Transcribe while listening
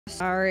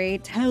All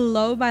right,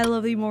 hello my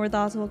lovely Morbid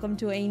thoughts. Welcome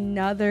to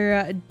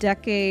another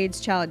decades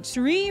challenge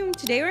stream.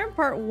 Today we're in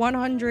part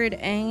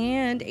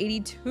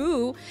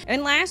 182,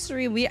 and last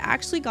stream we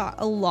actually got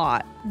a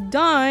lot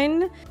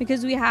done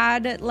because we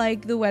had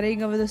like the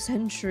wedding of the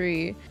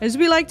century, as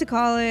we like to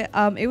call it.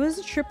 It was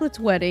a triplets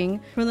wedding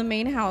from the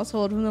main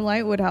household, from the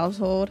Lightwood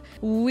household.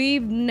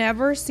 We've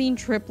never seen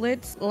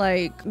triplets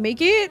like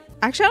make it.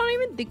 Actually, I don't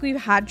even think we've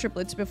had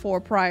triplets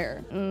before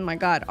prior. Oh my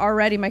god,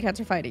 already my cats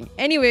are fighting.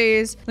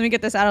 Anyways, let me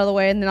get this out of the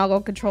way and then I'll go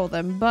control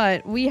them.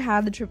 But we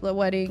had the triplet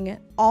wedding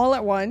all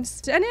at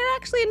once, and it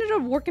actually ended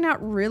up working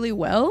out really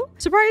well,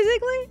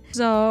 surprisingly.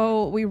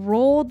 So we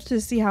rolled to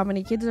see how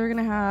many kids they're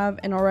gonna have,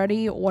 and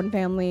already one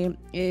family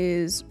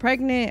is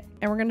pregnant,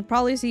 and we're gonna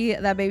probably see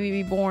that baby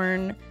be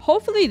born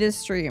hopefully this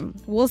stream.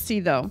 We'll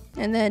see though.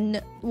 And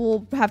then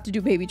we'll have to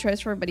do baby tries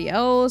for everybody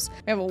else.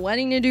 We have a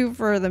wedding to do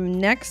for the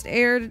next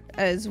heir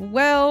as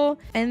well,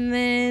 and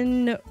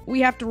then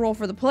we have to roll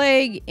for the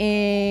plague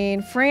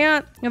in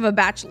France. We have a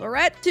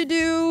bachelorette to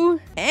do,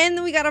 and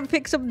then we gotta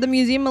fix up the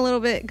museum a little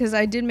bit because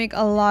I did make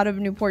a lot of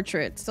new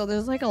portraits, so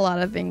there's like a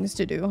lot of things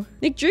to do.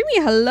 Nick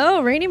Dreamy,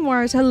 hello. Rainy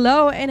Mars,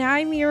 hello. And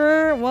hi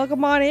Mirror,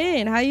 welcome on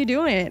in. How you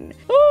doing?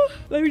 Oh,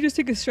 let me just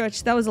take a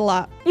stretch. That was a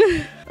lot.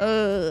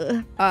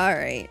 All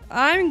right,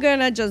 I'm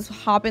gonna just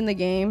hop in the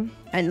game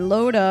and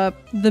load up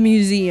the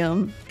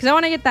museum because I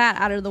want to get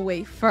that out of the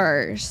way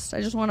first.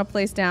 I just want to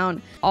place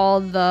down all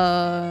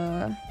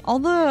the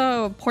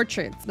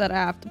portraits that I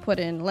have to put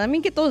in. Let me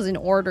get those in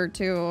order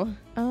too.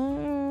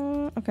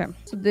 Okay,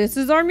 so this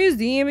is our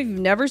museum. If you've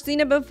never seen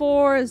it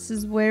before, this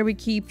is where we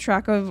keep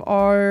track of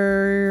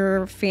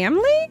our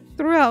family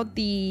throughout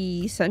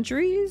the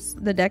centuries,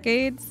 the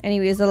decades.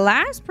 Anyways, the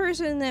last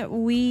person that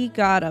we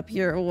got up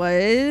here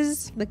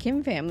was the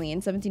Kim family in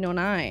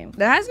 1709.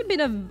 There hasn't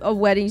been a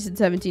wedding since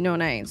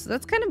 1709, so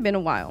that's kind of been a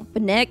while.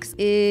 But next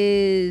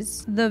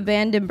is the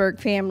Vandenberg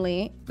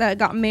family that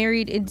got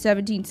married in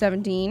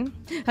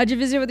 1717. How'd you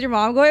visit with your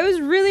mom go? It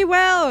was really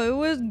well. It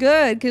was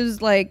good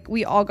because like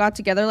we all got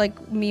together,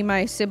 like me and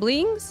my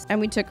siblings, and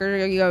we took her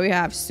to go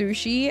have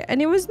sushi,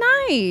 and it was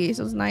nice.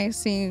 It was nice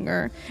seeing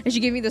her, and she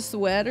gave me the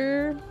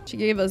sweater. She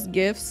gave us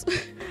gifts.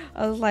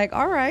 I was like,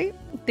 all right,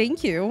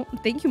 thank you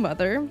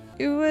mother.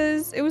 It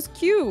was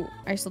cute. All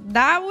right, so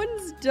that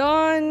one's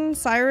done.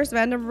 Cyrus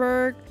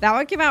Vandenberg, that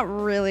one came out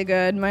really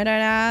good, might I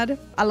add.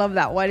 I love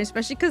that one,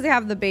 especially because they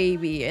have the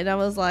baby, and I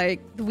was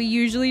like, we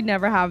usually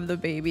never have the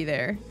baby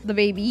there, the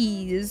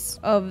babies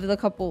of the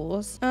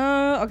couples.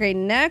 Okay,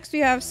 next we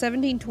have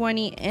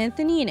 1720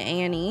 Anthony and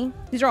Annie.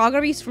 These are all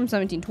gonna be from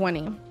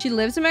 1720. She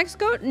lives in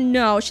Mexico?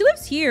 No, she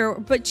lives here,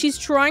 but she's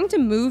trying to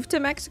move to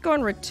Mexico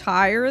and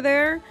retire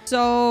there.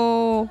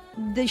 So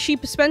she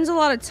spends a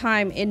lot of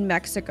time in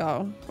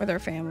Mexico with her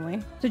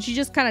family. So she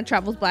just kind of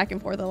travels back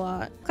and forth a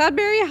lot.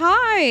 Cloudberry,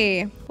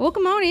 hi.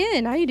 Welcome on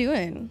in. How you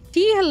doing?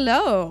 T,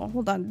 hello.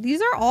 Hold on.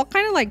 These are all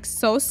kind of like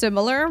so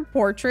similar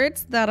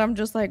portraits that I'm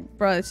just like,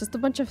 bro, it's just a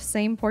bunch of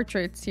same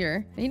portraits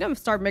here. I need to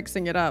start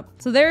mixing it up.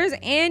 So there's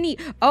Annie.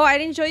 Oh, I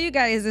didn't show you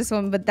guys this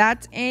one, but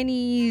that's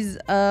Annie's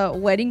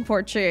wedding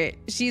portrait.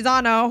 She's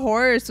on a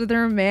horse with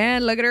her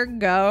man. Look at her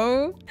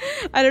go.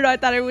 I don't know. I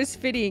thought it was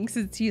fitting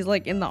since he's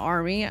like in the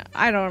army.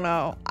 I don't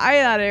know.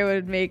 I thought it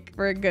would make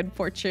for a good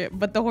portrait,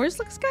 but the horse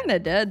looks kind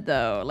of dead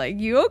though. Like,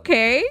 you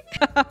okay?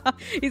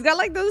 He's got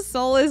like those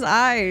soulless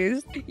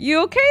eyes.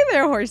 You okay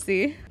there,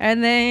 horsey?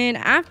 And then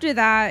after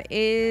that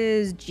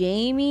is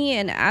Jamie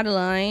and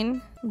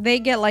Adeline. They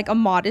get like a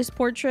modest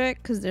portrait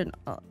because they're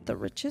the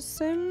richest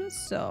Sims.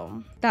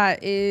 So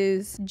that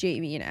is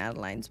Jamie and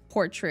Adeline's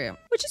portrait,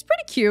 which is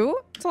pretty cute.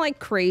 It's not like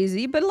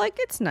crazy, but like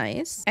it's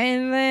nice.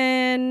 And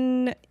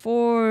then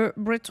for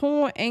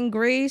Breton and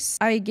Grace,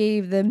 I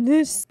gave them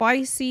this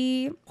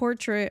spicy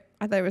portrait.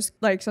 I thought it was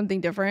like something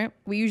different.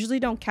 We usually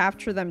don't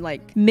capture them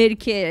like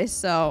mid-kiss,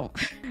 so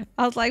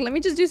I was like, let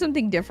me just do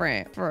something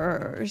different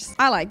first.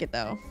 I like it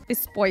though. It's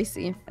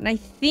spicy. And I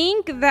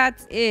think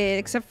that's it,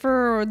 except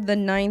for the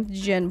 9th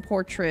gen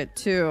portrait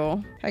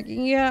too.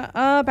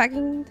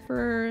 Packing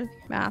for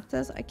math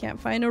test. I can't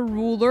find a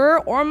ruler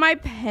or my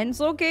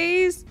pencil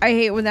case. I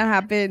hate when that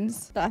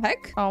happens. The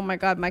heck? Oh my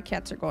god, my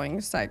cats are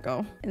going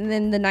psycho. And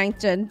then the 9th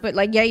gen. But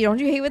like, yeah, don't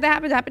you hate when that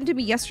happens? It happened to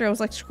me yesterday. I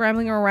was like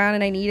scrambling around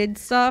and I needed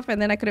stuff,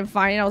 and then I couldn't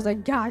find it. I was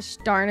like, gosh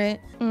darn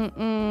it.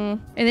 And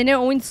then it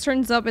always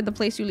turns up at the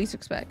place you least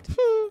expect.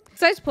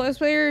 Besides Post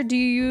Player, do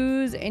you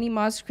use any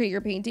mods to create your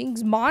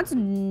paintings? Mods?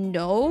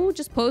 No,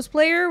 just Post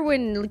Player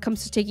when it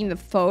comes to taking the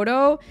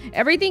photo.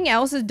 Everything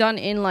else is done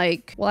in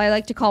like, well, I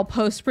like to call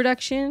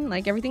post-production.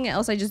 Like everything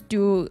else I just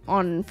do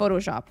on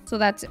Photoshop. So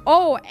that's,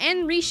 oh,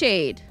 and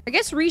Reshade. I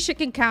guess Reshade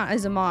can count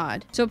as a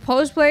mod. So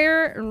Post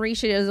Player and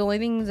Reshade is the only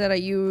things that I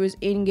use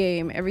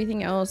in-game.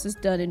 Everything else is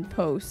done in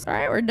post. All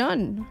right, we're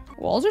done.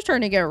 Walls are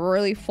starting to get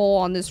really full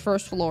on this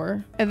first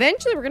floor.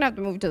 Eventually, we're gonna have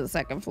to move to the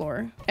 2nd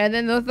floor. And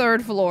then the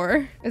 3rd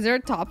floor. Is there a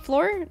top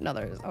floor? No,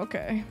 there is.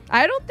 Okay.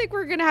 I don't think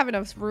we're gonna have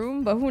enough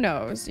room, but who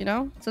knows, you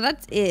know? So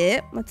that's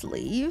it. Let's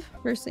leave.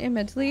 Firstly and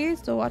mentally,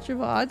 still watch your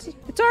VODs.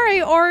 It's all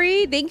right,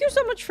 Ori. Thank you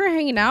so much for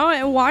hanging out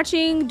and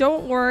watching.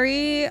 Don't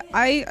worry.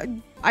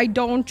 I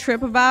don't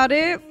trip about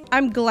it.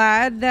 I'm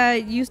glad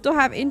that you still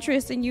have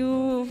interest and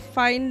you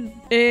find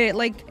it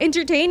like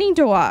entertaining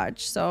to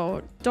watch.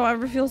 So don't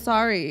ever feel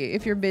sorry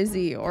if you're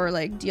busy or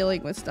like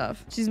dealing with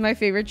stuff. She's my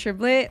favorite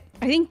triplet.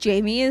 I think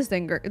Jamie is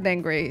then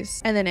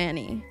Grace and then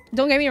Annie.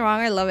 Don't get me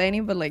wrong, I love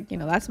Annie, but like, you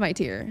know, that's my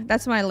tier.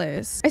 That's my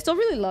list. I still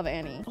really love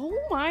Annie. Oh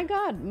my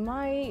god,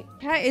 my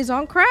cat is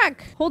on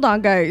crack. Hold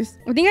on, guys.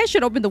 I think I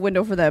should open the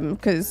window for them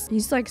because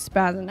he's like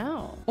spazzing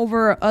out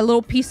over a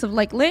little piece of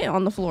like lint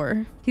on the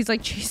floor. He's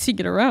like chasing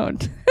it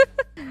around.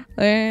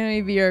 Let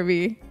me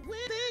BRB.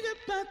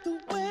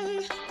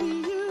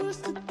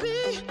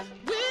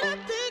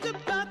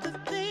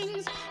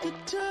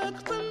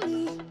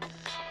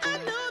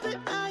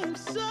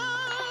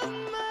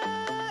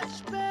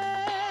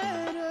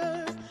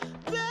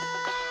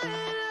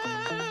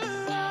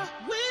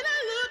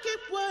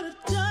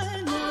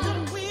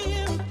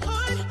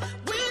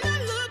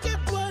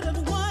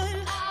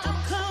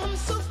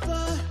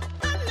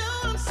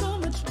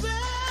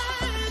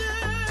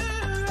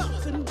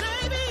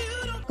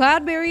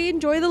 Cloudberry,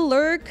 enjoy the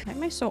lurk. Why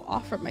am I so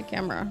off from my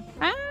camera?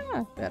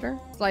 Better.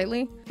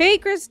 Slightly. Hey,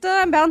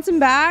 Krista, I'm bouncing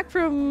back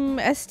from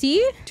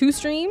ST. 2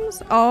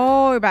 streams.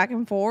 Oh, we're back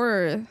and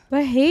forth.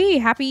 But hey,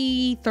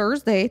 happy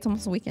Thursday. It's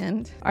almost the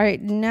weekend. All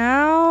right,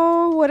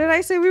 now, what did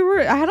I say we were?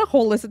 I had a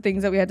whole list of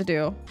things that we had to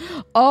do.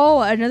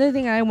 Oh, another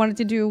thing I wanted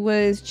to do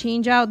was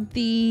change out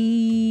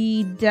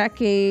the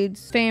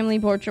decades family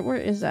portrait. Where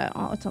is that?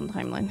 Oh, it's on the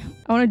timeline.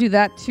 I want to do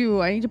that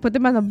too. I need to put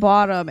them on the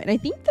bottom. And I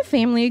think the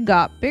family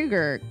got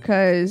bigger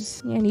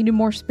because I needed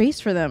more space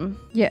for them.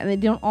 Yeah, and they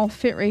don't all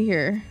fit right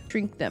here.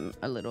 Shrink them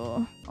a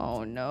little.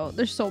 Oh no,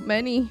 there's so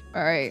many.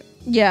 All right.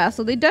 Yeah,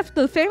 so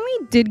the family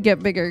did get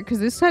bigger because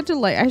this had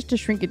to I had to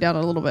shrink it down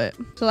a little bit.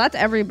 So that's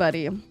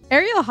everybody.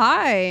 Ariel,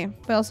 hi.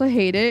 But I also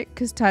hate it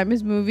because time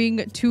is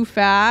moving too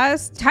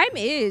fast. Time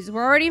is.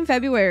 We're already in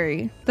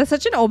February. That's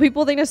such an old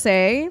people thing to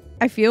say.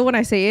 I feel when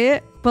I say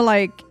it, but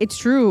like it's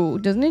true.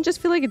 Doesn't it just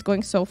feel like it's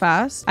going so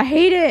fast? I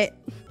hate it.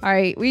 All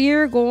right, we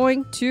are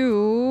going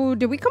to...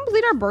 Did we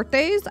complete our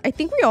birthdays? I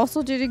think we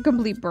also didn't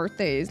complete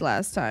birthdays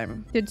last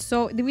time. Did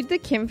we the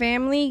Kim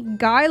family?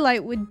 Guy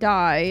Lightwood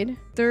died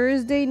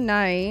Thursday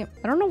night.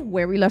 I don't know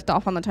where we left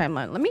off on the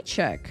timeline. Let me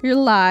check. Your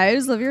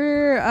lives. Love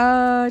your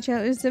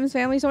Sims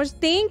family so much.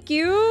 Thank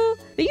you.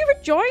 Thank you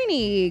for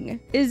joining.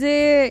 Is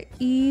it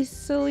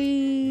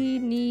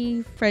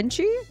Isolini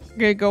Frenchie? I'm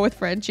gonna go with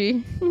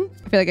Frenchie.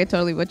 I feel like I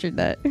totally butchered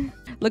that.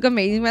 Look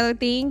amazing, by the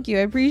way. Thank you.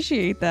 I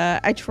appreciate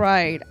that. I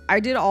tried. I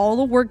did all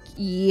the work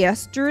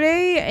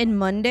yesterday and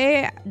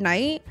Monday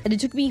night, and it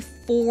took me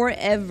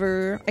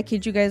forever. I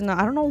kid you guys not.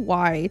 I don't know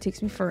why it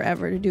takes me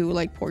forever to do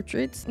like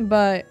portraits,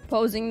 but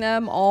posing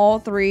them all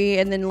 3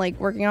 and then like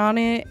working on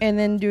it and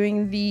then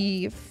doing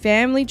the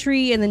family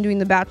tree and then doing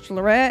the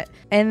bachelorette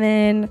and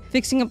then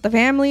fixing up the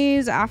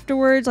families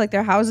afterwards, like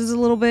their houses a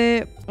little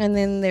bit and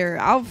then their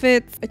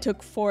outfits. It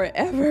took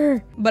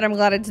forever, but I'm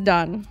glad it's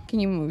done.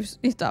 Can you move?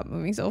 Stop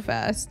moving so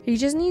fast. He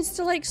just needs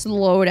to like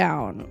slow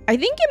down. I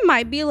think it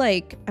might be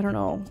like, I don't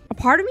know. A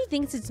part of me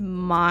thinks it's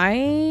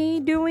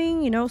my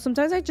doing, you know,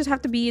 sometimes I just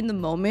have to be in the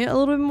moment a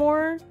little bit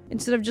more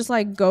instead of just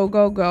like go,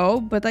 go, go.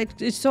 But like,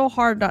 it's so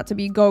hard not to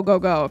be go, go,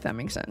 go, if that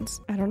makes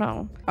sense. I don't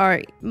know. All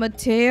right.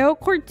 Mateo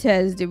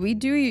Cortez, did we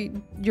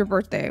do your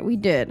birthday? We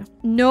did.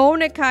 No,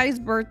 Nakai's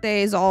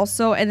birthday is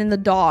also, and then the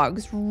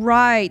dogs.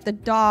 Right, the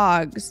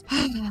dogs.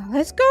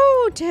 Let's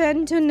go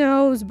 10 to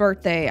No's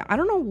birthday. I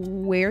don't know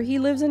where he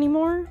lives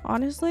anymore,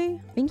 honestly.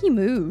 I think he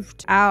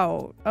moved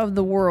out of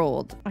the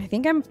world. I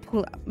think I'm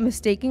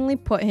mistakenly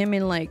put him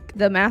in like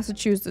the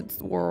Massachusetts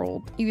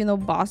world, even though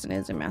Boston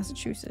is in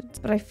Massachusetts.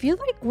 But I feel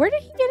like, where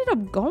did he ended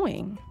up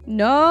going?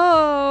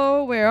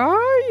 No, where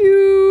are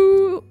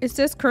you? It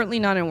says currently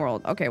not in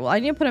world. Okay, well, I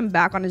need to put him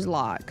back on his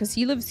lot because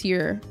he lives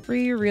here.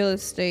 Free real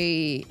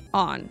estate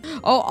on.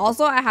 Oh,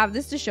 also, I have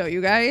this to show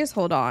you guys.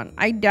 Hold on.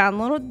 I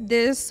downloaded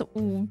this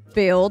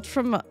build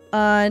from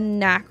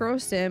Nacro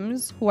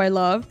Sims, who I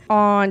love,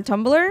 on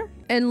Tumblr.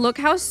 And look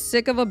how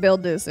sick of a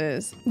build this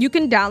is. You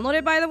can download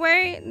it, by the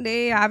way.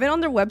 They have it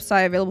on their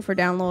website, available for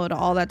download,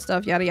 all that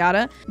stuff, yada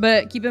yada.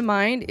 But keep in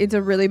mind, it's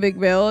a really big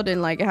build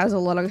and like it has a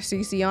lot of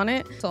CC on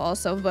it. So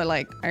also, but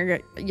like,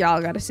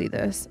 y'all gotta see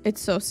this.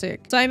 It's so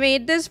sick. So I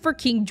made this for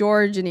King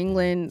George in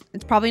England.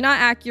 It's probably not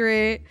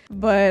accurate,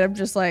 but I'm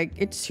just like,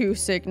 it's too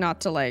sick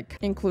not to like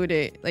include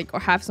it, like,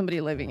 or have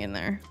somebody living in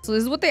there. So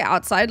this is what the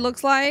outside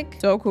looks like.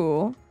 So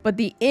cool. But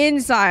the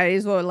inside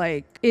is what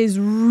like is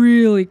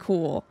really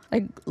cool.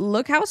 Like,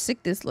 look how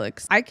sick this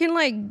looks. I can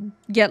like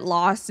get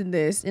lost in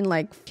this in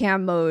like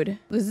cam mode.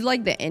 This is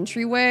like the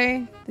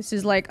entryway. This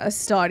is like a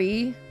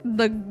study.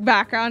 the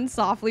background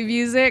softly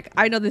music.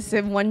 I know the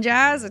Sim 1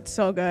 jazz. It's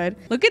so good.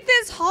 Look at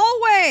this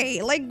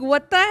hallway. Like,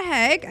 what the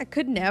heck? I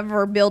could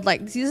never build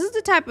like, see, this is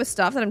the type of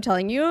stuff that I'm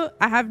telling you.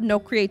 I have no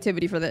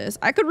creativity for this.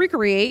 I could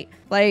recreate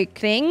like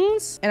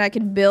things and I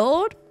can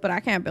build, but I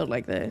can't build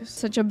like this.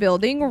 Such a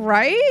building,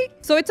 right?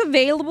 So it's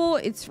available.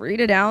 It's free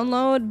to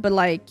download, but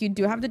like you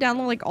do have to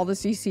download like all the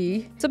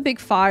CC. It's a big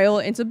file.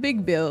 It's a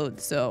big build.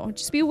 So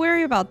just be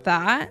wary about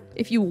that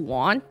if you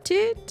want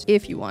it.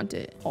 If you want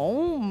it.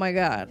 Oh my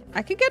God.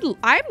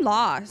 I'm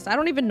lost. I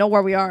don't even know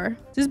where we are.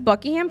 Is this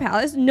Buckingham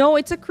Palace? No,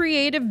 it's a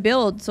creative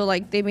build. So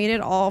like they made it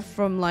all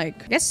from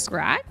like, I guess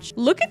scratch.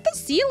 Look at the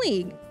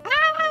ceiling.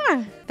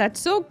 Ah, that's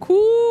so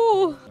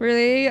cool.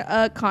 Really?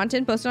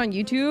 Content posted on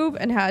YouTube.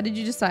 And how did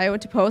you decide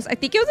what to post? I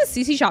think it was a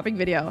CC shopping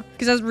video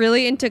because I was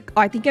really into,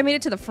 oh, I think I made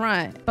it to the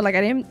front, but like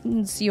I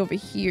didn't see over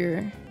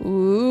here.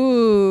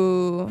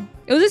 Ooh.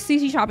 It was a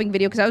CC shopping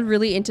video because I was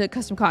really into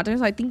custom content.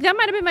 So I think that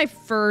might have been my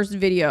first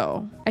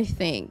video. I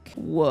think.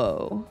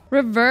 Whoa.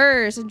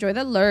 Reverse. Enjoy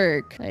the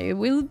lurk. I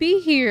will be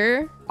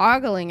here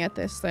ogling at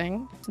this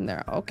thing. What's in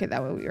there? Okay,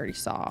 that way we already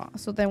saw.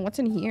 So then what's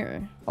in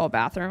here? Oh,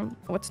 bathroom.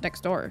 What's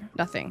next door?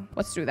 Nothing.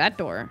 What's through that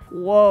door?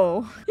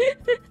 Whoa.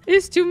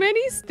 There's too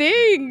many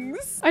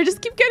things. I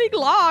just keep getting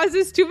lost.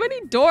 There's too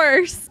many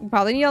doors.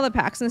 Probably need all the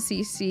packs in the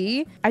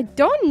CC. I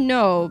don't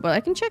know, but I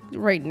can check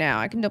right now.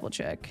 I can double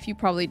check if you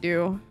probably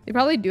do. They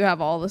probably do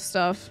have all the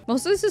stuff.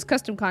 Most of this is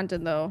custom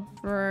content though,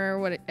 for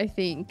what I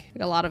think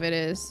a lot of it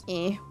is.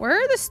 Where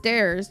are the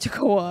stairs to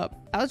go up?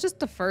 That was just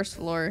the first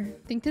floor.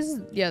 I think this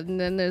is, yeah, and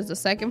then there's the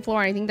second floor.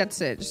 I think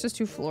that's it. Just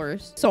 2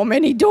 floors. So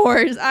many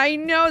doors. I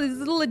know, this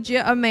is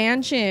legit a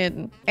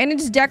mansion. And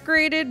it's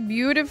decorated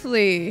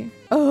beautifully.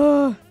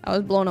 Oh, I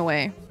was blown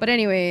away. But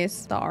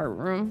anyways, the art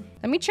room.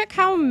 Let me check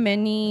how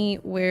many,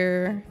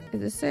 where, is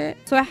this it?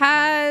 So it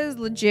has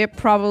legit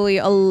probably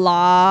a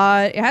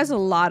lot. It has a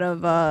lot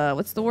of,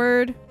 what's the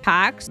word?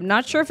 Packs. I'm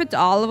not sure if it's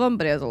all of them,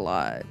 but it has a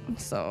lot.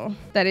 So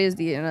that is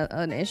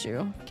an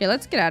issue. Okay,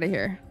 let's get out of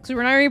here. Because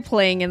we're not really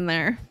playing in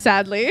there.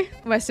 Sadly,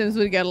 my Sims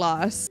would get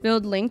lost.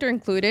 Build linked or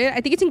included.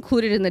 I think it's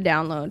included in the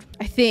download.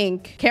 I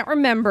think. Can't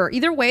remember.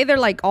 Either way, they're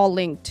like all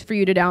linked for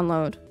you to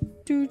download.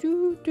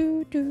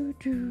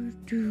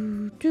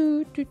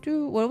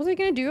 What was I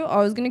gonna do? Oh, I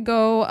was gonna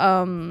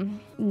go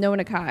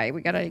Nona Kai.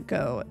 We gotta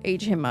go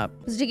age him up.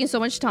 It's taking so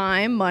much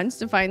time, months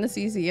to find the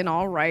CC and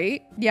all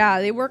right.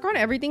 Yeah, they work on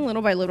everything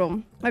little by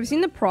little. I've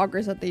seen the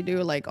progress that they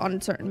do like on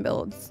certain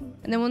builds.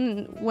 And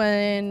then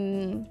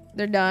when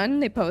they're done,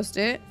 they post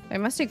it.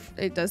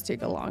 It does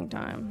take a long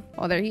time.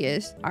 Oh, there he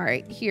is. All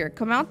right, here,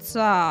 come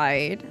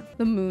outside.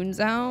 The moon's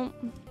out.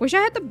 Wish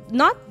I had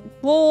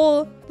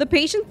the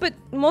patience, but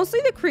mostly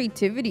the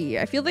creativity.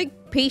 I feel like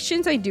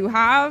patience I do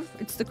have.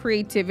 It's the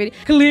creativity.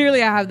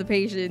 Clearly I have the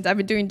patience. I've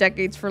been doing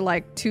decades for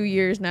like 2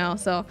 years now.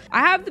 So I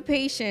have the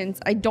patience.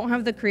 I don't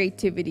have the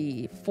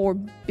creativity for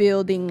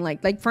building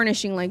like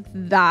furnishing like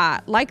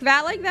that.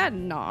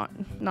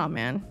 Not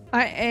man.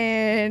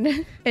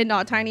 And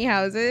not tiny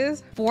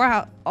houses.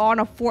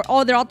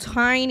 Oh, they're all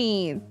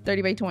tiny.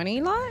 30 by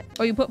 20 lot?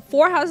 Oh, you put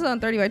 4 houses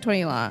on 30 by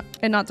 20 lot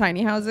and not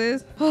tiny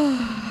houses. All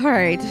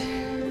right.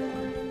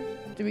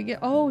 Did we get,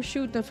 oh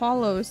shoot, that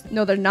follows.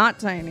 No, they're not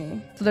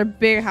tiny. So they're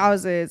big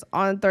houses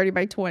on 30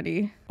 by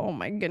 20. Oh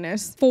my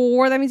goodness.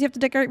 4, that means you have to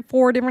decorate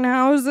 4 different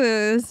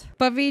houses.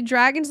 Buffy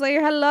Dragon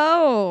Slayer,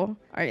 hello. All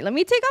right, let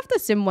me take off the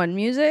Sim 1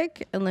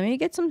 music and let me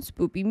get some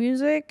spoopy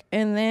music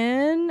and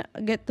then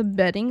get the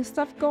bedding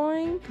stuff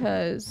going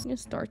because you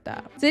start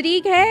that.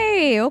 Sadiq,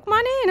 hey, oh, come on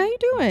in, how you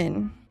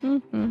doing?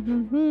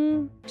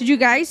 Did you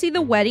guys see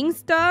the wedding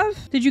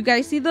stuff? Did you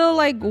guys see the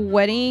like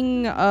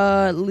wedding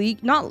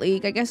leak? Not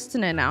leak, I guess it's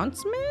an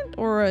announcement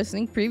or a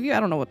sneak preview. I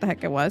don't know what the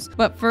heck it was,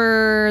 but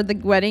for the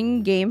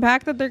wedding game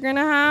pack that they're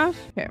gonna have.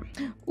 Okay,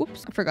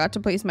 oops, I forgot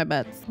to place my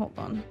bets. Hold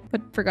on,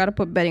 forgot to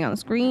put betting on the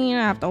screen.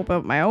 I have to open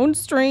up my own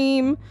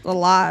stream. A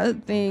lot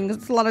of things.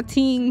 It's a lot of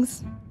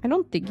things. I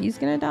don't think he's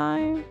gonna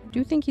die. I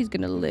do think he's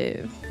gonna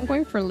live. I'm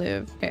going for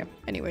live. Okay,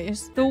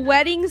 anyways. The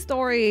wedding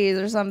stories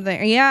or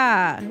something.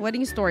 Yeah,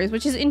 wedding stories,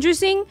 which is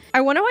interesting.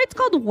 I wonder why it's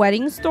called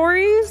wedding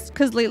stories.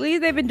 Because lately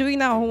they've been doing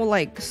that whole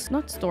like,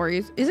 not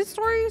stories. Is it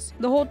stories?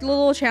 The whole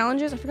little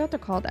challenges. I forgot they're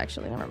called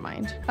actually. Never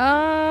mind.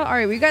 All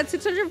right, we got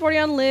 640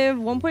 on live,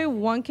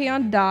 1.1k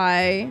on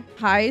die.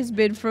 Highest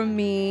bid from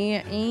me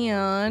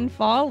and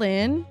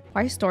Fallen.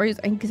 Why stories?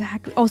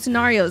 Exactly. Oh,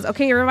 scenarios.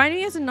 Okay, it reminded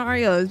me of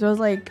scenarios. I was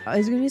like,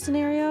 is it gonna be a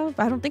scenario?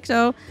 But I don't think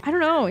so. I don't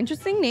know.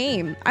 Interesting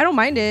name. I don't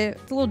mind it.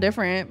 It's a little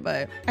different,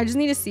 but I just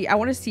need to see. I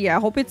want to see. I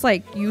hope it's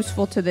like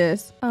useful to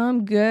this.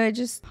 I'm good.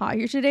 Just hot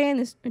here today, and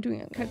this I'm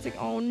doing kind of like,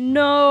 oh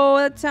no,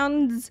 that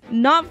sounds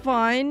not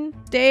fun.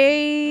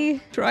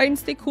 Try and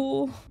stay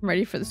cool. I'm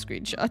ready for the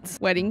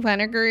screenshots. Wedding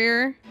planner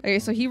career. Okay,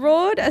 so he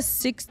rolled a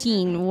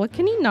 16. What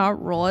can he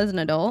not roll as an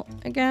adult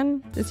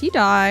again? Does he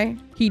die?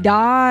 He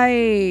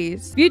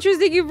dies. Beatrice,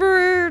 thank you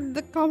for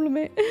the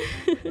compliment.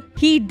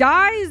 He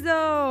dies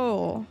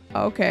though.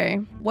 Okay.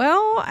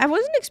 Well, I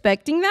wasn't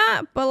expecting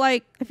that, but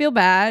like, I feel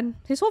bad.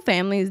 His whole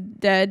family is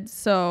dead,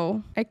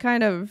 so I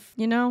kind of,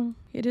 you know,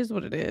 it is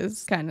what it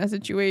is kind of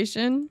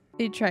situation.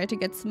 They try to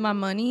get my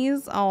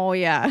monies. Oh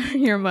yeah,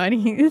 your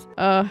monies.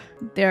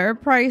 They're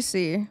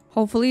pricey.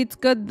 Hopefully it's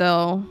good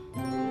though.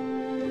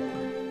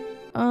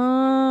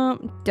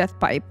 Death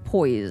by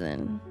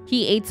poison.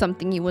 He ate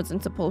something he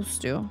wasn't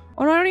supposed to.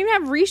 Oh no, I don't even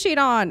have reshade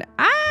on.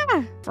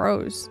 Ah!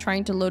 Froze.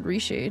 Trying to load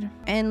reshade.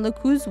 And look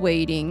who's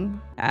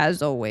waiting.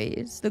 As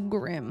always. The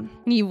Grim.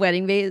 Need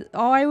wedding veil.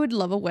 Oh, I would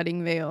love a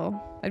wedding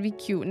veil. That'd be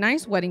cute.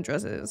 Nice wedding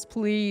dresses.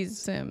 Please,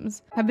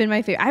 Sims. Have been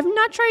my favorite. I've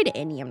not tried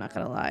any, I'm not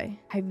gonna lie.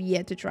 I've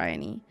yet to try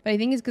any. But I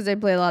think it's because I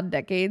play a lot of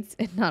decades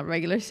and not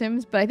regular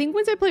Sims. But I think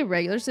once I play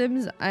regular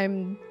Sims,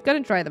 I'm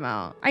gonna try them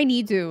out. I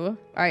need to.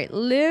 All right,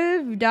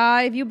 live,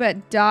 die. If you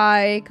bet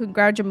die,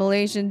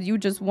 congratulations. You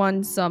just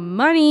won some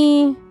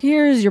money.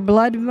 Here's your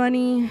blood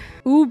money.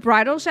 Ooh,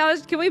 bridal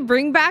showers. Can we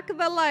bring back the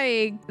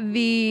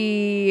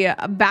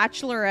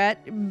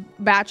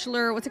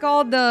bachelor, what's it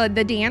called?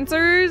 The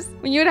dancers?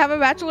 When you would have a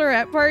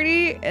bachelorette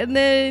party and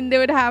then they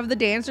would have the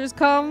dancers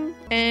come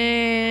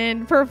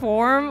and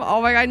perform.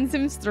 Oh my God, in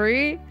Sims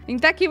 3. I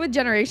think that came with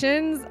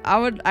Generations.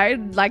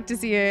 I'd like to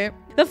see it.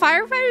 The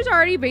firefighters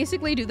already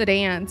basically do the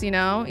dance, you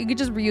know? You could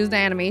just reuse the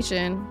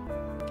animation.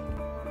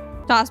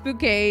 Toss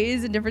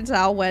bouquets and different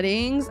style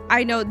weddings.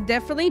 I know,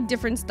 definitely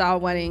different style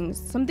weddings.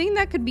 Something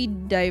that could be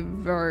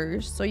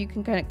diverse so you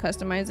can kind of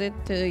customize it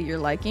to your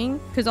liking.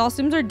 Because all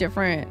Sims are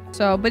different.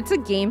 So, but it's a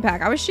game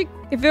pack. I wish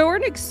if it were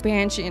an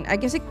expansion, I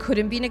guess it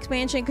couldn't be an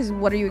expansion because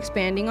what are you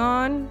expanding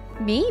on?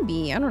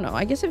 Maybe, I don't know.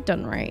 I guess I've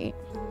done right.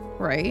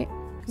 Right?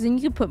 Because then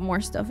you could put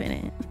more stuff in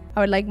it. I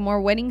would like more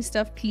wedding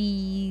stuff,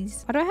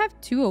 please. Why do I have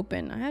 2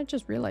 open? I had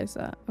just realized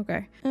that.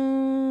 Okay.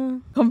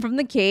 Come from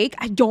the cake?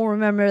 I don't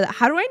remember that.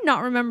 How do I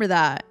not remember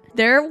that?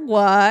 They're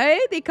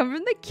what? They come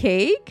from the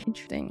cake?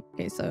 Interesting.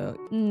 Okay, so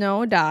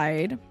no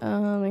died.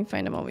 Let me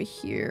find them over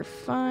here.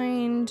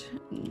 Find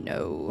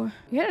no.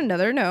 We had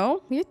another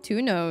no. We had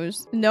 2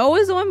 no's. No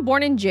is the one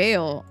born in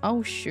jail.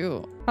 Oh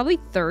shoot. Probably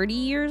 30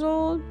 years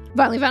old.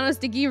 Finally found a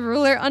sticky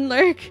ruler.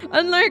 Unlurk.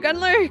 Unlurk.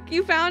 Unlurk.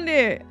 You found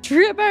it.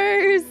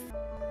 Trippers.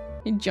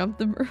 You jumped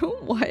the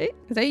room? What? Is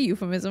that a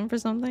euphemism for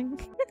something?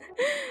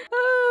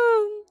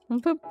 I'm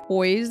gonna put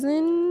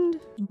poisoned,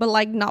 but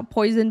like not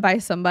poisoned by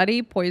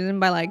somebody, poisoned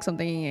by like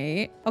something he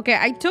ate. Okay,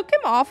 I took him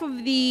off of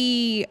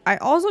I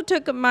also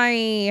took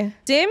my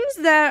Sims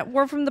that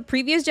were from the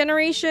previous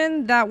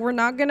generation that were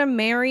not gonna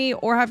marry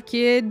or have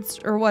kids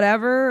or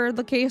whatever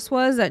the case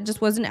was, that just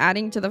wasn't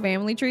adding to the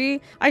family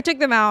tree. I took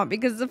them out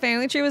because the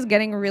family tree was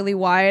getting really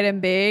wide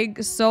and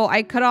big. So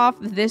I cut off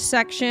this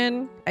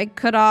section. I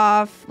cut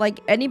off like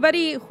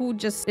anybody who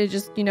just,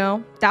 you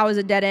know, that was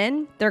a dead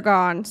end. They're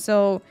gone.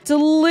 So it's a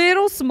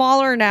little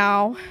smaller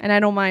now and I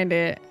don't mind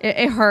it.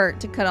 It hurt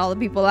to cut all the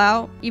people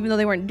out, even though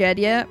they weren't dead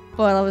yet.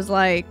 But I was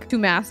like, too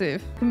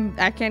massive.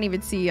 I can't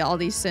even see all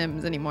these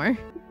Sims anymore.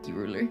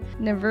 Ruler.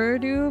 Never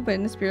do, but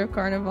in the spirit of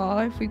Carnival,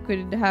 if we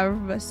could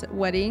have a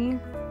wedding,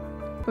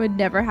 would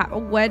never have a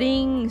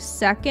wedding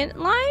second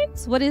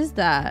lines. What is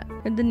that?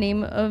 And the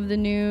name of the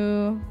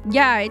new,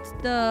 yeah, it's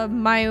the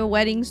My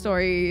Wedding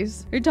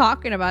Stories. You're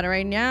talking about it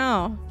right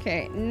now.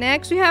 Okay,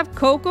 next we have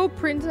Coco,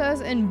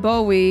 Princess, and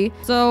Bowie.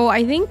 So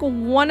I think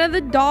one of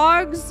the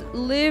dogs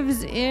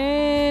lives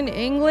in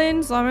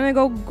England, so I'm gonna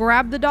go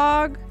grab the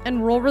dog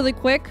and roll really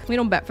quick. We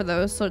don't bet for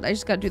those, so I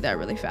just gotta do that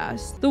really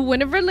fast. The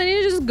Winifred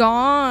lineage is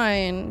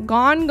gone.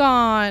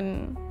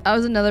 Gone. That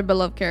was another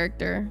beloved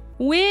character.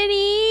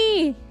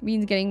 Winnie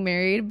means getting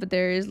married, but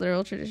there is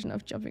literal tradition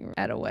of jumping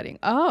at a wedding.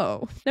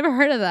 Oh, never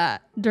heard of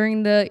that.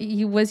 During the,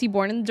 was he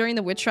born during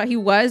the witch trial? He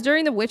was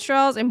during the witch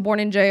trials and born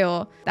in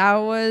jail. That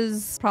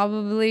was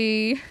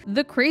probably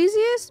the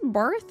craziest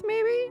birth,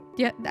 maybe?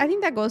 Yeah, I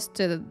think that goes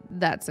to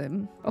that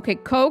Sim. Okay,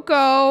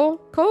 Coco.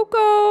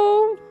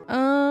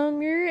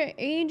 You're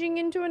aging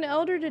into an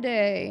elder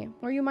today,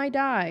 or you might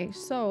die.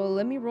 So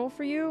let me roll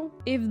for you.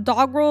 If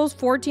dog rolls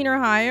 14 or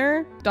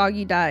higher,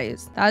 doggy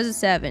dies. That is a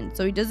 7,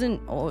 so he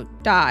doesn't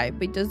die,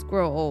 but he does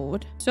grow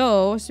old.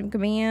 So Sim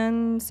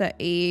command, set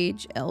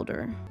age,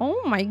 elder.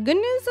 Oh my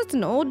goodness, that's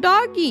an old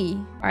doggy.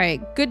 All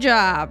right, good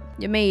job.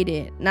 You made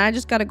it. Now I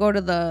just gotta go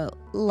to the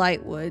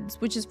Lightwoods,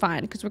 which is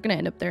fine because we're gonna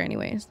end up there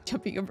anyways.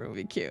 Jumping over would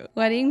be cute.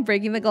 Wedding,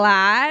 breaking the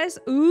glass.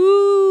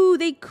 Ooh,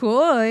 they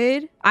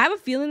could. I have a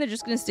feeling they're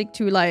just gonna stick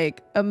to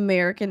like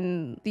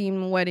American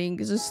themed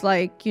weddings, just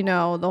like, you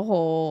know, the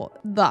whole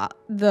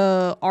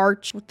the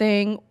arch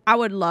thing. I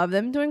would love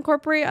them to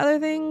incorporate other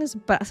things,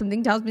 but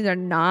something tells me they're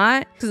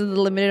not because of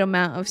the limited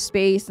amount of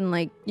space and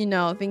like, you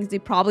know, things they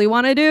probably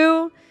want to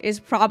do. is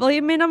probably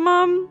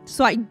minimum.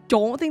 So I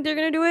don't think they're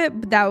gonna do it,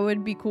 but that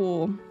would be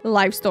cool.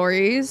 Life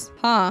stories.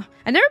 Huh.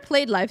 I never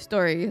played Life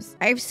Stories.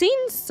 I've seen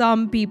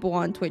some people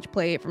on Twitch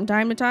play it from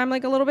time to time,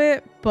 like a little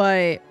bit,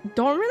 but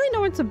don't really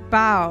know what it's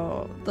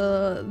about.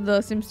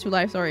 The Sims 2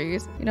 Life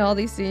Stories. You know, all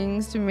these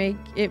things to make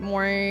it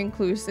more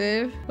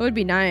inclusive. It would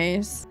be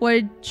nice.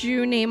 Would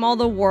you name all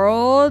the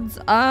worlds?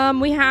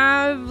 We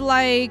have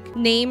like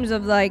names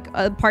of like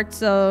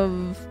parts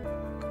of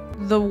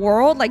the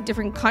world, like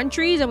different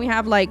countries, and we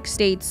have like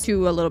states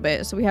too a little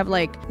bit. So we have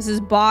like, this is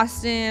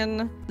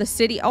Boston, the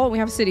city. Oh, we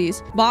have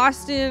cities.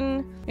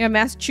 Boston, we have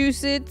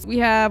Massachusetts, we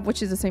have,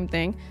 which is the same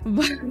thing,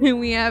 but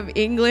we have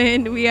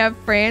England, we have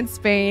France,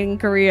 Spain,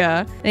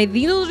 Korea. And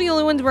these are the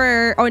only ones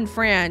we're, oh, in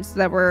France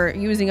that we're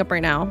using up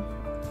right now.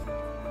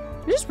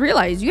 I just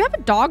realized you have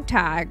a dog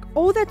tag.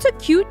 Oh, that's a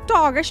cute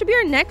dog. I should be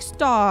our next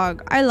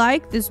dog. I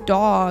like this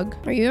dog.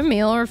 Are you a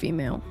male or a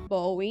female?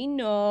 Bowie,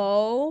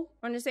 no.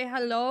 I'm gonna say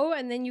hello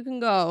and then you can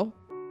go.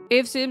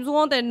 If Sims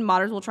won't, then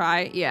modders will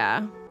try.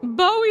 Yeah.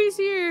 Bowie's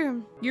here.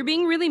 You're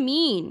being really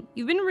mean.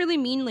 You've been really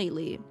mean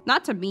lately.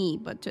 Not to me,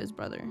 but to his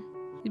brother.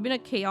 He's been a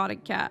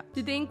chaotic cat.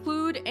 Did they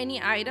include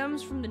any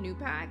items from the new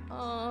pack?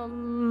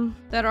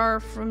 That are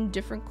from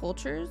different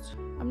cultures?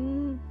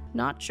 I'm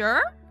not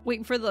sure.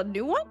 Waiting for the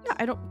new one?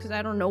 Because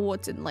I don't know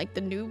what's in like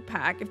the new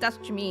pack, if that's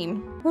what you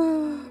mean.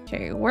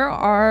 Okay,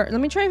 let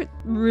me try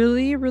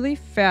really, really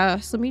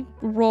fast. Let me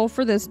roll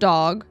for this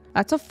dog.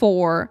 That's a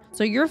 4.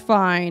 So you're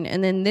fine.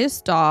 And then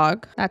this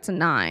dog, that's a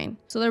 9.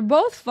 So they're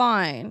both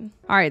fine.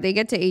 All right, they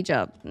get to age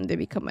up and they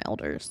become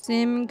elders.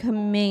 Sim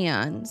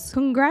commands.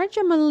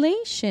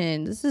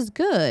 Congratulations. This is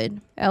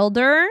good.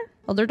 Elder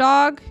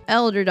dog.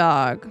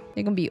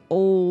 They can be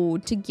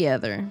old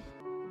together.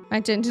 I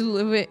tend to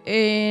live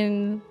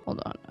in,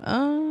 hold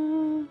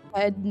on.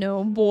 Had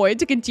no boy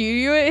to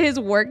continue his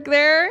work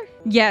there.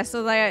 Yeah,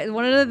 so like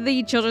one of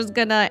the children's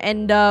gonna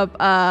end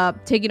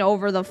up taking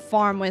over the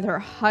farm with her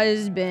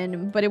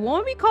husband, but it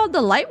won't be called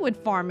the Lightwood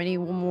Farm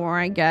anymore,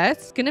 I guess.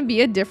 It's gonna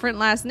be a different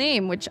last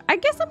name, which I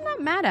guess I'm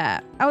not mad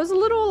at. I was a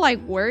little like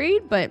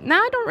worried, but now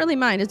I don't really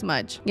mind as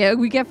much. Yeah,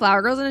 we get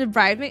flower girls and a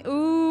bridesmaid.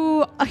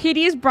 Ooh, a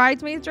hideous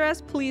bridesmaid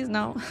dress, please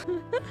no.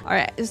 All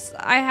right,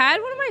 I had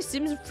one of my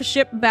Sims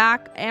ship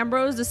back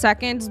Ambrose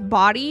II's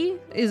body,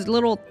 his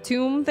little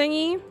tomb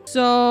thingy.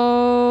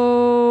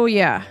 So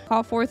yeah,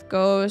 call forth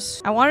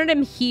ghost. I wanted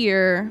him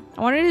here.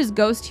 I wanted his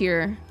ghost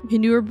here.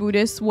 Hindu or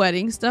Buddhist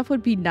wedding stuff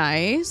would be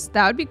nice.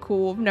 That would be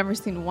cool. I've never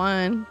seen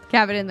one.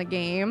 Have it in the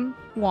game.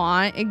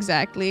 Want,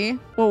 exactly.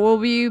 What will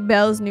be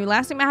Belle's new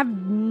last name? I have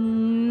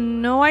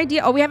no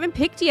idea. Oh, we haven't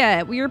picked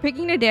yet. We were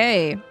picking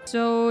today.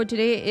 So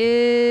today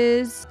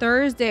is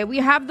Thursday. We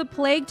have the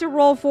plague to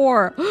roll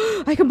for.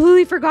 I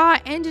completely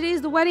forgot. And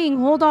today's the wedding.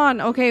 Hold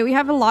on. Okay, we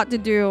have a lot to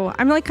do.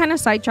 I'm like kind of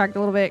sidetracked a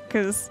little bit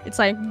because it's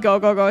like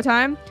go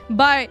time.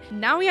 But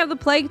now we have the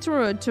plague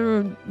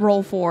to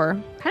roll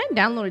for. Kind of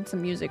downloaded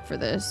some music for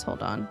this.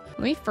 Hold on. Let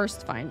me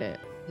first find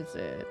it. Is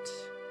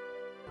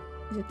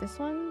it this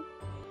one?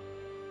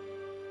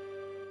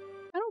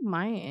 I don't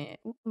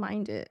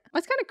mind it.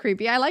 That's kind of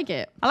creepy. I like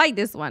it. I like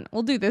this one.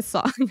 We'll do this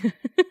song.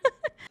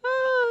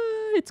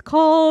 It's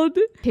called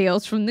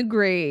Tales from the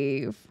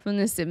Grave, from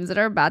the Sims that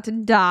are about to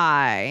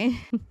die.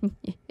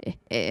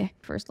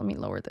 First, let me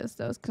lower this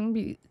though. It's gonna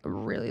be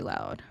really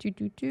loud.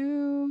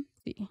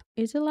 See.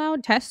 Is it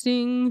loud?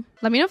 Testing.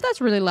 Let me know if that's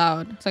really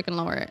loud so I can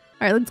lower it.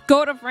 All right, let's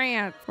go to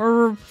France.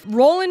 We're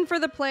rolling for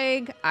the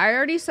plague. I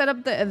already set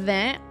up the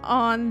event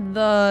on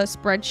the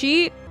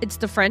spreadsheet. It's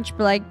the French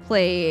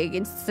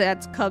plague.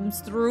 That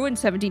comes through in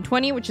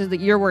 1720, which is the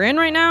year we're in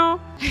right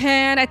now.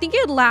 And I think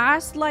it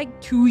lasts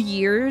like 2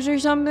 years or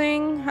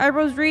something. I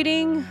was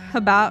reading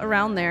about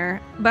around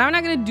there. But I'm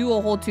not going to do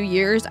a whole 2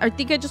 years. I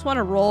think I just want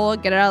to roll,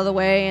 get it out of the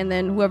way, and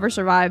then whoever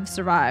survives,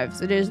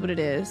 survives. It is what it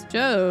is.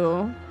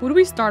 So, who do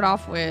we start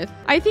off with?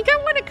 I think I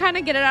want to kind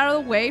of get it out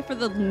of the way for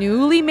the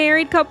newly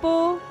married couple.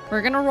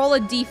 We're gonna roll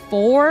a d4.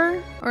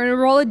 We're gonna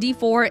roll a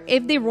d4.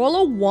 If they roll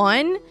a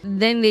 1,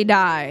 then they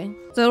die.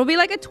 So it'll be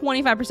like a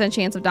 25%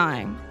 chance of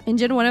dying. In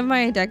Gen 1 of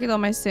my decade, all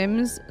my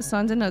Sims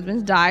sons and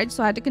husbands died,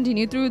 so I had to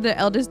continue through the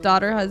eldest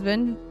daughter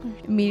husband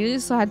immediately.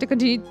 So I had to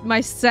continue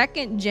my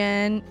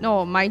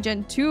my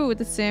Gen 2 with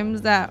the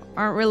Sims that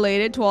aren't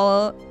related to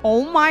all.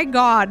 Oh my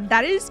god,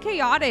 that is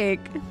chaotic.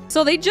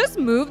 So they just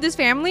moved. This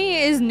family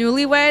is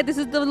newlywed. This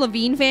is the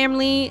Levine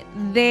family.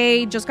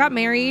 They just got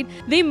married.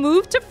 They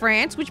moved to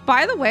France, which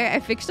by the way, I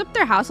fixed up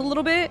their house a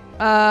little bit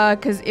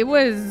because it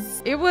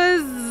was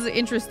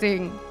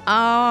interesting.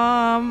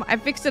 I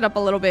fixed it up a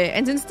little bit,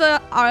 and since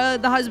the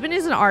husband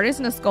is an artist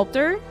and a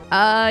sculptor,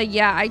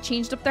 yeah, I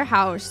changed up their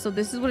house. So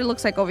this is what it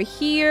looks like over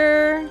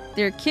here.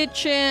 Their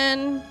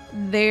kitchen,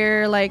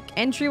 their like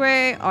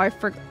entryway. Oh, I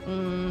forgot.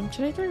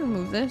 Should I try to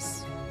remove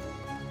this?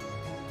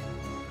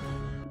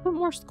 Put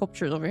more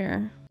sculptures over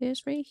here.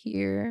 This right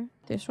here.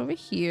 This over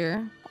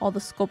here. All the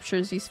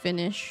sculptures he's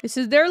finished. This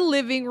is their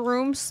living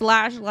room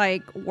slash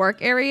like work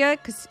area.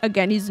 Because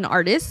again, he's an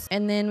artist.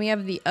 And then we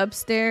have the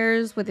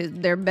upstairs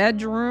with their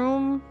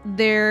bedroom,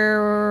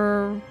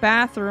 their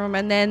bathroom,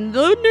 and then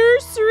the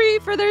nursery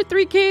for their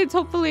 3 kids,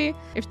 hopefully,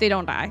 if they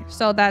don't die.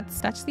 So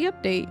that's the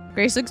update.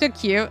 Grace looks so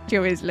cute. She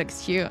always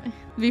looks cute.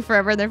 Be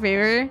forever their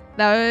favorite.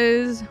 That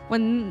was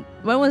when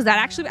was that?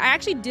 Actually, I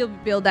actually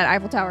did build that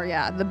Eiffel Tower.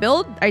 Yeah, the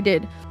build I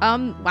did. I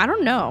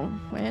don't know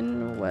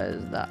when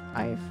was the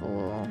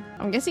Eiffel.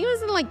 I'm guessing it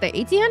was in like the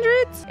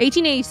 1800s.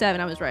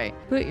 1887. I was right.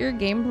 Put your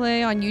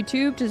gameplay on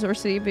YouTube to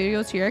source the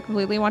videos here. I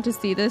completely want to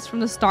see this from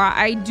the start.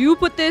 I do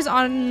put this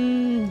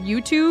on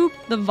YouTube.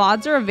 The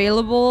VODs are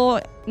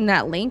available in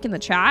that link in the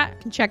chat.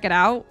 You can check it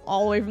out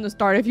all the way from the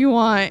start if you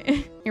want.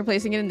 You're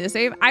placing it in this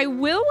save. I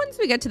will once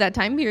we get to that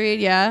time period.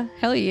 Yeah,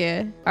 hell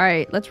yeah. All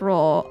right, let's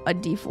roll a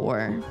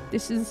d4.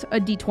 This is a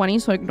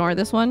d20, so ignore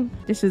this one.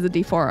 This is a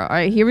d4. All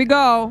right, here we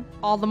go.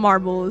 All the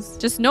marbles.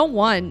 Just no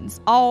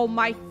ones. Oh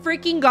my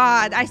freaking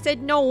god. I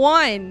said no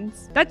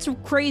ones. That's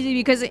crazy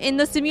because in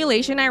the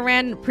simulation I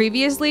ran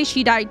previously,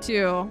 she died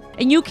too.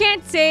 And you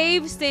can't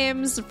save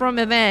sims from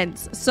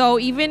events. So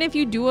even if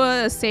you do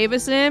a save a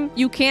sim,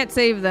 you can't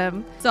save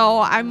them.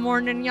 So I'm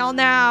warning y'all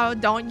now,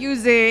 don't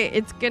use it.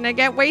 It's gonna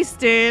get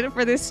wasted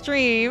for this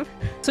stream.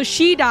 So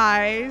she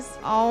dies.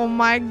 Oh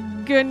my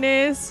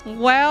goodness.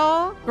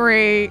 Well,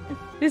 great.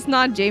 It's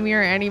not Jamie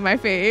or Annie, my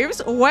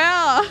faves.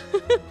 Well,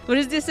 what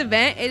is this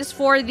event? It is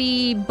for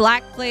the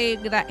Black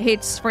Plague that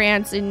hits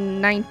France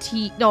in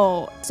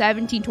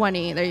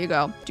 1720. There you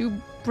go. Do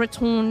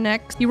Breton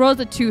next. He rolls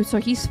a 2, so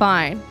he's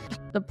fine.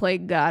 The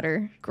plague got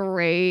her.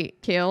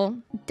 Great. Kill.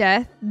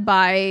 Death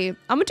by...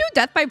 I'm gonna do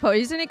death by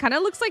poison. It kind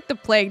of looks like the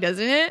plague,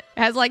 doesn't it? It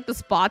has like the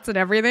spots and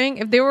everything.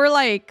 If they were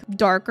like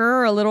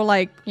darker or a little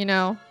like, you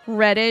know,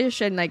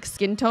 reddish and like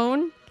skin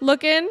tone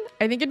looking,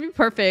 I think it'd be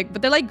perfect.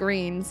 But they're like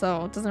green,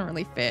 so it doesn't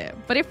really fit.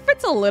 But it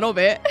fits a little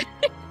bit.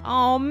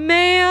 Oh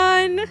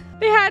man,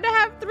 they had to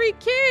have 3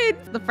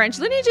 kids. The French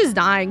lineage is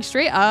dying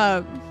straight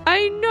up.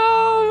 I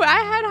know,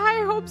 I had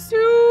high hopes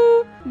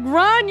too.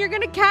 Run, you're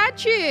gonna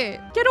catch it.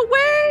 Get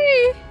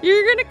away.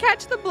 You're gonna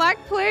catch the Black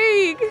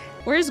Plague.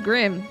 Where's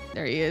Grim?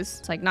 There he is.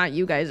 It's like, not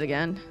you guys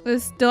again. They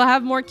still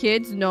have more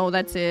kids? No,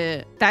 that's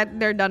it.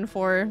 They're done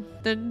for.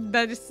 They're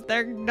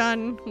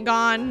done.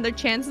 Gone. Their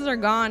chances are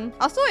gone.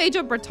 Also, age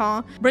of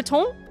Breton.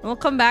 We'll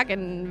come back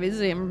and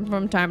visit him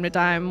from time to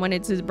time when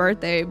it's his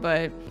birthday,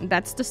 but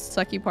that's the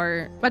sucky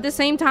part. But at the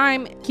same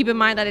time, keep in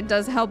mind that it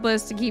does help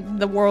us to keep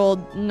the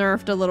world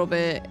nerfed a little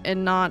bit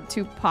and not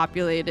too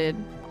populated.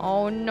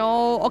 Oh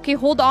no. Okay,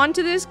 hold on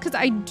to this because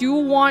I do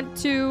want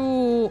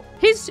to...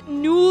 His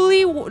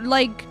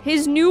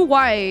new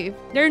wife.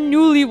 They're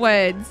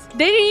newlyweds.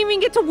 They didn't even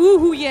get to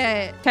woohoo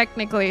yet,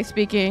 technically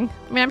speaking.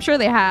 I mean, I'm sure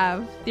they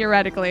have,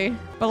 theoretically.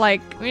 But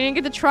like, we didn't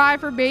get to try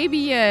for baby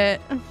yet.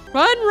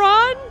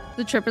 Run!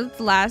 The triplets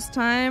last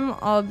time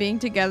all being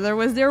together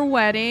was their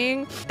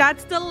wedding.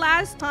 That's the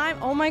last time.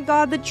 Oh my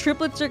god, the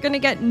triplets are gonna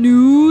get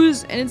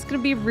news and it's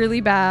gonna be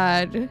really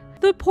bad.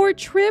 The poor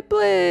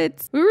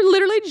triplets. We were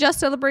literally just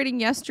celebrating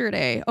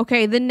yesterday.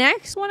 Okay, the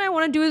next one I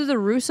want to do is the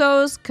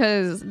Russos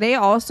because they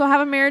also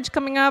have a marriage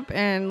coming up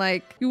and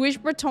like, you wish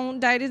Breton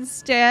died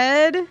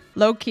instead?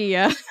 Low-key,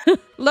 yeah.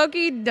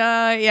 Low-key,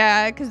 duh,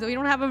 yeah, because we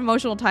don't have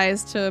emotional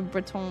ties to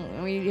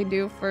Breton. We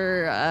do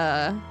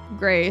for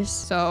Grace,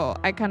 so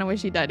I kind of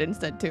wish he died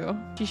instead too.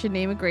 She should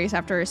name it Grace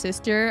after her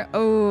sister.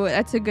 Oh,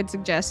 that's a good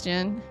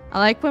suggestion. I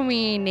like when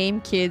we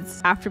name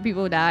kids after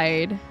people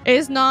died.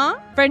 It's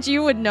not? French,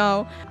 you would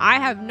know. I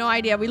have no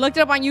idea. We looked it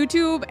up on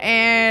YouTube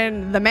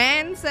and the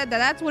man said that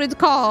that's what it's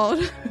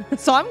called.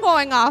 So I'm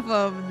going off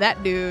of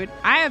that dude.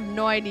 I have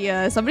no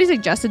idea. Somebody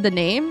suggested the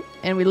name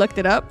and we looked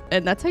it up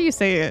and that's how you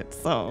say it.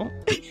 So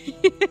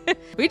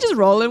we just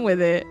rolling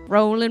with it.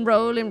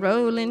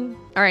 Rolling.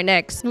 All right,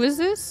 next. Who is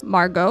this?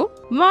 Margot.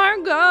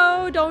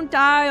 Margot, don't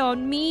die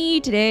on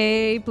me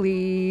today,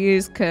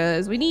 please,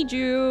 because we need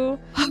you.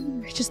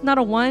 Just not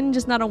a 1,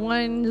 just not a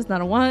 1, just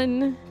not a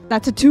 1.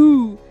 That's a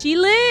 2. She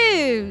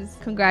lives.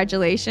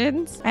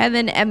 Congratulations. And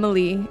then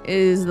Emily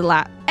is the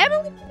last.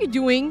 Emily, what are you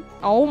doing?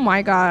 Oh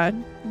my god.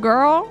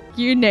 Girl,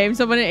 you named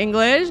someone in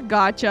English?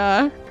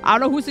 Gotcha. I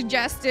don't know who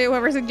suggested.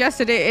 Whoever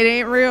suggested it, it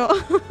ain't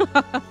real.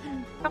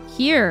 Come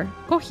here.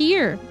 Go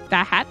here.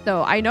 That hat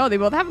though. I know they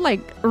both have like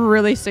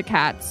really sick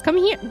hats. Come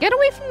here. Get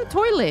away from the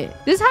toilet.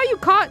 This is how you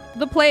caught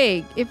the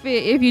plague if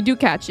you do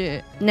catch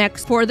it.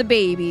 Next for the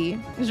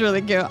baby. It's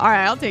really cute. All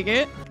right, I'll take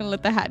it. Gonna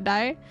let the hat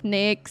die.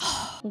 Next.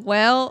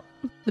 Well,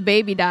 the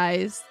baby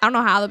dies. I don't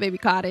know how the baby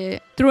caught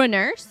it. Through a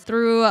nurse?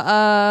 Through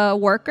a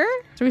worker?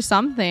 Through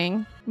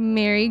something.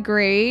 Mary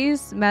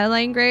Grace,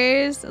 Madeline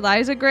Grace,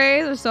 Eliza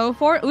Grace, or so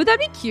forth. Ooh, that'd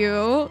be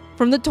cute.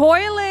 From the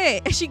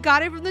toilet. She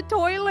got it from the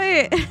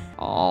toilet.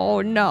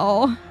 Oh,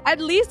 no. At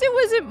least it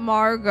wasn't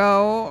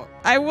Margot.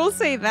 I will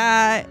say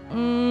that.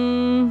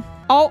 Oh,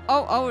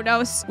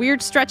 no.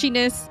 Weird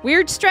stretchiness.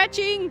 Weird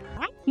stretching.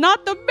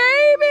 Not the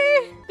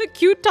baby. The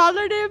cute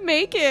toddler didn't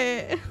make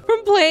it.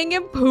 From playing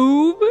in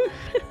poop.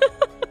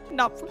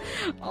 not.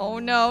 Oh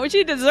no,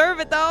 she deserve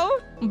it though.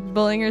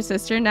 Bullying her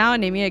sister now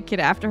and naming a kid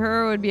after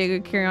her would be a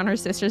good carry on her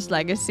sister's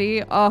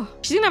legacy. Oh,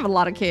 she's gonna have a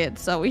lot of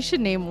kids, so we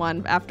should name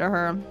one after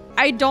her.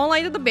 I don't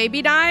like that the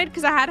baby died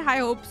because I had high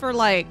hopes for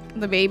like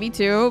the baby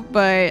too,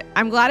 but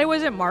I'm glad it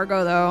wasn't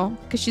Margot though,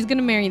 because she's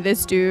gonna marry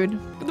this dude.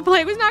 But the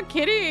plague was not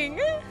kidding.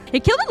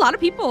 It killed a lot of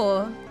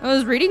people. I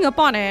was reading up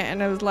on it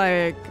and I was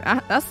like,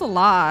 that's a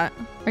lot.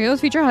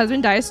 Margot's future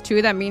husband dies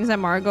too. That means that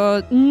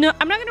Margot... No,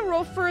 I'm not going to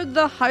roll for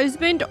the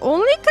husband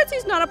only because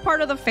he's not a part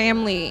of the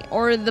family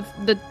or the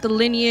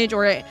lineage,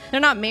 or they're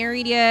not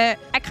married yet.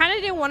 I kind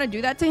of didn't want to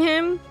do that to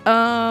him.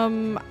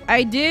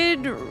 I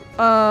did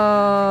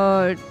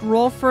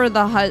roll for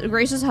the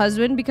Grace's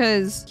husband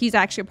because he's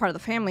actually a part of the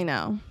family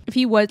now. If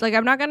he was, like,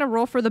 I'm not going to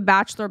roll for the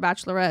bachelor or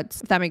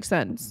bachelorettes, if that makes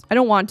sense. I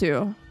don't want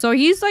to. So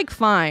he's, like,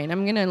 fine.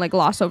 I'm going to, like,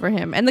 gloss over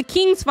him. And the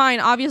king's fine,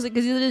 obviously,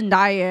 because he didn't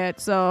die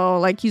yet. So,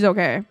 like, he's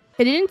okay.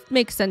 It didn't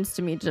make sense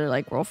to me to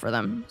like roll for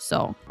them.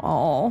 So,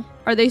 oh,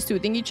 are they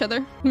soothing each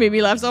other? Made me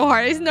laugh so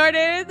hard. I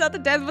snorted. Not the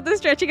death, but the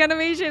stretching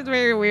animation is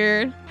very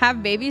weird.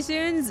 Have baby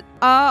soon?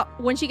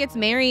 When she gets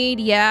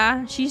married,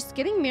 yeah, she's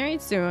getting married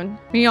soon.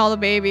 Me, all the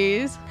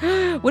babies.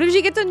 What if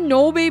she gets a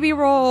no baby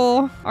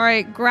roll? All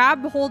right,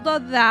 grab hold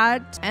of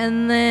that,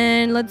 and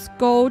then let's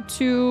go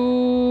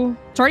to.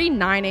 It's already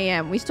 9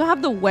 a.m. We still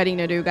have the wedding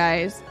to do,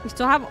 guys. We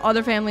still have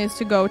other families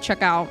to go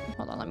check out.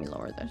 Hold on, let me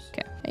lower this.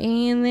 Okay.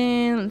 And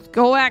then let's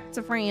go back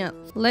to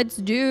France. Let's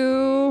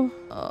do...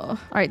 all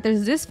right,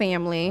 there's this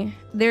family.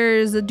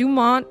 There's the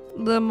Dumont,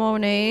 the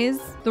Monets,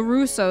 the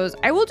Russos.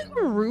 I will do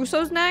the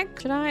Russos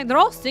next. Should I? They're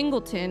all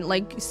singleton,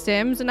 like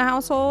Sims in the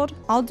household.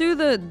 I'll do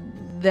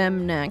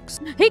them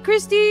next. Hey,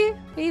 Christy.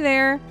 Hey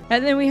there.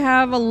 And then we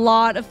have a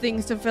lot of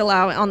things to fill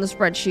out on the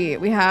spreadsheet.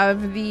 We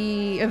have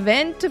the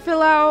event to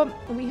fill out.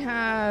 We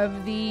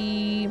have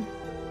the...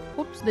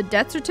 Oops, the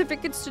death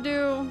certificates to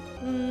do.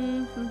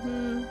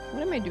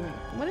 What am I doing?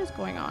 What is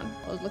going on?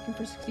 I was looking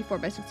for 64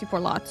 by 64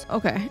 lots.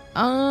 Okay.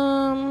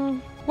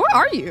 Where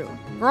are you,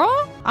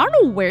 girl? I don't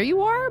know where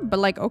you are, but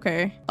like,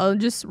 okay, I'll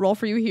just roll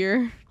for you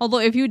here. Although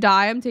if you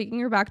die, I'm taking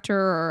her back to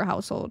her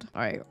household.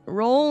 All right,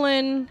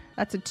 rolling.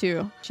 That's a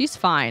 2. She's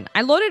fine.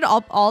 I loaded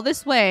up all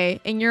this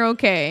way and you're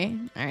okay.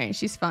 All right,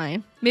 she's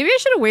fine. Maybe I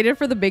should have waited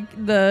for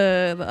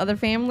the other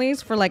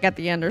families for like at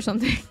the end or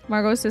something.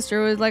 Margot's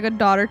sister was like a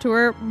daughter to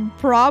her.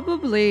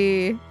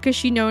 Probably because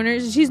she's known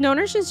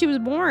her since she was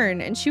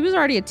born, and she was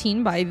already a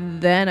teen by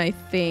then, I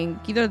think.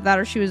 Either that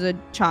or she was a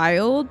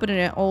child, but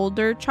an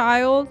older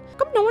child.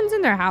 How come no one's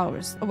in their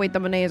house? Oh wait, the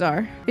Monets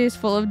are. It's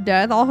full of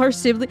death. All her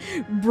siblings.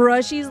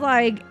 Bruh, she's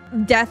like,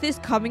 death is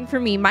coming for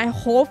me. My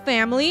whole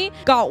family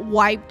got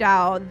wiped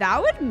out.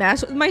 That would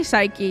mess with my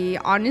psyche,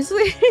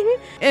 honestly.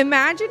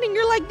 Imagining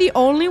you're like the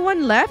only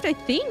one left, I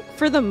think,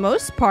 for the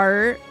most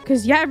part.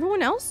 Because yeah,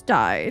 everyone else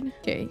died.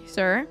 Okay,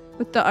 sir.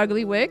 With the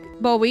ugly wig.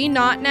 But we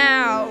not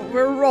now.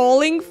 We're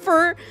rolling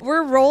for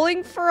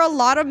a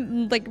lot of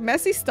like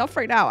messy stuff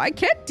right now. I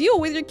can't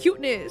deal with your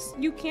cuteness.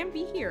 You can't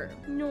be here.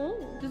 No.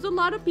 There's a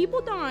lot of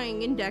people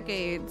dying in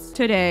decades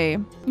today.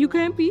 You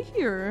can't be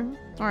here.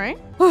 All right.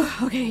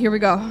 Okay, here we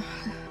go.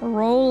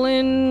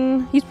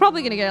 Rolling. He's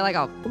probably gonna get like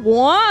a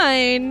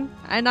 1.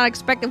 I'm not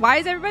expecting. Why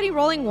is everybody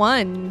rolling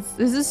 1s?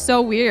 This is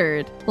so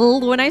weird. Well,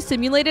 when I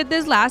simulated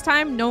this last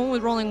time, no one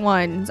was rolling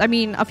 1s. I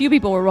mean, a few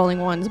people were rolling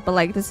 1s, but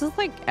like this is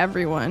like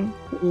everyone.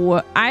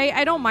 What?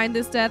 I don't mind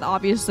this death,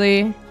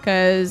 obviously,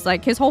 because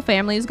like his whole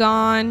family's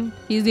gone.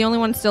 He's the only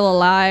one still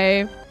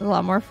alive. There's a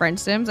lot more French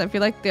Sims. I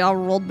feel like they all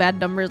rolled bad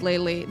numbers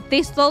lately.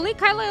 They slowly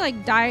kind of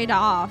like died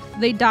off.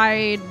 They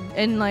died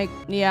and like,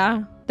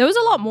 yeah. There was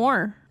a lot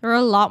more. There were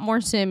a lot more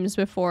Sims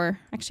before.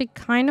 Actually,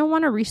 kind of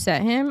want to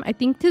reset him. I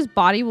think his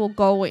body will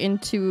go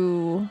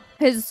into...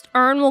 His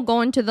urn will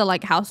go into the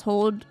like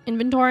household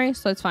inventory,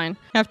 so it's fine.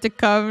 Have to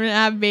come and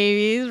have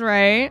babies,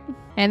 right?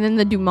 And then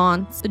the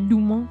Dumonts. The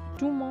Dumont.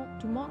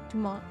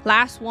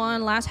 Last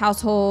one, last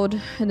household,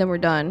 and then we're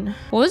done.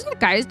 What was that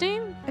guy's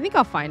name? I think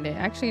I'll find it.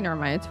 Actually, never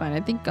mind. It's fine. I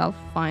think I'll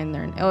find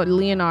their... Oh,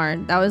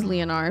 Leonard. That was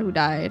Leonard who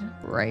died.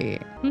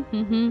 Right.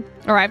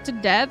 Arrived to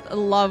death.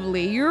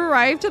 Lovely. You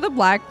arrived to the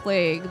Black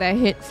Plague that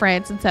hit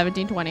France in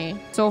 1720.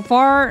 So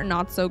far,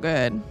 not so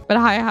good. But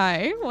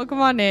hi.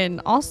 Welcome on in.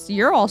 Also,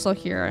 you're also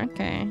here.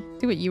 Okay.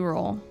 See what you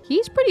roll.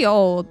 He's pretty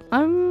old.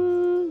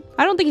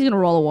 I don't think he's gonna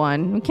roll a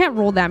 1. We can't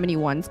roll that many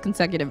 1s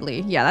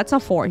consecutively. Yeah, that's a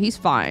 4. He's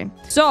fine.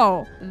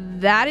 So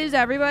that is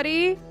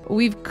everybody.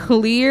 We've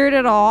cleared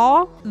it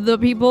all. The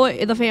people,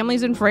 the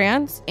families in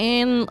France,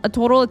 and a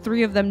total of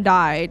 3 of them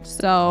died.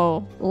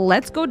 So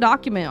let's go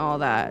document all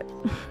that.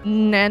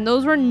 And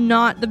those were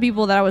not the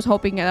people that I was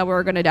hoping that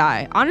were gonna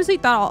die. Honestly,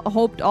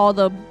 hoped all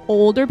the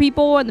older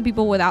people and the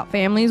people without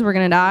families were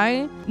gonna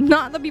die.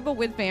 Not the people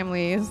with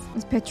families.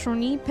 Is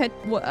Petroni?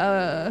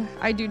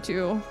 I do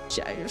too.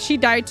 She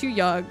died too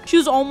young. She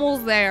was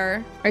almost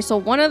there. All right, so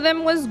one of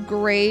them was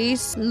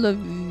Grace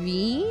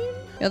Levine.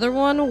 The other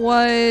one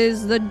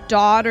was the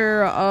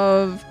daughter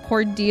of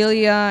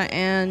Cordelia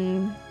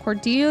and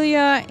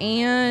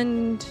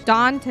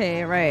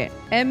Dante, right?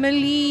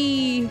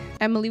 Emily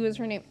was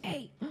her name.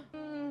 Hey.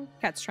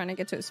 Cat's trying to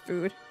get to his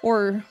food.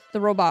 Or the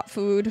robot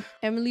food.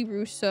 Emily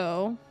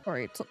Rousseau. All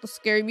right, so the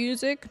scary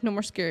music. No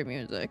more scary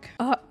music.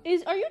 Are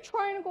you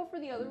trying to go for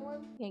the other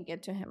one? Can't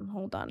get to him.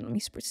 Hold on. Let me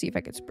see if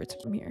I can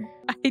spritz from here.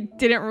 I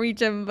didn't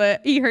reach him,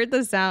 but he heard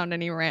the sound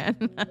and he ran.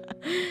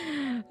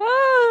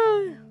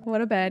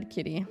 What a bad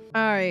kitty.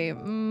 All right.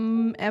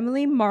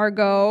 Emily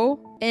Margot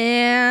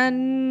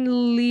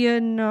and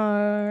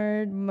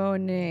Leonard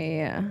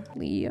Monet.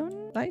 Leon?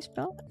 Did I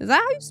spell it? Is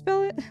that how you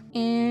spell it?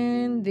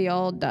 And they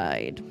all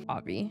died.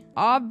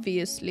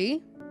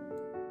 Obviously.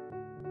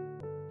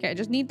 Okay, I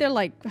just need their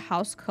like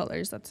house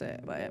colors. That's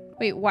it. But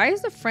wait, why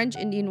is the French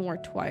Indian War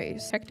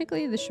twice?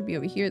 Technically, this should be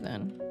over here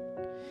then.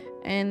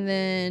 And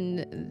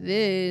then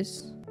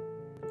this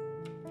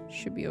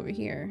should be over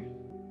here.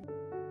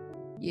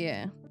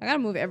 Yeah, I gotta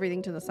move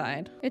everything to the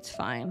side. It's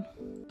fine.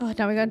 Oh,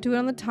 now we gotta do it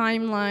on the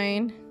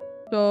timeline.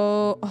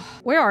 So,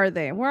 where are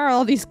they? Where are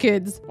all these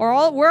kids? Where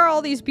are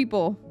all these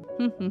people?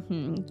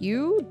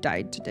 You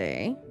died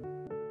today.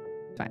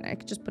 Fine, I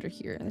could just put her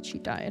here that she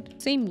died.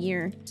 Same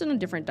year. It's on a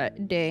different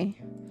day.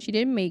 She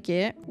didn't make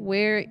it.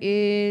 Where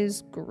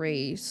is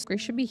Grace?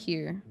 Grace should be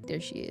here.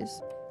 There she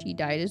is. She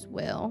died as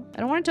well. I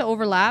don't want it to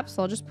overlap,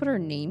 so I'll just put her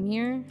name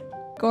here.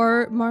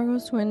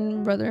 Margot's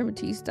twin brother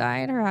Matisse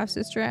died. Her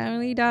half-sister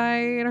Emily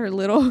died. Her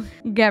little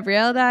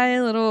Gabrielle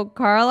died. Little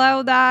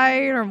Carlisle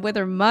died. With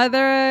her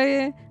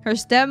mother. Her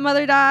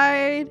stepmother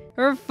died.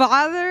 Her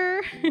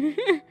father.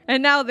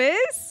 And now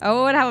this? I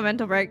would have a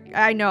mental break.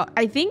 I know.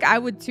 I think I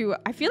would too.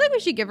 I feel like we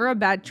should give her a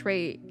bad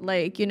trait.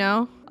 Like, you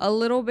know? A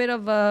little bit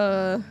of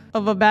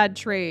a bad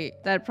trait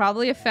that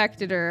probably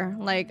affected her.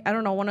 Like, I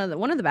don't know, one of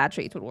the bad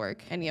traits would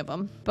work. Any of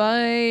them.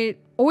 But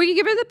or we could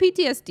give her the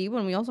PTSD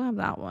one. We also have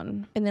that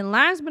one. And then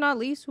last but not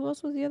least, who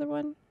else was the other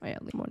one? Oh yeah,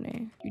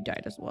 Monet. You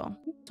died as well.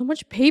 So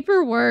much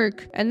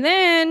paperwork. And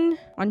then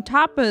on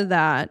top of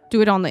that,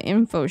 do it on the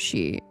info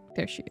sheet.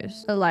 There she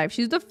is, alive.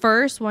 She's the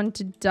first one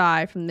to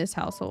die from this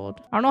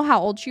household. I don't know how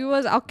old she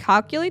was. I'll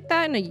calculate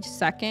that in a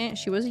second.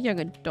 She was a young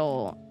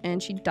adult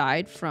and she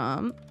died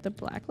from the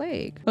Black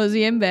Plague.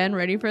 Cozy and Ben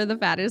ready for the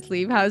fattest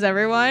sleep. How's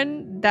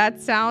everyone?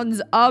 That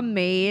sounds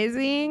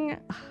amazing.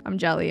 I'm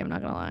jelly, I'm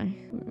not gonna lie.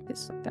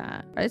 Just like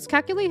that. Let's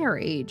calculate her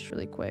age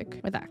really quick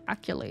with that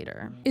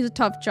calculator. It's a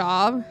tough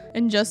job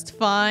and just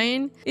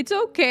fine. It's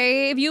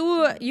okay if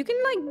you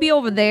can like be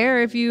over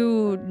there if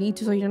you need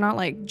to, so you're not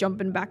like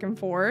jumping back and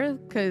forth,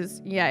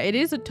 because yeah, it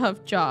is a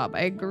tough job.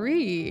 I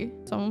agree.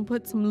 Someone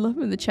put some love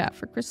in the chat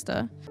for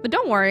Krista, but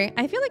don't worry,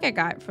 I feel like I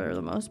got it for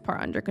the most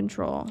part under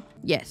control.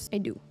 Yes, I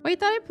do. Wait, I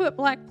thought I put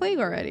Black Plague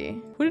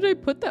already. What did I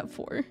put that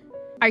for?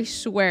 I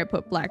swear I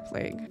put Black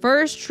Plague.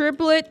 First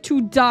triplet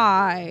to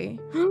die.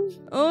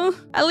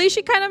 At least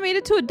she kind of made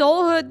it to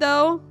adulthood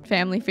though.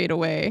 Family fade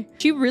away.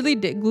 She really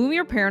did. Gloomy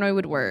or paranoid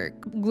would work.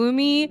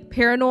 Gloomy,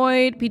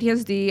 paranoid,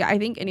 PTSD. I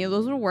think any of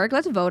those would work.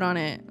 Let's vote on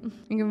it.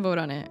 You can vote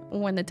on it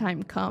when the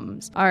time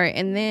comes. All right,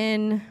 and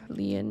then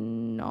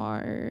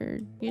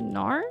Leonard?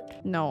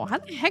 No, how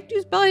the heck do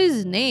you spell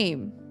his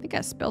name? I think I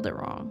spelled it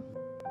wrong.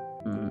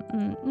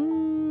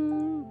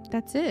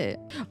 That's it.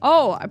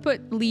 Oh, I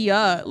put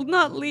Leah,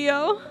 not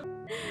Leo.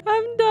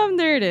 I'm dumb.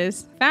 There it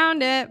is.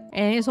 Found it.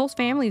 And his whole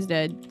family's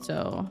dead.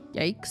 So,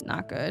 yikes.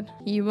 Not good.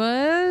 He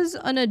was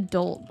an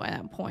adult by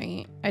that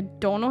point. I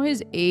don't know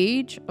his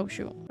age. Oh,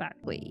 shoot.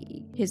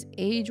 Exactly. His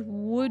age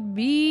would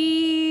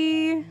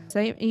be...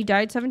 He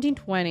died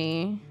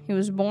 1720. He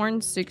was born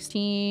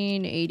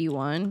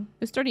 1681. He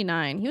was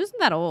 39. He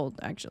wasn't that old,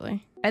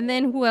 actually. And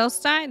then who else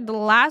died? The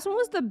last one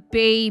was the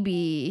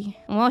baby.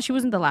 Well, she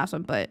wasn't the last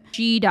one, but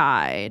she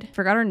died.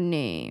 Forgot her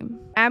name.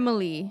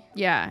 Emily.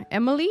 Yeah.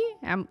 Emily?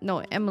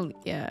 No, Emily.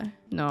 Yeah.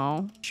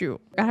 No. Shoot.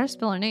 Got her to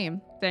spell her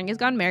name. Dang, he's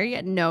gotten married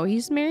yet? No,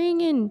 he's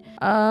marrying in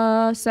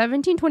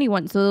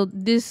 1721. So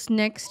this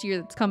next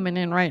year that's coming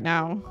in right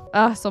now.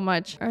 So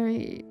much. All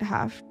right.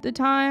 Half the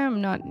time.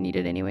 Not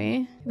needed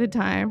anyway. The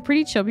time.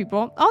 Pretty chill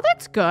people. Oh,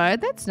 that's good.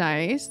 That's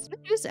nice.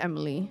 It is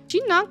Emily. Did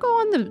she not go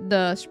on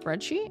the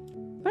spreadsheet?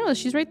 Oh, no,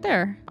 she's right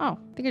there. Oh,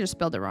 I think I just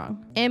spelled it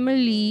wrong.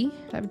 Emily,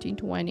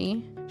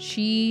 1720.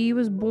 She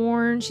was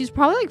born, she's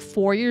probably like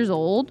 4 years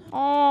old.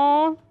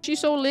 Oh, she's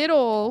so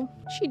little.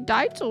 She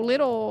died so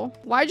little.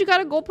 Why'd you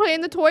gotta go play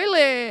in the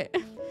toilet?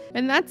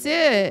 And that's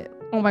it.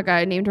 Oh my God,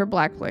 I named her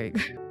Black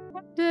Plague.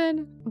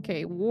 Dead.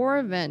 Okay, war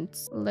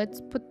events. Let's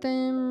put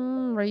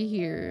them right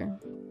here.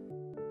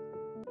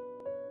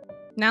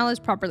 Now let's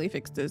properly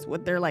fix this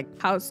with their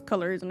like house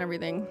colors and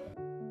everything.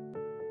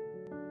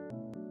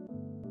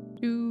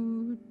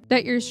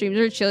 That your streams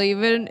are chill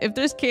even if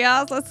there's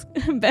chaos. Let's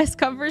best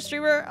cover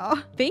streamer.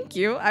 Oh, thank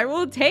you. I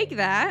will take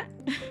that,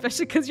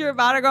 especially because you're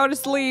about to go to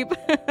sleep.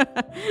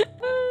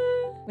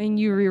 When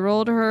you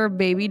re-rolled her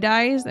baby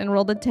dice and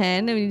rolled a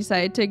 10 and we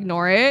decided to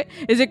ignore it.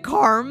 Is it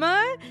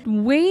karma?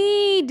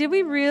 Wait, did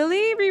we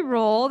really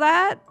re-roll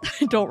that?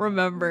 I don't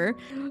remember.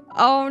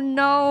 Oh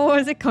no,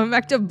 is it coming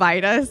back to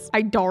bite us?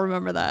 I don't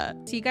remember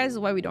that. See, guys, is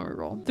why we don't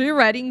re-roll. 3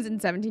 weddings in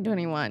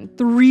 1721.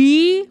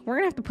 3? We're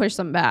gonna have to push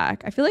some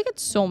back. I feel like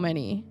it's so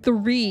many.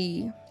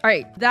 3. All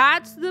right,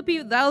 that's the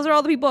people. Those are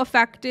all the people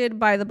affected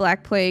by the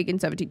Black Plague in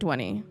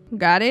 1720.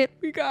 Got it?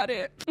 We got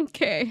it.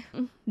 Okay.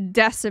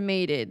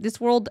 Decimated. This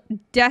world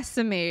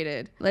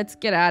decimated. Let's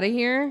get out of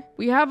here.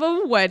 We have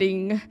a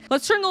wedding.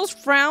 Let's turn those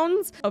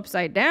frowns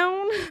upside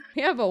down.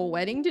 We have a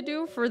wedding to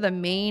do for the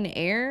main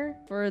heir,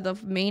 for the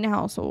main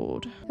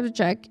household. I have to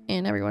check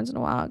in every once in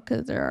a while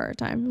because there are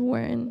times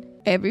when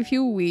every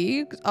few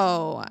weeks.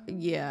 Oh,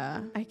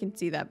 yeah. I can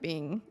see that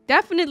being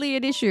definitely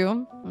an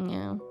issue.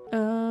 Yeah.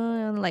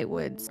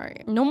 Lightwoods. All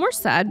right. No more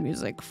sad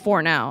music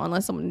for now,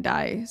 unless someone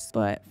dies.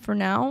 But for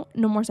now,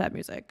 no more sad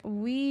music.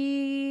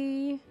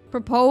 We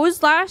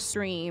proposed last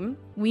stream.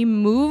 We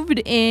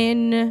moved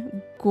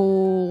in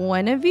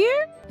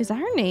Guinevere. Is that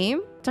her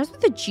name? Starts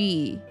with a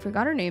G.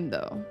 Forgot her name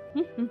though.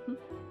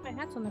 My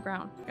hat's on the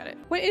ground. Got it.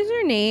 What is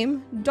her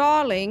name?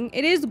 Darling.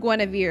 It is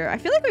Guinevere. I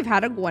feel like we've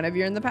had a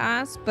Guinevere in the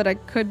past, but I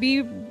could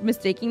be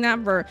mistaking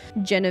that for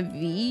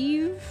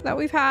Genevieve that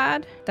we've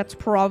had. That's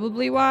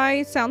probably why.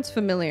 It sounds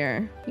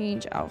familiar.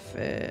 Change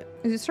outfit.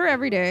 Is this her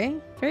every day?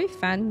 Very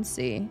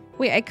fancy.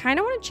 Wait, I kind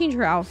of want to change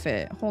her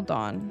outfit. Hold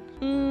on.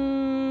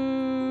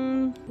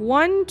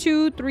 1,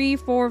 2, 3,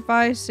 4,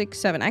 5, 6,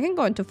 7. I can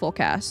go into full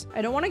cast.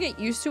 I don't want to get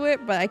used to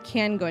it, but I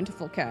can go into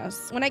full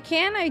cast. When I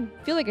can, I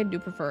feel like I do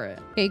prefer it.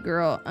 Hey,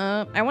 girl.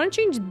 I want to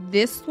change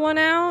this one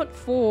out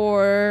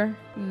for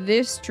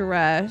this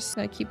dress.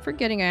 I keep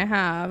forgetting I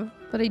have,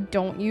 but I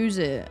don't use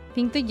it. I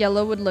think the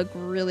yellow would look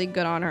really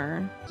good on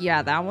her.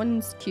 Yeah, that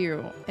one's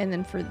cute. And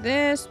then for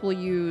this, we'll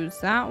use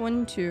that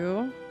one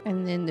too.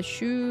 And then the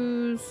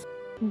shoes.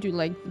 Do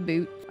like the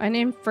boots.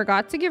 I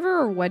forgot to give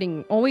her a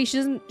wedding. Oh wait,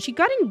 she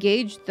got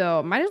engaged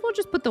though. Might as well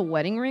just put the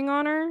wedding ring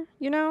on her,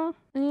 you know?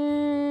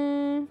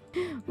 Ooh,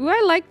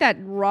 I like that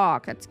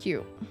rock. That's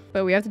cute.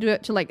 But we have to do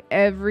it to like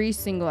every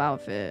single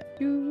outfit.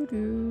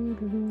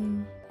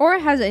 Or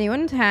has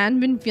anyone's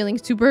hand been feeling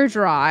super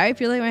dry? I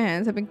feel like my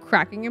hands have been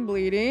cracking and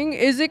bleeding.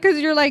 Is it because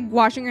you're like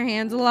washing your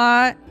hands a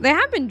lot? They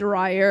have been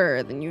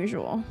drier than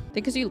usual.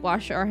 Because you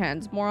wash our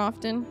hands more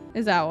often.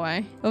 Is that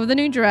why? Oh, the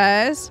new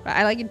dress.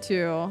 I like it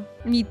too.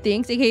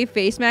 Methinks, aka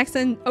face masks,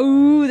 and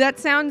oh, that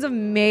sounds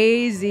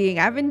amazing.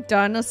 I haven't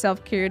done a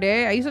self-care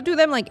day. I used to do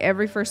them like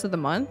every first of the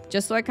month,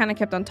 just so I kind of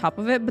kept on top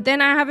of it. But then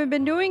I haven't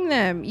been doing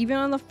them even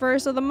on the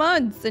first of the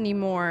months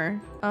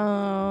anymore.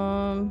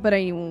 But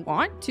I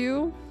want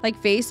to, like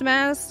face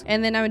masks,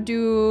 and then I would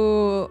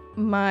do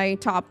my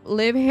top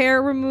lip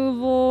hair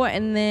removal,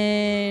 and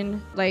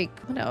then like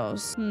what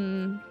else?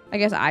 I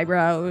guess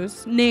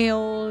eyebrows,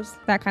 nails,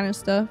 that kind of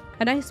stuff.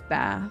 A nice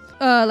bath.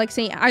 Like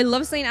I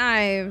love St.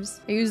 Ives.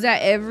 I use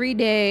that every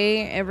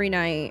day, every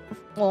night.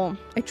 Well,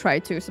 I try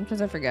to.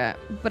 Sometimes I forget.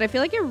 But I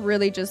feel like it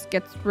really just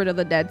gets rid of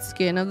the dead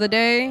skin of the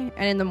day.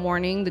 And in the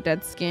morning, the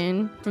dead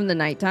skin from the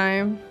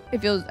nighttime.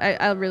 It feels,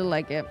 I really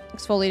like it.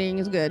 Exfoliating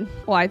is good.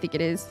 Well, I think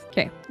it is.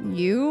 Okay.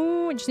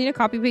 You just need to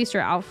copy paste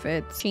your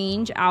outfits.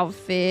 Change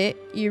outfit.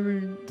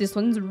 This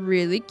one's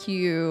really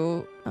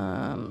cute.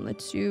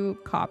 Let's do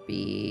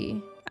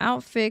copy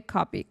outfit,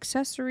 copy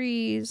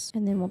accessories,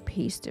 and then we'll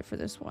paste it for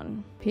this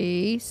one.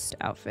 Paste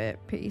outfit,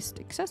 paste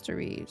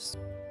accessories.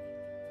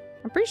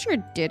 I'm pretty sure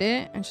it did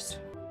it.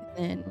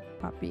 Then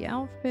copy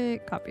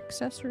outfit, copy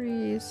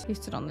accessories,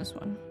 paste it on this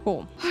one.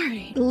 Cool. All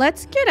right,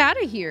 let's get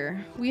out of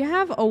here. We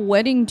have a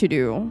wedding to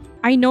do.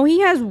 I know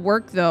he has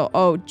work though.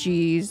 Oh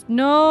geez,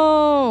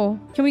 no.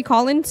 Can we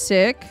call in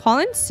sick? Call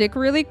in sick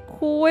really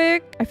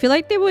quick. I feel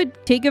like they would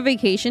take a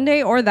vacation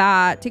day or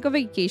take a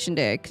vacation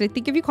day, because I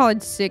think if you call in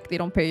sick, they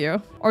don't pay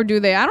you. Or do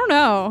they? I don't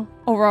know.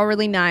 Overall,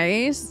 really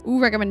nice. Ooh,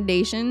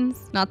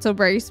 recommendations. Not so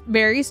very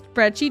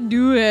spreadsheet.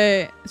 Do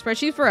it.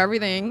 Spreadsheet for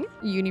everything.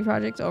 Uni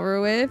projects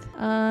over with.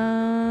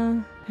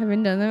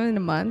 Haven't done them in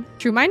a month.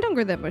 True, mine don't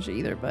grow that much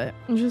either, but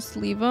I'll just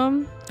leave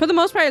them. For the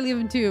most part, I leave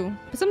them too.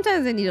 But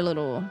sometimes I need a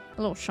little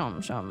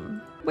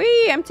shum.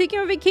 Wait, I'm taking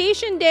a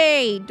vacation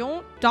day.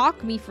 Don't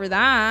dock me for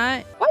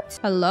that. What?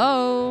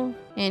 Hello?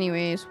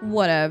 Anyways,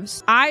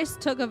 whatevs. I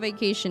took a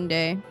vacation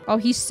day. Oh,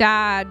 he's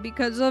sad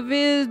because of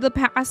the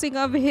passing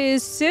of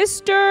his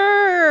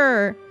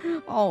sister.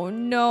 Oh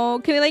no.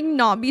 Can we like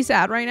not be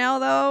sad right now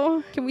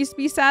though? Can we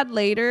be sad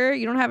later?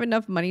 You don't have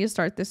enough money to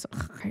start this.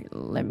 Okay,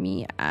 let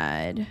me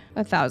add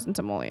 1,000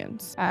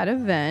 simoleons. Add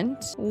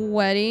event.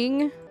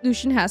 Wedding.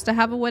 Lucian has to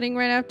have a wedding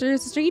right after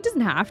his sister. He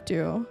doesn't have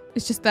to.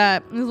 It's just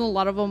that there's a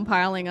lot of them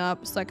piling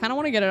up, so I kind of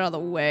want to get it out of the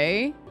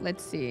way.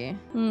 Let's see.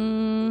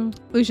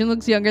 Lucian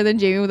looks younger than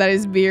Jamie without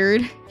his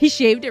beard. He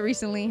shaved it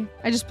recently.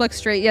 I just plucked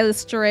straight. Yeah, the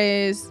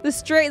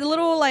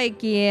little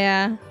like,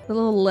 yeah, the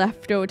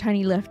little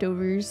tiny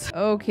leftovers.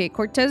 Okay,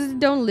 Cortez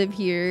don't live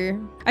here.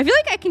 I feel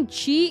like I can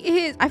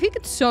cheat I think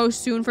it's so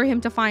soon for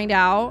him to find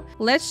out.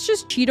 Let's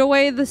just cheat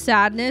away the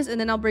sadness, and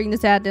then I'll bring the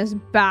sadness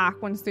back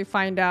once they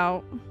find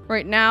out.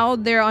 Right now,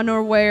 they're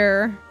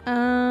unaware.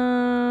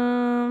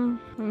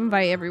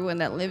 Invite everyone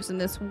that lives in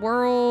this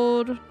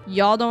world.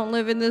 Y'all don't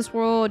live in this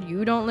world.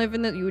 You don't live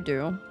in you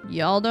do.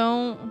 Y'all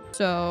don't.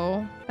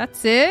 So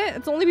that's it.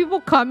 It's only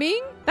people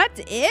coming.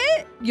 That's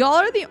it. Y'all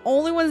are the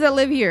only ones that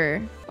live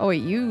here. Oh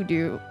wait, you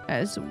do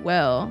as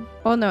well.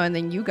 Oh no, and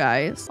then you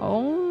guys.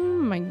 Oh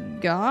my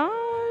gosh.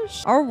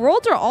 gosh. Our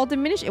worlds are all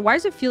diminishing. Why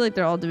does it feel like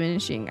they're all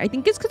diminishing? I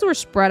think it's because we're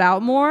spread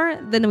out more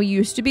than we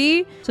used to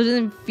be. So it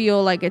doesn't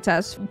feel like it's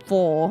as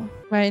full.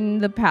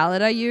 And the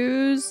palette I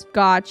use,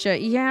 gotcha.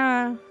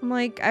 Yeah, I'm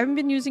like, I haven't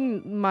been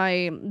using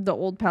the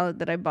old palette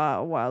that I bought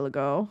a while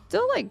ago.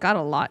 Still like got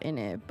a lot in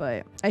it,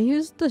 but I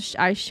used the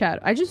eyeshadow.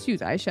 I just use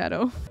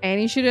eyeshadow.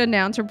 Annie should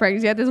announce her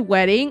pregnancy at this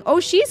wedding.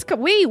 Oh,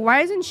 wait, why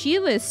isn't she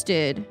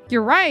listed?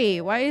 You're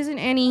right. Why isn't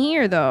Annie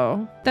here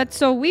though? That's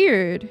so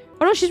weird.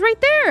 Oh no, she's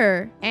right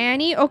there.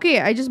 Annie.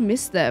 Okay, I just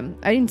missed them.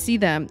 I didn't see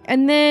them.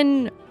 And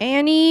then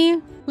Annie.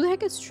 Who the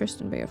heck is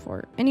Tristan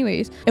Beaufort?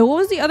 Anyways, and what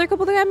was the other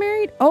couple that got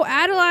married? Oh,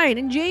 Adeline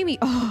and Jamie.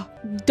 Oh,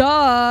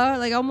 duh.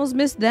 Like, I almost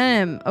missed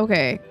them.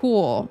 Okay,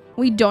 cool.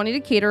 We don't need a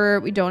caterer.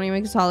 We don't need a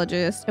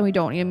mixologist. And we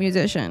don't need a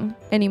musician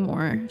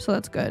anymore. So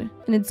that's good.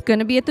 And it's going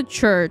to be at the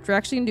church. We're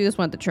actually going to do this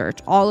one at the church.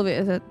 All of it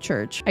is at the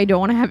church. I don't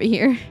want to have it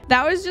here.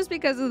 That was just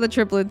because of the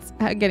triplets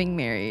getting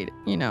married,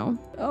 you know.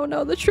 Oh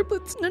no, the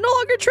triplets. They're no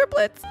longer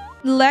triplets.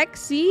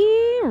 Lexi,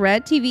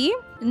 Red TV.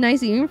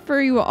 Nice evening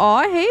for you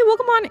all. Hey,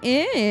 welcome on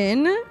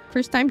in.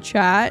 First time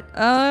chat.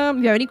 If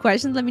you have any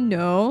questions, let me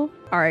know.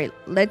 All right,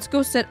 let's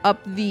go set up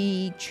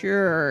the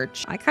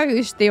church. I like how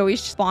they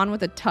always spawn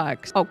with a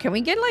tux. Oh, can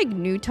we get like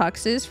new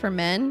tuxes for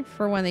men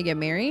for when they get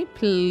married?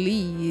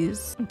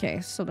 Please.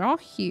 Okay, so they're all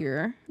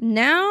here.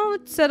 Now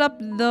let's set up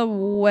the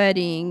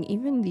wedding.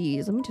 Even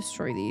these, let me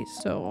destroy these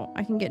so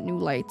I can get new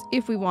lights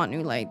if we want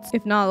new lights.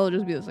 If not, they'll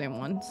just be the same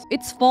ones.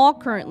 It's fall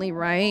currently,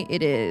 right?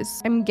 It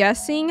is. I'm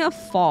guessing a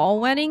fall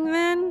wedding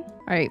then.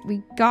 All right,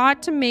 we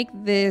got to make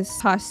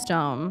this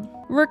custom.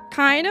 We're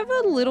kind of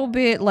a little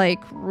bit like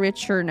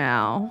richer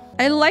now.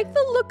 I like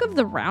the look of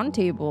the round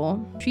table,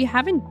 which we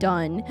haven't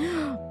done.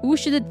 Ooh,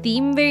 should the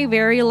theme be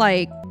very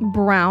like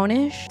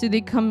brownish? Did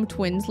they come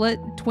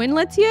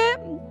twinlets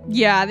yet?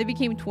 Yeah, they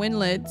became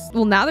twinlets.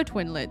 Well, now they're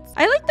twinlets.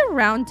 I like the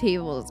round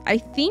tables. I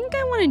think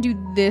I want to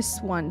do this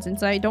one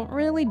since I don't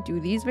really do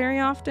these very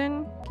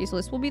often. Okay, so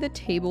this will be the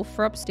table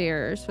for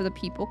upstairs for the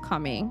people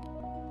coming.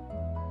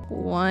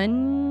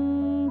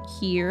 One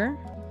here,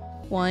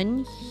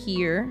 one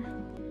here,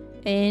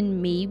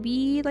 and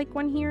maybe like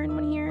one here and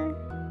one here.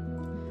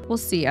 We'll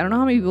see. I don't know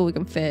how many people we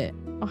can fit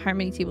or how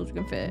many tables we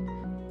can fit.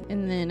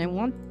 And then I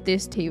want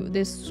this table,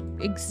 this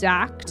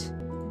exact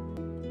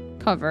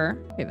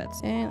cover. Okay, that's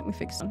it. Let me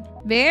fix them.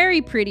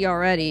 Very pretty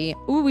already.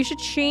 Ooh, we should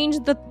change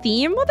the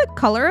theme. Well, the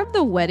color of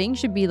the wedding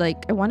should be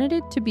like, I wanted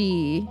it to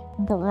be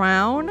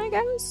brown, I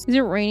guess. Is it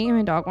raining?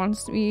 My dog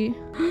wants to be.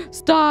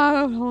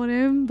 Stop, hold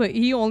him. But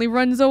he only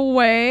runs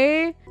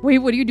away. Wait,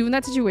 what do you do in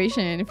that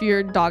situation if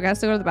your dog has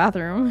to go to the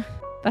bathroom?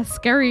 That's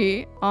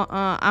scary.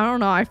 I don't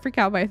know. I freak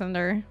out by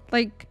thunder.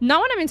 Like,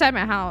 not when I'm inside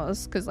my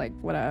house, because, like,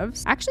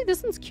 whatevs. Actually,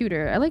 this one's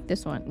cuter. I like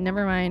this one.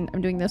 Never mind.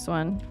 I'm doing this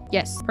one.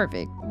 Yes,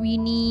 perfect. We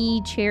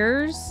need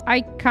chairs.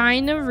 I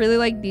kind of really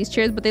like these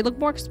chairs, but they look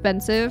more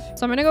expensive.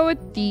 So I'm gonna go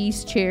with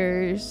these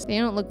chairs. They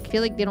don't look, I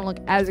feel like they don't look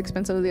as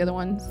expensive as the other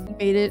ones.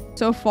 Made it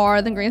so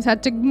far. Then Grace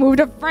had to move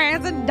to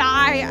France and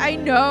die. I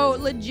know,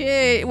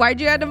 legit.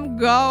 Why'd you have them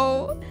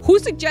go? Who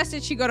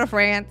suggested she go to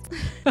France?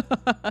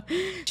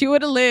 She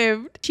would have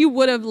lived. She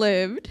would have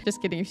lived.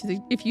 Just kidding.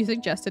 If you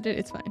suggested it,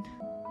 it's fine.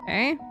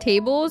 Okay,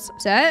 tables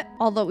set.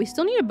 Although we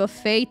still need a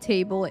buffet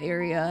table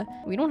area.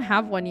 We don't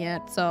have one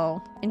yet,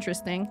 so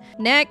interesting.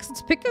 Next,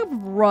 let's pick a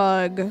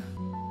rug.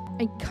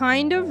 I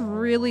kind of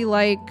really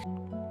like...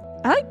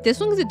 I like this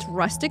one because it's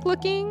rustic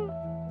looking.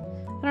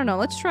 I don't know.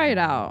 Let's try it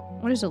out.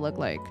 What does it look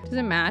like? Does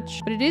it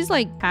match? But it is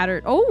like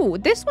patterned. Oh,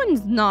 this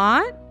one's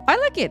not. I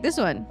like it. This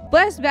one.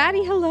 Blessed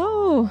Batty,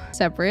 hello.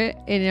 Separate.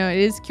 And, you know, it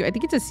is cute. I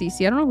think it's a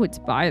CC. I don't know who it's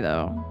by,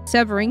 though.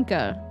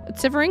 Severinka.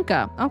 It's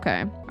Severinka.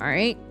 Okay. All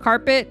right.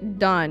 Carpet,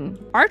 done.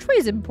 Archway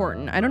is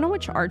important. I don't know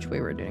which archway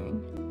we're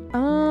doing.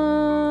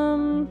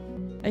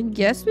 I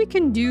guess we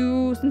can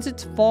do, since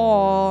it's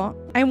fall,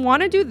 I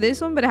want to do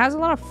this one, but it has a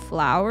lot of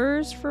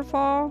flowers for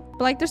fall.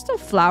 But like, there's still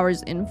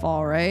flowers in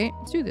fall, right?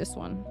 Let's do this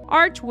one.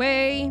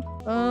 Archway.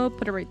 Oh,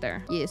 put it right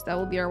there. Yes, that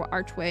will be our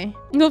archway.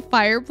 The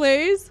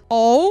fireplace.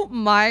 Oh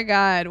my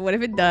God. What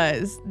if it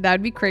does?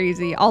 That'd be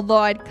crazy. Although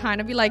I'd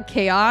kind of be like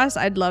chaos.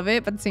 I'd love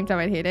it, but at the same time,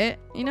 I'd hate it,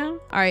 you know?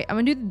 All right, I'm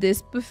gonna do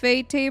this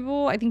buffet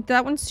table. I think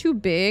that one's too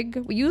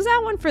big. We use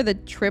that one for the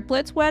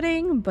triplets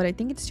wedding, but I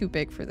think it's too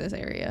big for this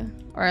area.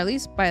 Or at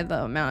least by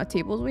the amount of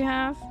tables we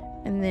have.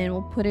 And then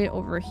we'll put it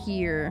over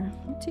here.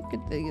 Let's take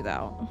these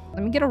out.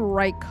 Let me get a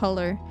right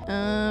color.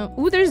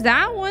 Ooh, there's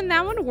that one.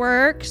 That one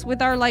works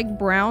with our like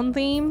brown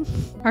theme.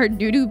 Our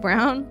doo-doo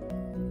brown.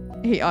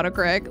 Hey,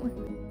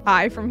 autocorrect.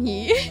 Hi from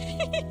he.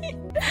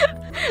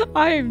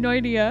 I have no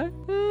idea.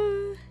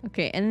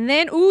 Okay, and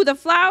then, ooh, the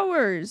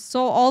flowers.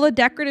 So all the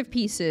decorative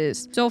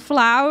pieces. So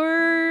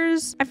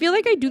flowers. I feel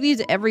like I do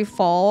these every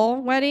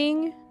fall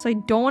wedding. So I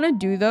don't want to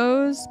do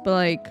those. But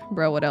like,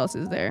 bro, what else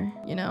is there?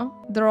 You know?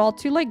 They're all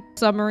too like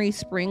summery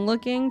spring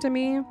looking to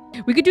me.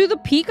 We could do the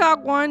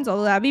peacock ones.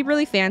 Although that'd be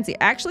really fancy.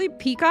 Actually,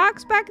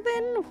 peacocks back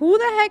then? Who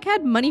the heck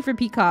had money for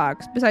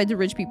peacocks besides the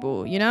rich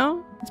people, you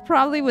know? It's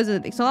probably was a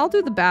thing. So I'll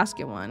do the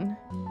basket one.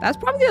 That's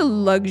probably a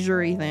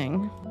luxury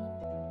thing.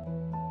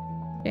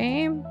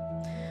 Okay.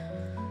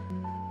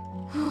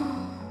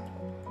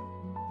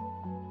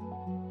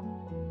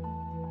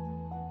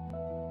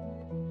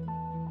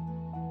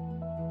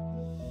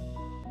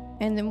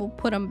 And then we'll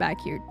put them back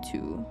here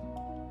too.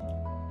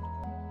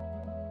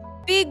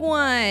 Big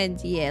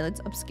ones. Yeah, let's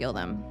upscale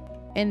them.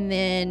 And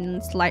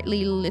then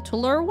slightly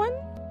littler one.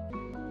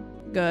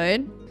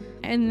 Good.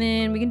 And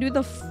then we can do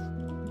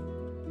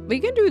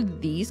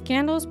these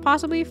candles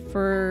possibly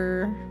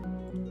for...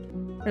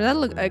 Or that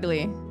look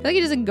ugly? I feel like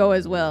it doesn't go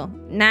as well.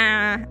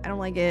 Nah, I don't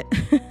like it.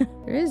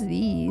 There's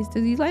these. Do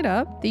these light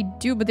up? They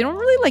do, but they don't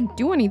really like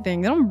do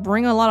anything. They don't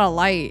bring a lot of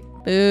light.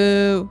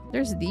 Boo.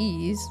 There's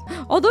these.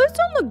 Oh, those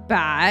don't look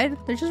bad.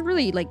 They're just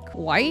really like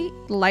white.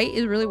 The light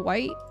is really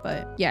white,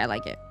 but yeah, I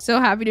like it.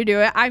 So happy to do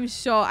it.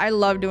 I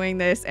love doing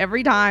this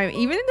every time.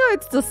 Even though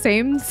it's the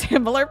same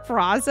similar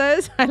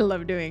process, I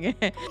love doing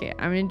it. Okay,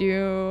 I'm gonna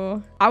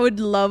do... I would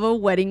love a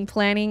wedding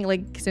planning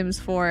like Sims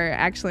 4,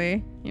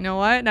 actually. You know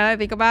what? Now that I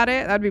think about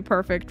it, that'd be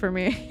perfect for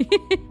me.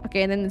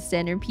 Okay, and then the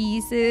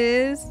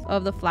centerpieces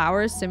of the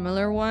flowers,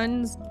 similar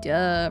ones.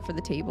 Duh, for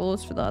the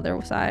tables, for the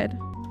other side.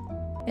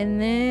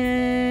 And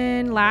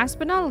then last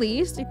but not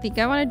least, I think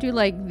I want to do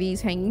like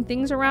these hanging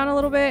things around a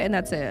little bit, and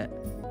that's it.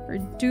 Or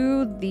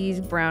do these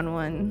brown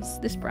ones.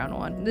 This brown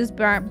one. This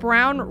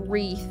brown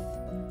wreath.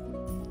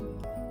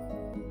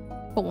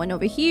 Put one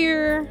over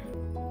here.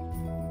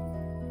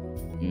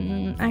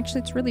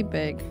 Actually, it's really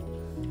big.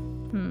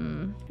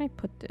 Can I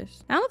put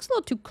this? That looks a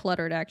little too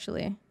cluttered,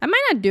 actually. I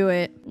might not do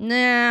it.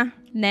 Nah.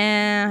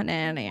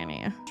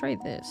 Try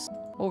this.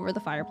 Over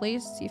the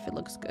fireplace. See if it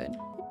looks good.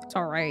 It's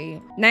all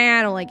right. Nah,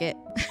 I don't like it.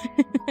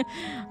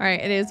 All right,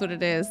 it is what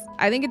it is.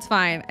 I think it's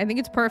fine. I think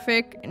it's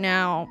perfect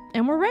now.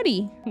 And we're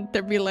ready.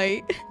 They'll be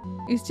late.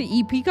 Used to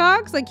eat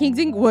peacocks like kings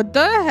and... What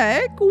the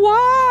heck?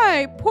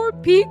 Why? Poor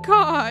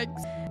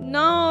peacocks.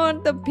 No,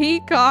 the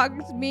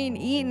peacocks being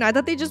eaten. I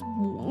thought they just...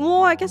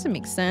 Well, I guess it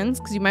makes sense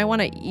because you might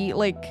want to eat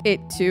like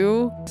it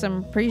too. Because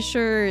I'm pretty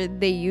sure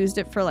they used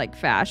it for like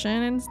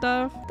fashion and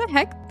stuff. What the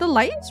heck? The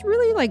light's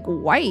really like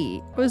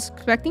white. I was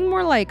expecting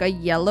more like a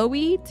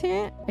yellowy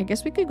tint. I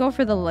guess we could go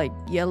for the like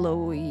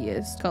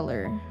yellowiest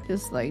color.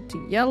 Just like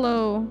to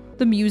yellow.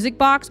 The music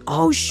box.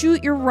 Oh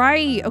shoot, you're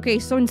right. Okay,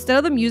 so instead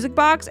of the music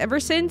box,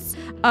 ever since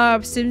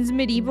Sims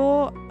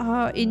Medieval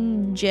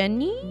in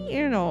Jenny?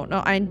 No,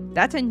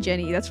 that's in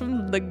Jenny. That's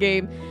from the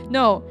game.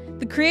 No.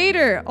 The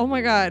creator. Oh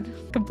my god.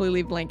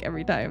 Completely blank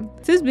every time.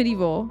 Sims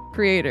Medieval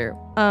creator.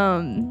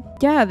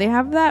 Yeah, they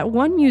have that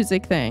one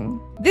music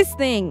thing. This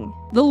thing.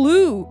 The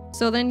lute.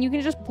 So then you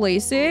can just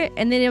place it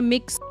and then it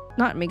makes...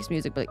 Not makes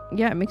music, but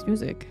yeah, it makes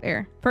music.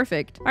 There.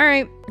 Perfect. All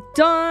right.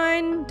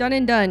 Done. Done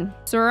and done.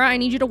 Sora, I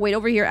need you to wait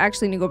over here.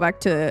 Actually, I need to go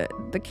back to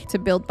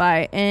build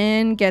by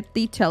and get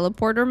the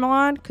teleporter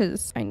mod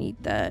because I need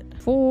that.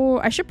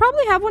 I should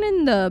probably have one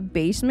in the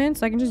basement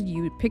so I can just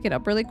pick it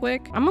up really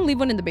quick. I'm gonna leave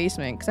one in the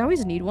basement because I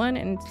always need one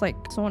and it's like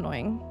so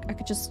annoying. I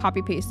could just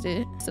copy paste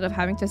it instead of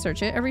having to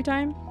search it every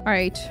time. All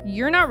right.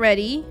 You're not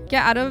ready.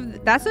 Get out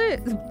of... That's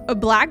a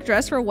black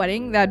dress for a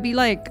wedding. That'd be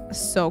like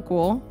so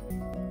cool.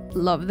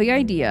 Love the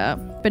idea,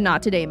 but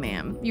not today,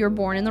 ma'am. You were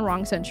born in the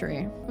wrong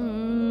century.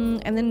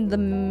 And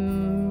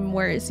then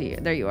where is he?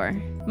 There you are.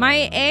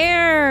 My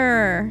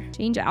heir.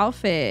 Change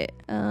outfit.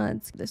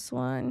 It's this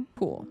one.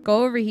 Cool.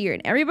 Go over here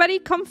and everybody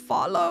come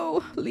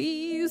follow,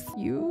 please.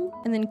 You.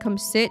 And then come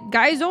sit.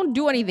 Guys, don't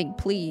do anything,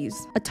 please.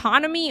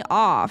 Autonomy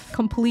off.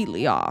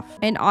 Completely off.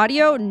 And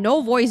audio,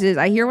 no voices.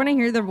 I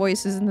hear the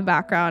voices in the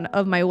background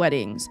of my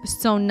weddings.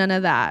 So none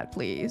of that,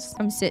 please.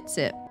 Come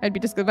sit. I'd be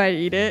just good if I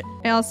eat it.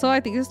 And also, I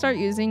think I'll start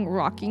using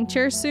rocking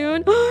chairs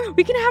soon.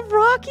 We can have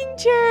rocking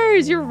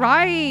chairs. You're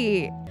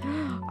right.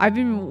 I've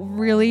been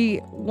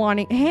really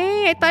wanting...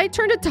 Hey, I thought I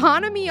turned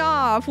autonomy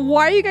off.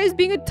 Why are you guys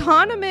being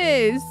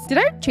autonomous? Did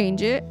I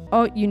change it?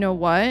 Oh, you know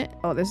what?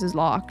 Oh, this is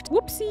locked.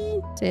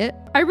 Whoopsie. That's it.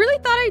 I really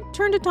thought I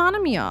turned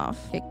autonomy off.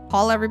 Okay,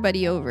 call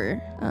everybody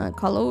over.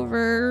 Call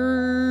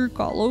over.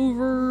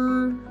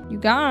 You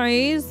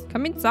guys,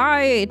 come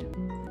inside.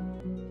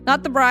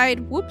 Not the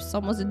bride. Whoops,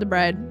 almost did the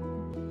bride.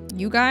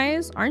 You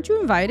guys, aren't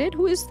you invited?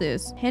 Who is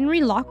this?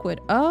 Henry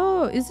Lockwood.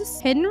 Oh, is this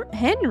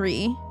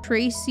Henry?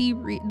 Tracy,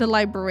 the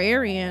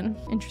librarian.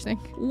 Interesting.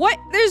 What?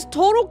 There's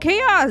total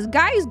chaos.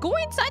 Guys, go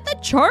inside the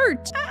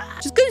church.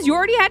 Just because you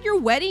already had your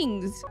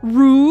weddings.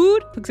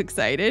 Rude. Looks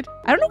excited.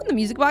 I don't know when the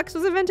music box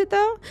was invented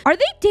though. Are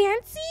they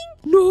dancing?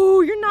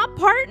 No, you're not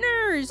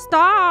partners.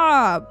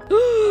 Stop.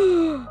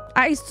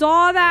 I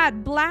saw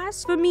that.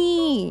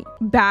 Blasphemy.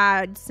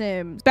 Bad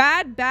Sims.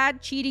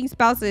 Bad cheating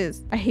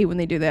spouses. I hate when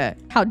they do that.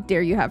 How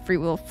dare you have free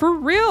will? For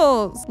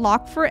reals.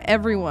 Lock for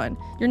everyone.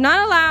 You're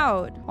not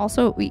allowed.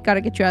 Also, we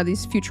gotta get you out of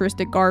these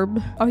futuristic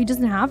garb. Oh, he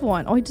doesn't have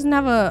one. Oh, he doesn't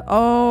have a...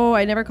 Oh,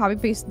 I never copy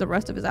pasted the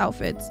rest of his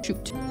outfits.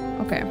 Shoot.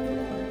 Okay.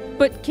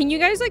 But can you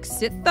guys like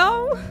sit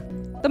though?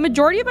 The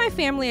majority of my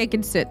family I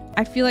can sit.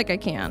 I feel like I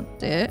can.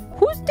 Sit.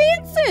 Who's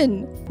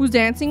dancing? Who's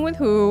dancing with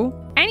who?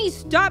 Annie,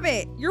 stop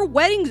it. Your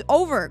wedding's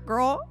over,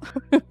 girl.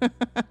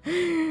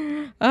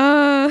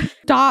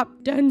 Stop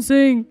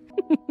dancing.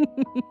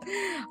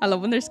 I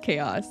love when there's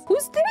chaos.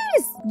 Who's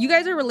this? You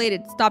guys are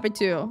related. Stop it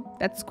too.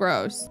 That's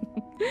gross.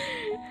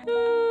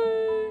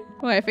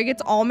 What if it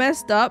gets all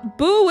messed up?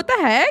 Boo, what the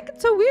heck?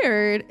 It's so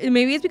weird.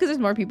 Maybe it's because there's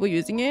more people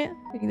using it.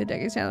 Making the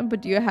deck sound.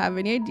 But do you have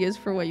any ideas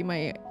for what you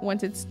might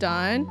once it's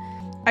done?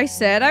 I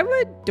said I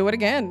would do it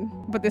again,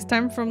 but this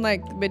time from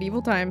like the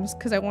medieval times,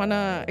 because I want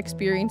to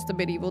experience the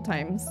medieval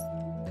time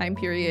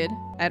period.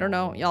 I don't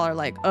know. Y'all are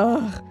like,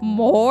 ugh,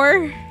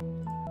 more?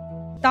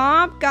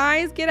 Stop,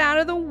 guys. Get out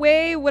of the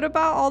way. What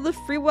about all the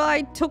free will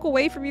I took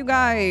away from you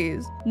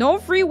guys? No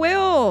free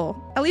will.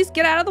 At least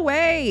get out of the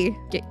way.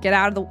 Get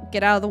out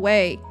of the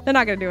way. They're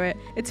not gonna do it.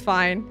 It's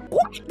fine.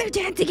 What? They're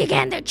dancing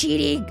again. They're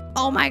cheating.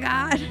 Oh my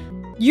god.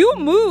 You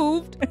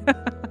moved.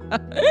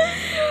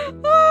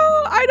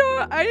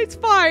 Oh, it's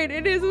fine.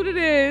 It is what it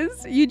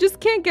is. You just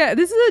can't get,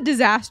 this is a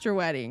disaster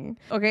wedding.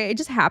 Okay, it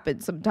just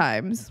happens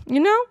sometimes, you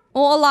know?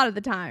 Well, a lot of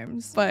the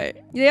times, but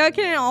yeah, it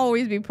can't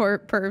always be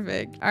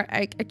perfect. All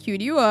right, I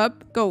queued you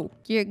up. Go.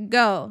 Here,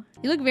 go.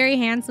 You look very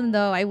handsome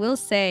though, I will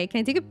say.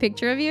 Can I take a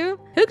picture of you?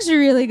 It looks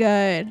really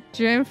good.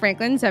 Jerome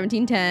Franklin,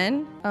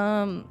 1710.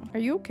 Are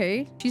you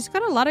okay? She's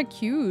got a lot of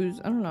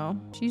cues. I don't know.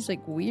 She's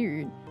like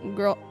weird.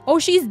 Girl. Oh,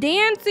 she's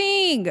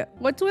dancing.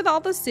 What's with all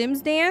the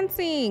Sims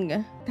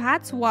dancing?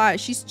 That's why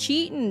she's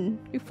cheating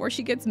before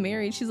she gets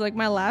married. She's like,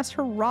 my last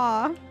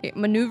hurrah. Okay,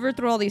 maneuver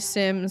through all these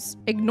Sims.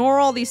 Ignore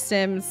all these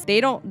Sims.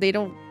 They don't,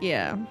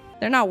 yeah.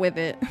 They're not with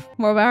it.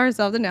 More about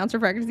herself, announce her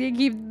pregnancy, and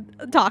keep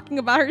talking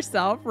about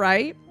herself,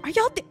 right? Are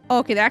y'all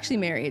okay, they're actually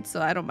married,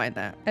 so I don't mind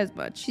that as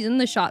much. She's in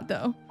the shot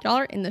though. Y'all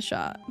are in the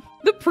shot.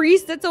 The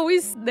priest that's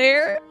always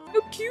there.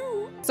 So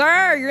cute.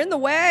 Sir, you're in the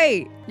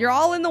way. You're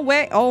all in the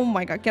way. Oh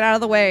my god, get out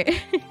of the way.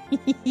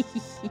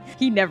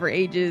 He never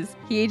ages.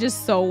 He ages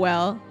so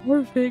well.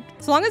 Perfect.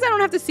 As long as I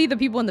don't have to see the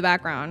people in the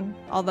background.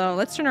 Although,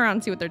 let's turn around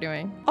and see what they're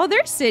doing. Oh,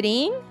 they're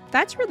sitting.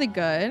 That's really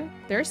good.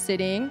 They're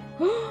sitting.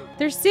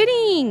 They're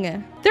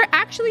sitting. They're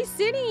actually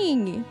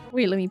sitting.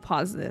 Wait, let me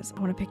pause this. I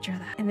want a picture of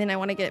that. And then I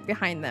want to get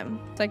behind them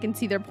so I can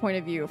see their point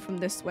of view from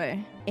this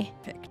way.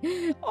 Epic.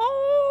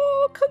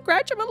 Oh,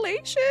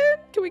 congratulations.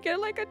 Can we get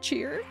like a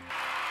cheer?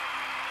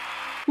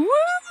 Woo!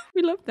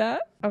 We love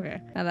that. Okay,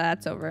 now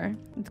that's over.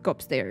 Let's go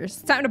upstairs.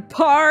 It's time to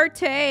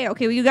party.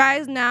 Okay, well, you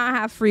guys now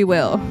have free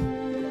will.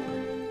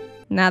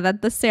 Now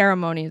that the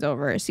ceremony is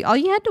over. See, all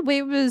you had to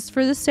wait was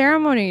for the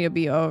ceremony to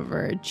be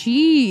over.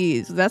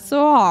 Jeez, that's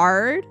so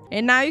hard.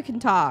 And now you can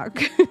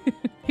talk.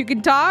 You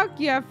can talk,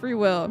 you have free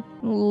will.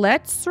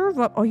 Let's serve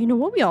up. Oh, you know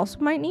what we also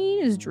might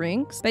need is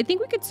drinks. I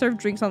think we could serve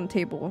drinks on the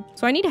table.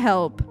 So I need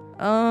help.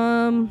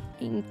 Can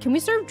we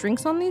serve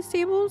drinks on these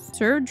tables?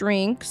 Serve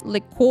drinks,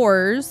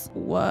 liqueurs.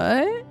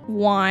 What?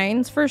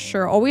 Wines for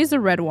sure. Always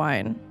a red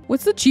wine.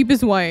 What's the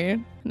cheapest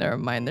wine? Never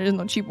mind, there's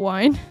no cheap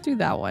wine. Do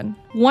that one.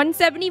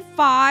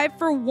 175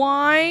 for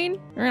wine?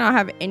 We're gonna not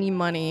have any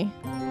money.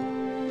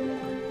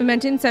 We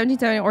mentioned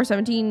 1770 or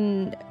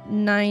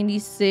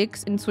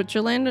 1796 in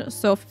Switzerland,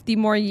 so 50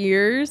 more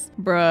years.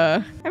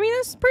 Bruh. I mean,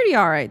 that's pretty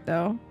all right,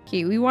 though.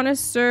 Okay, we want to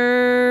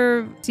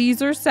serve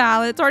Caesar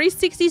salad. It's already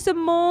 60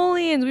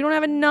 simoleons. We don't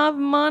have enough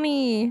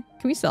money.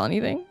 Can we sell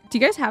anything? Do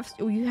you guys have...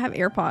 Oh, you have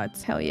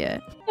AirPods. Hell yeah.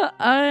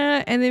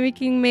 And then we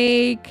can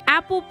make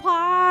apple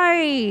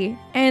pie.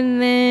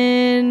 And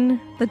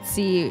then... Let's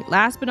see.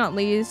 Last but not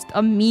least,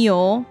 a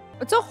meal.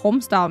 What's a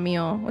homestyle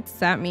meal? What's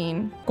that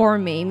mean?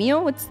 Gourmet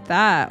meal? What's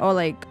that? Oh,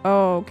 like,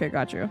 oh, okay,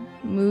 got you.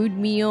 Mood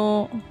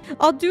meal.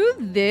 I'll do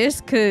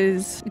this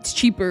because it's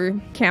cheaper.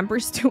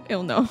 Campers still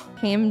ill, no.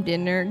 Ham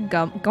dinner.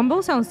 Gumbo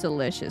sounds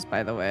delicious,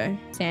 by the way.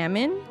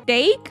 Salmon.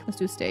 Steak? Let's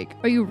do steak.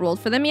 Are you rolled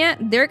for them yet?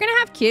 They're gonna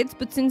have kids,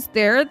 but since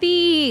they're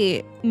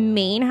the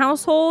main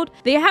household,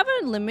 they have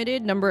a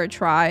limited number of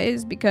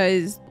tries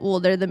because, well,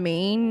 they're the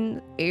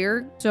main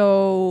heir.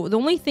 So the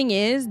only thing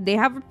is they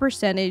have a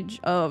percentage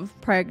of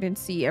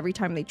pregnancy every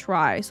time they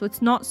try. So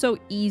it's not so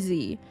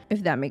easy,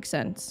 if that makes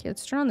sense. Yeah,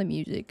 let's turn on the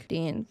music.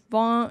 Dan,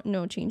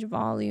 no, change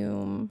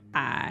volume.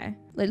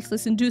 Let's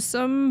listen to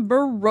some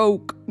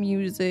Baroque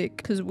music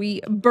because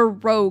we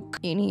Baroque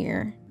in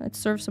here. Let's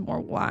serve some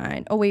more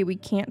wine. Oh wait, we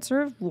can't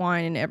serve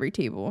wine in every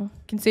table.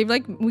 Can save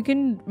like, we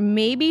can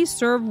maybe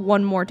serve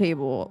one more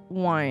table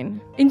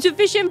wine.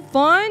 Insufficient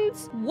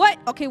funds? What?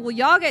 Okay, well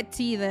y'all get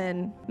tea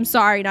then. I'm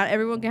sorry, not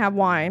everyone can have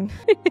wine.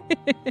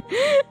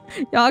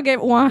 Y'all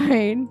get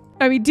wine.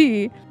 I mean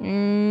tea.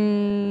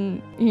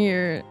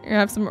 Here, you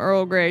have some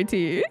Earl Grey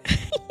tea.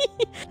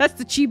 That's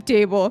the cheap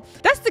table.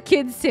 That's the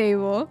kids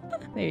table.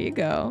 There you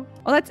go.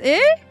 Oh, that's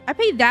it? I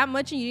paid that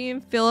much and you didn't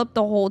even fill up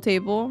the whole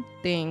table?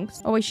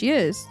 Thanks. Oh, wait, she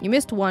is. You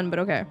missed one, but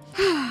okay.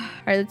 All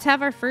right, let's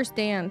have our first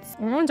dance.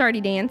 Everyone's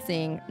already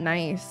dancing.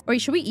 Nice. Wait,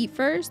 should we eat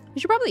first?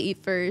 We should probably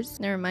eat first.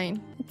 Never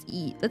mind. Let's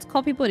eat. Let's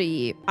call people to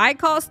eat. I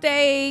call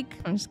steak.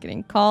 I'm just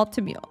kidding. Call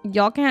to meal.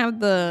 Y'all can have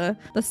the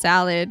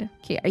salad.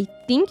 Okay, I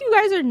think you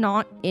guys are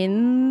not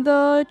in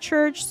the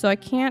church, so I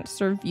can't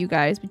serve you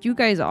guys, but you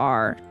guys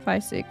are.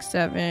 5, 6,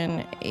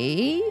 7,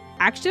 8.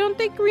 Actually, I don't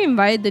think we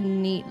invited the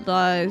neat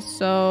laws,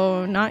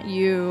 so not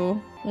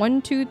you.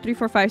 1, 2, 3,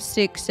 4, 5,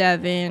 6,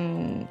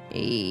 7,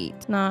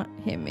 8. Not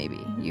him, maybe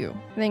you.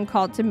 And then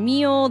call to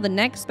meal, the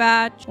next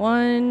batch.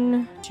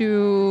 1,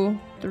 2,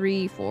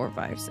 3, 4,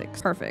 5,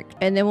 6. Perfect.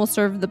 And then we'll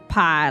serve the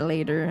pie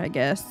later, I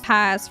guess.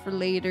 Pies for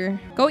later.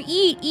 Go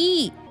eat,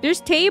 eat.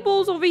 There's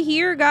tables over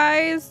here,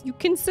 guys. You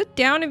can sit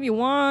down if you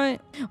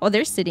want. Oh,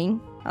 they're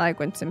sitting. I like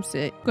when Sims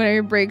sit.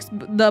 Gwen breaks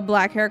the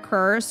black hair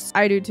curse.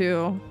 I do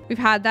too. We've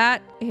had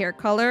that hair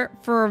color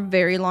for a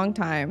very long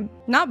time.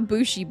 Not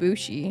bushy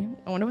bushy.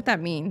 I wonder what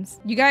that means.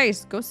 You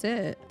guys, go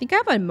sit. I think I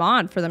have a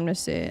mod for them to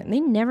sit. And they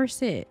never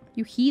sit.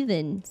 You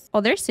heathens.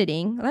 Oh, they're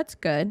sitting. Oh, that's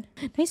good.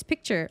 Nice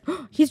picture.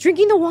 He's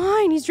drinking the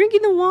wine. He's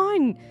drinking the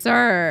wine.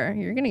 Sir,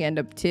 you're gonna end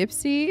up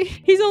tipsy.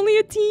 He's only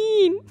a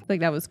teen. Like,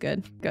 that was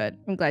good. Good.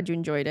 I'm glad you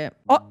enjoyed it.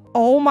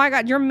 Oh my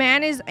God. Your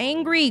man is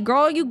angry.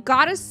 Girl, you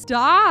gotta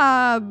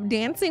stop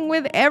dancing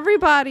with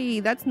everybody.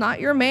 That's not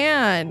your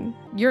man.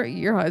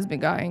 Your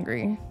husband got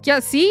angry.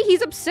 Yeah, see?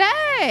 He's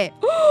upset.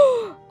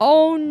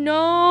 Oh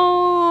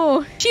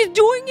no. She's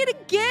doing it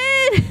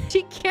again.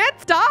 She can't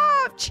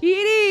stop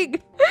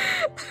cheating.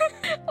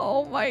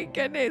 Oh my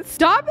goodness.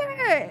 Stop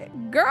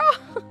it. Girl,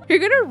 you're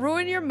gonna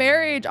ruin your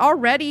marriage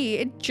already.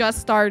 It just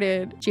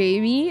started.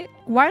 Jamie,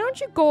 why don't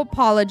you go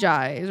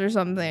apologize or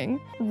something?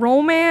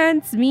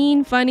 Romance,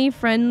 mean, funny,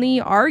 friendly,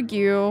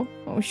 argue.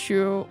 Oh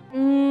shoot.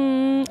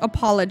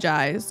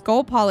 Apologize. Go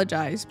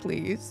apologize,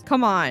 please.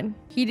 Come on.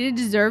 He didn't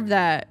deserve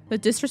that. The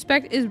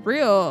disrespect is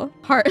real.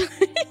 Heart.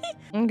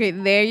 Okay,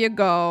 there you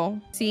go.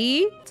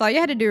 See? That's all you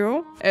had to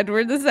do.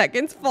 Edward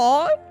II's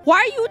fault.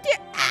 Why you did?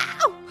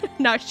 Ow!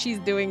 Now she's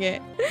doing it.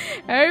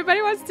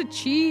 Everybody wants to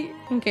cheat.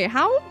 Okay,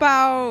 how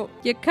about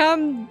you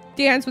come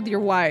dance with your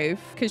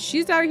wife? Because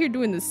she's out here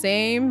doing the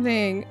same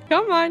thing.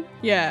 Come on.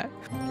 Yeah.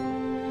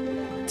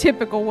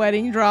 Typical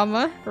wedding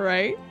drama,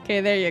 right?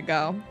 Okay, there you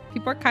go.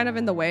 People are kind of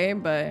in the way,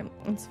 but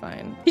it's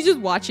fine. He's just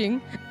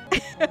watching.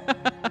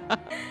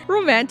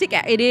 Romantic.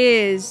 It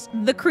is.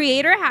 The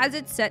creator has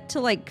it set to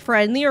like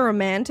friendly or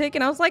romantic,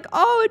 and I was like,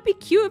 oh, it'd be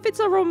cute if it's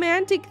a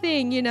romantic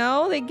thing, you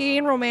know? They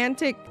gain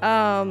romantic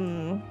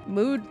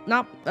mood,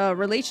 not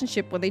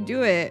relationship when they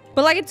do it.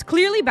 But like, it's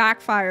clearly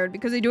backfired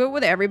because they do it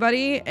with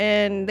everybody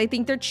and they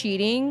think they're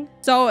cheating.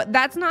 So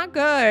that's not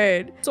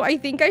good. So I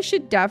think I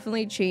should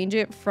definitely change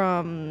it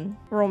from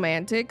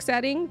romantic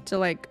setting to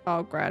like,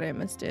 oh god, I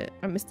missed it.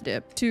 I missed the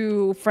dip.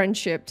 To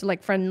friendship, to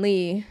like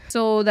friendly,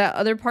 so that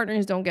other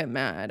partners don't get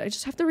mad. I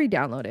just have to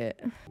re-download it.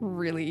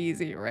 Really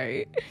easy,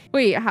 right?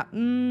 Wait,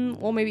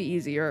 well, maybe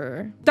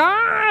easier.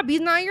 Stop!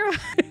 He's not your...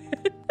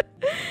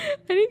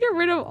 I need to get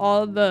rid of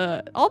all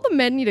the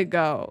men need to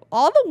go.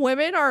 All the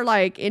women are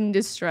like in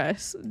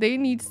distress.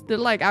 They're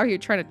like out here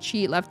trying to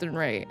cheat left and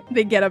right.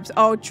 They get up.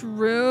 Oh,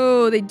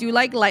 true. They do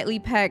like lightly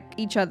peck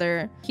each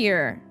other.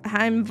 Here,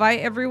 I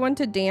invite everyone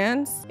to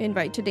dance.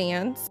 Invite to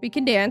dance. We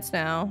can dance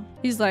now.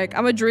 He's like,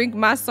 I'm gonna drink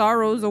my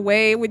sorrows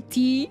away with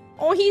tea.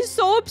 Oh, he's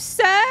so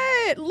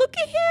upset. Look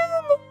at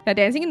him. Now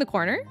dancing in the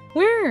corner?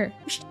 Where?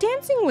 Who's she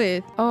dancing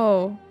with?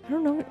 Oh, I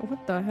don't know.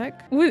 What the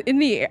heck? In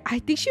the air. I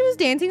think she was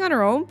dancing on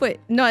her own, but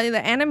no,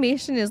 the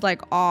animation is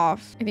like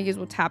off, I think is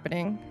what's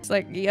happening. It's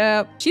like,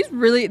 yeah,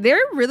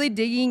 they're really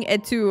digging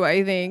Etu,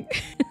 I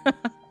think.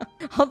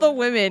 All the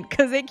women,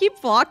 because they keep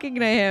flocking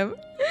to him.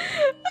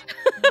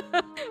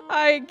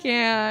 I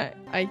can't.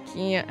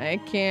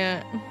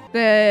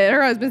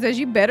 Her husband says,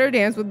 you better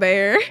dance with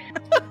Bear.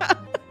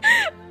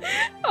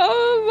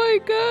 Oh my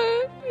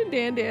god.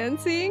 Dan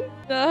dancing.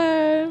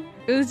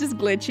 It was just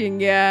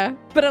glitching, yeah.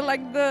 But I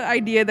like the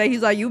idea that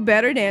he's like, you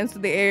better dance to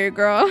the air,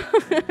 girl.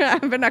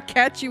 I'm gonna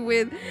catch you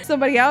with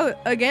somebody else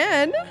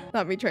again.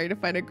 Not me trying to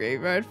find a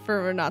graveyard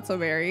for not so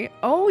merry.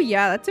 Oh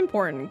yeah, that's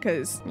important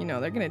because, you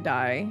know, they're gonna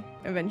die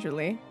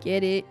eventually.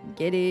 Get it.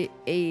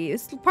 Hey,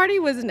 this party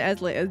wasn't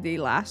as lit as the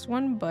last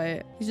one,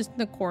 but he's just in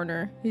the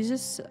corner. He's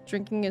just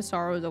drinking his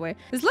sorrows away.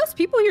 There's less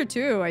people here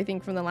too, I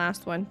think, from the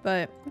last one,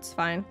 but it's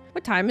fine.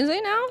 What time is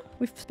it now?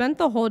 We've spent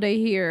the whole day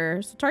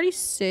here, so it's already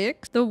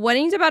 6. The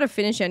wedding's about to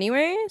finish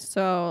anyway,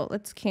 so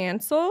let's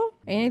cancel.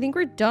 And I think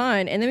we're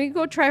done. And then we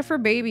go try for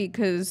baby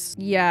because,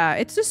 yeah,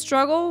 it's a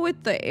struggle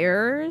with the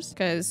errors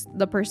because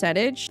the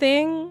percentage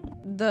thing,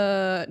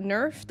 the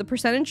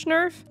percentage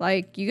nerf,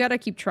 like you gotta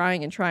keep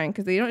trying and trying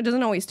because it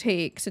doesn't always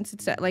take, since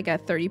it's at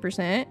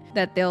 30%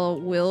 that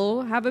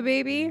will have a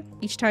baby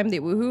each time they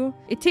woohoo.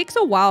 It takes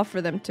a while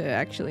for them to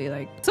actually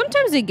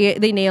sometimes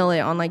they nail it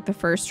on the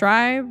first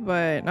try,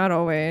 but not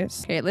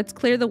always. Okay, let's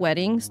clear the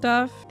wedding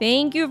stuff.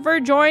 Thank you for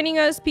joining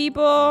us,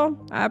 people.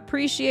 I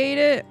appreciate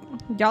it.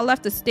 Y'all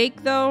left a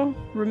steak though.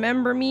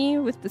 Remember me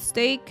with the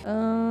steak.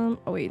 Oh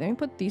wait, let me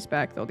put these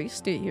back though. They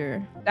stay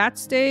here. That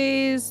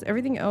stays.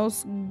 Everything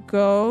else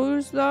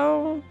goes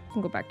though. I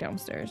can go back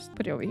downstairs.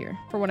 Put it over here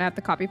for when I have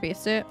to copy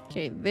paste it.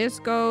 Okay, this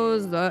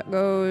goes, that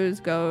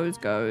goes.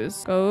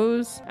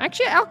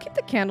 Actually, I'll keep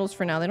the candles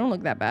for now. They don't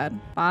look that bad.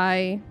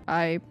 Bye.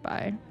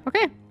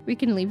 Okay. We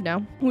can leave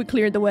now. We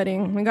cleared the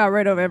wedding. We got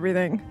rid of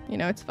everything. You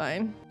know, it's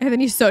fine. And then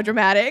he's so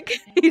dramatic.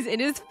 He's in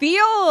his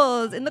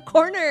feels in the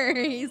corner.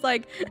 He's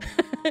like,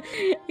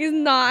 he's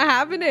not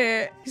having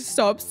it. He's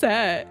so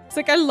upset. It's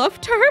like, I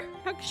loved her.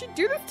 How could she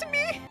do this to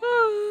me?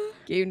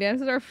 Game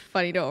dances are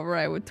funny to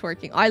override with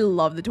twerking. I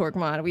love the twerk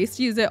mod. We used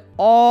to use it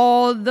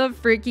all the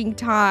freaking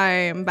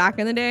time. Back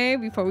in the day,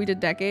 before we did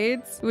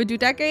decades. We would do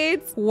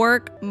decades,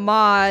 twerk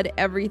mod,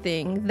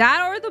 everything.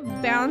 That or the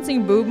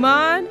bouncing boob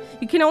mod.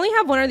 You can only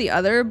have one or the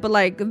other, but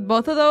like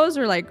both of those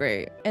are like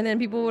great. And then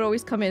people would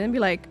always come in and be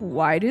like,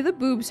 why do the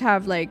boobs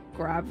have like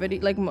gravity,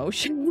 like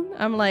motion?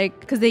 I'm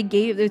like, because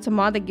it's a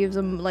mod that gives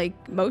them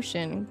like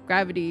motion,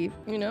 gravity,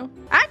 you know?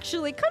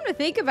 Actually, come to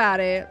think about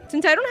it,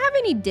 since I don't have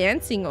any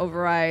dancing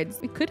overrides,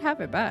 we could have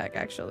it back,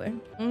 actually.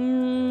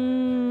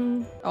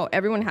 Oh,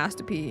 everyone has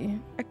to pee.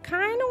 I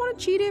kind of want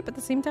to cheat it, but at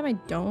the same time, I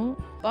don't.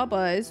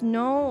 Bubba's,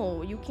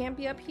 no, you can't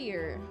be up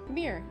here. Come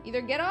here.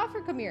 Either get off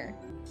or come here.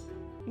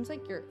 Seems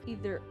like you're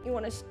either you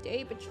want to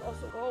stay, but you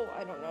also go.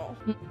 I don't know.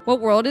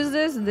 What world is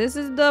this? This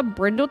is the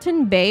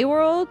Brindleton Bay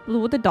world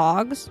with the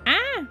dogs. Ah!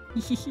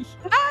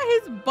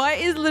 His butt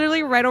is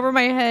literally right over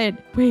my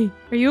head. Wait,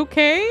 are you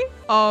okay?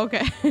 Oh,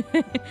 okay.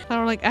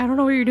 I don't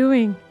know what you're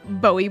doing.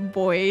 Bowie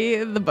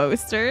boy, the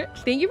boaster.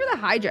 Thank you for the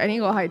hydrate. I need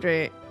to go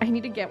hydrate. I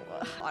need to get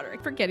water.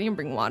 I'm forgetting to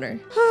bring water.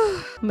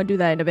 I'm gonna do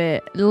that in a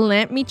bit.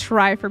 Let me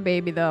try for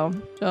baby though.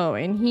 So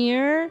in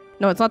here,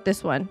 no, it's not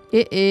this one.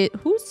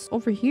 Who's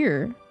over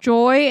here?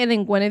 Joy and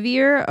then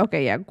Guinevere.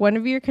 Okay, yeah,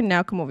 Guinevere can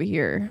now come over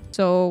here.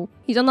 So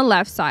he's on the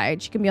left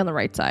side. She can be on the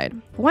right side.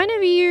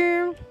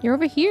 Guinevere, you're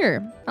over here.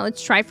 Now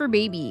let's try for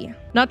baby.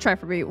 Not try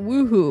for baby.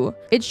 Woohoo.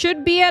 It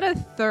should be at a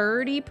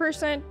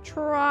 30%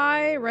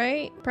 try,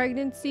 right?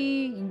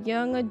 Pregnancy,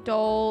 young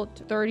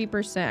adult,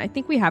 30%. I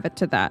think we have it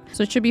to that.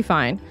 So it should be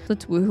fine.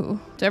 Let's woohoo.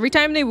 So every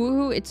time they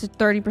woohoo, it's a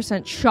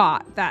 30%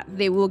 shot that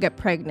they will get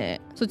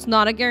pregnant. So it's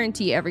not a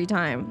guarantee every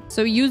time.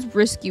 So use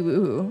risky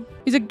woohoo.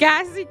 He's a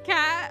gassy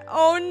cat.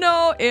 Oh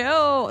no.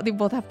 Ew. They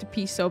both have to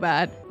pee so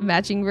bad.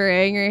 Matching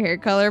beret, your hair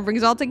color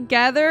brings all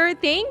together.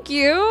 Thank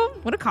you.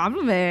 What a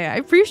compliment. I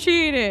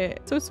appreciate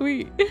it. So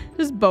sweet.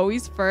 Just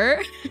Bowie's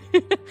fur.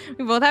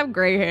 We both have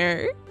gray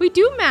hair. We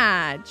do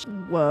match.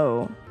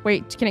 Whoa.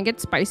 Wait, can I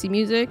get spicy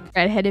music?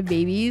 Redheaded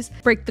babies.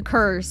 Break the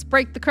curse.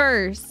 Break the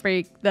curse.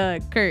 Break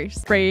the curse.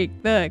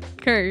 Break the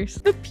curse.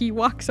 The pee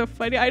walk's so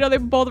funny. I know they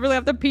both really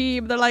have to pee,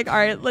 but they're like, all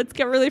right, let's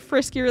get really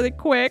frisky really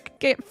quick.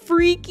 Get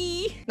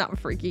freaky. Not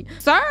freaky.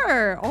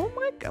 Sir. Oh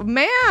my God.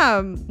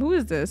 Ma'am. Who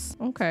is this?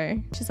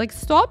 Okay. She's like,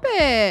 stop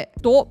it.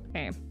 Stop.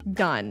 Okay.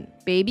 Done.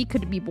 Baby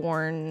could be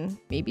born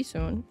maybe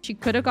soon. She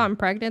could have gotten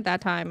pregnant that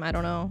time. I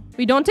don't know.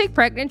 We don't take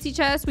pregnancy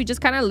tests. We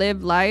just kind of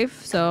live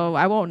life. So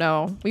I won't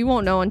know. We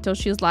won't know until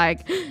she's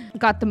like,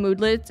 got the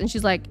moodlets and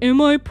she's like,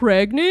 am I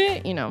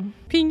pregnant? You know,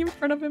 peeing in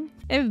front of him.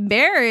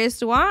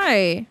 Embarrassed?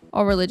 Why?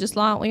 Oh, religious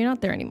law? Well, you're not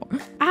there anymore.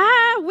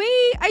 Ah,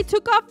 wait. I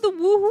took off the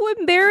woohoo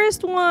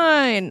embarrassed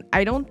one.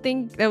 I don't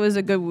think that was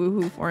a good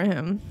woohoo for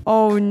him.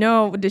 Oh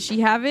no. Does she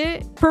have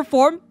it?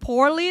 Performed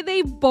poorly?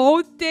 They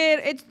both did.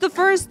 It's the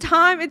first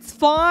time. It's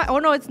fine. Oh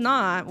no, it's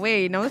not.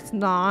 Wait, no, it's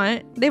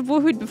not. They've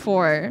woohooed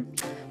before.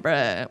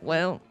 Bruh,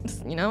 well,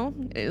 you know,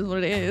 it is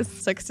what it is.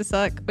 Sucks to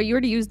suck. But you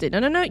already used it.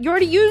 No, you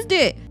already used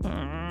it.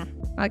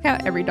 I like how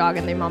every dog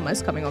and their mama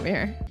is coming over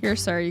here. Here,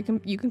 sir, you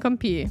can come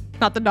pee.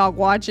 Not the dog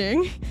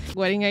watching.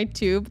 Wedding night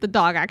tube. The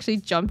dog actually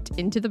jumped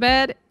into the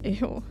bed.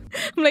 Ew.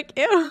 I'm like,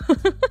 ew.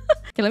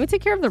 Okay, let me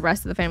take care of the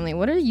rest of the family.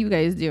 What are you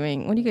guys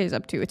doing? What are you guys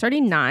up to? It's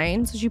already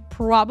 9, so she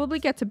probably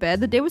get to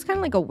bed. The day was kind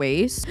of like a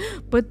waste,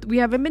 but we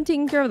haven't been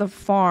taking care of the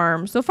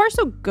farm. So far,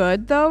 so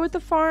good though with the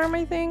farm,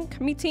 I think.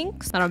 Me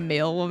tinks. Not a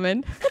male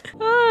woman.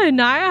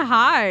 Naya,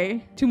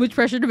 hi. Too much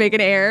pressure to make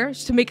an heir.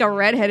 Just to make a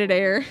redheaded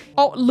heir.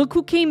 Oh, look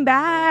who came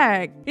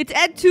back. It's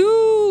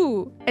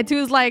Etu.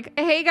 Etu's like,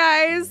 hey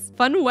guys,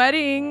 fun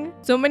wedding.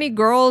 So many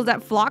girls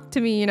that flocked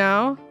to me, you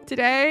know,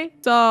 today.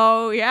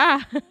 So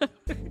yeah.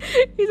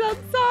 He's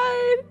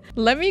outside.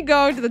 Let me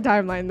go to the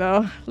timeline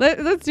though.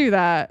 Let's do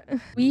that.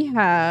 We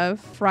have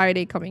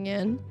Friday coming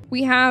in.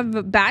 We have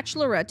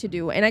Bachelorette to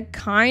do, and I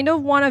kind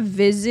of want to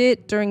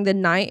visit during the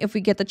night if we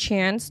get the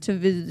chance to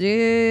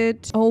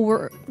visit.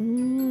 Oh,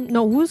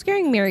 no, who's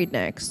getting married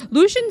next?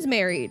 Lucian's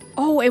married.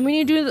 Oh, and we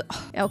need to do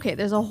okay,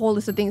 there's a whole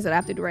list of things that I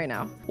have to do right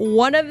now.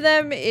 One of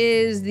them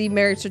is the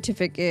marriage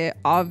certificate,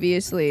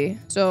 obviously.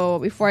 So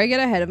before I get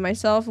ahead of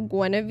myself,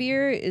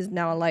 Guinevere is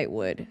now a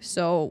Lightwood,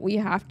 so we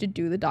have to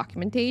do the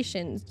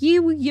documentations.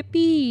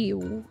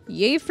 Yippee!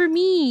 Yay for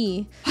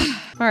me!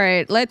 All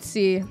right, let's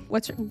see.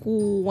 What's her?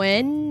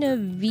 Guinevere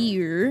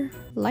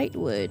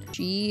Lightwood.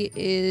 She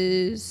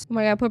is, oh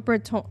my God, put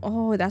Breton.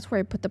 Oh, that's where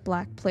I put the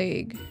Black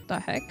Plague. The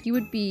heck? He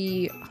would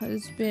be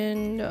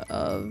husband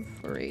of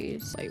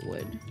Grace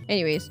Lightwood.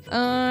 Anyways,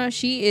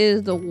 she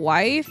is the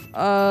wife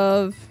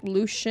of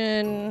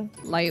Lucian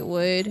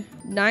Lightwood,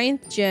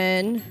 9th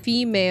gen,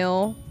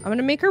 female. I'm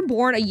gonna make her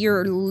born a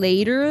year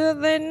later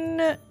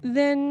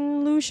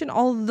than Lucian.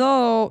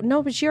 Although,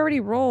 no, but she already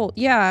rolled.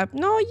 Yeah,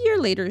 no, a year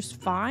later is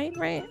fine,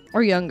 right?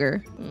 Or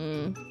younger.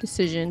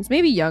 Decisions.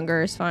 Maybe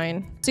younger is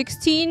fine.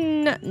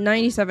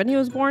 1697 he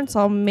was born,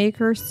 so I'll make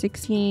her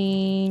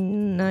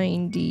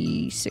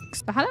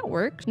 1696. How that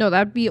work? No,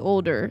 that'd be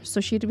older.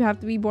 So she'd have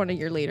to be born a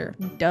year later.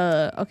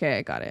 Duh. Okay,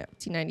 I got it.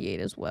 1698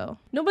 as well.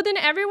 No, but then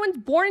everyone's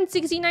born in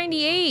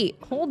 1698.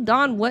 Hold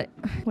on. What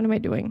am I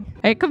doing?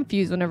 I get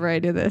confused whenever I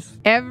do this.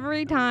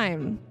 Every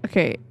time.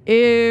 Okay,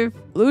 if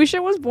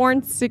Lucia was born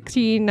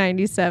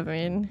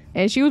 1697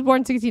 and she was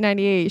born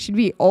 1698, she'd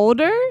be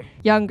older?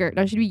 Younger.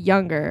 No, she'd be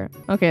younger.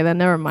 Okay, then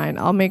never mind.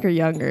 I'll make her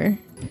younger.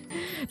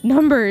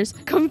 Numbers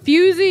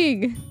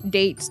confusing.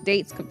 Dates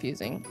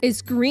confusing.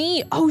 It's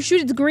green. Oh shoot,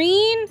 it's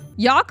green.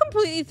 Y'all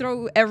completely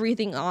throw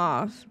everything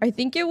off. I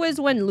think it was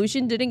when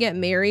Lucian didn't get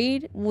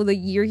married, well, the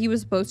year he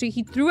was supposed to,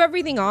 he threw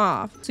everything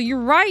off. So you're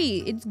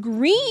right, it's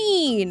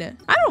green.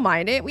 I don't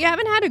mind it. We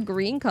haven't had a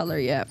green color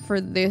yet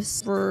for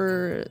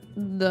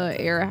the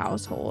heir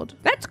household.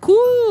 That's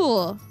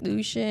cool.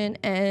 Lucian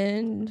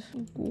and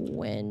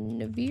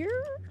Guinevere.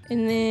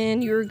 And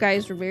then your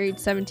guys were married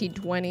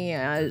 1720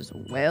 as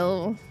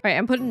well. All right,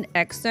 I'm putting an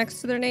X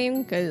next to their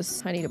name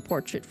because I need a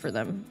portrait for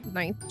them.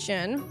 9th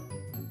gen.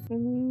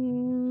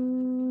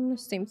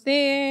 Same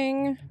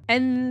thing.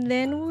 And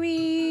then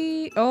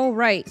oh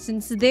right,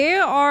 since they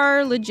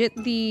are legit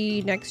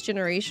the next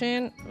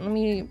generation, let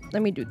me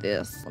do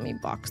this. Let me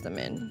box them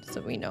in so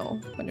we know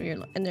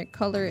and their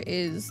color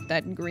is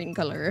that green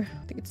color.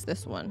 I think it's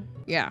this one.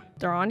 Yeah,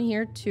 they're on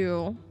here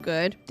too.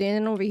 Good.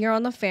 Then over here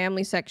on the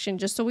family section,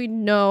 just so we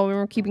know when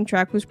we're keeping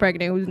track who's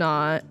pregnant, who's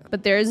not.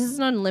 But theirs is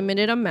an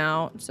unlimited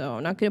amount, so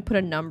I'm not gonna put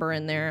a number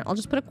in there. I'll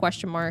just put a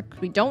question mark.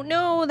 We don't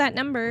know that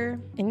number.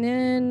 And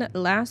then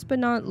last but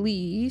not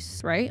least,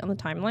 right on the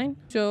timeline.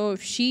 So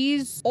if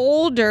she's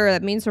older,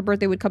 that means her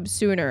birthday would come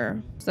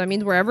sooner. So that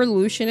means wherever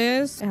Lucian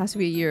is, it has to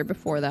be a year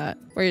before that.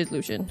 Where is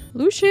Lucian?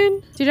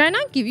 Lucian, did I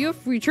not give you a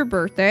future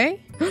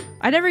birthday?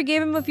 I never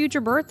gave him a future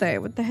birthday.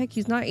 What the heck?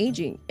 He's not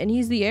aging and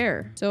he's the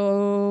heir.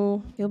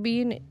 So he'll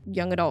be a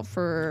young adult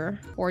for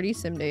 40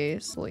 sim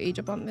days. He'll age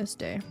up on this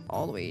day.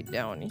 All the way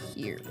down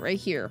here.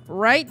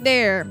 Right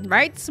there.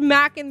 Right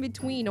smack in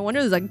between. No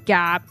wonder there's a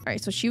gap. All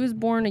right, so she was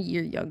born a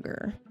year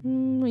younger.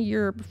 A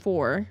year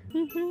before.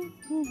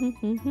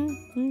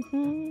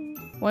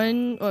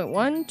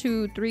 1,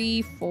 2,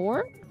 3,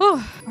 4.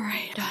 Oh, all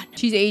right, done.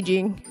 She's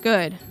aging.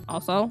 Good.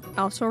 Also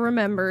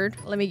remembered.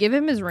 Let me give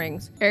him his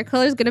rings. My hair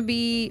color is gonna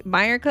be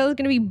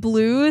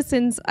blue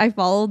since I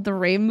followed the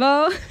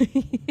rainbow.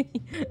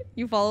 Did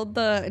you follow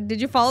the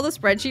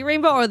spreadsheet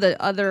rainbow or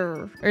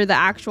the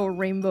actual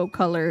rainbow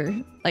color?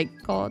 Like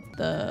called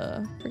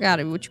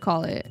forgot what you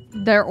call it.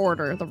 Their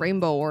order, the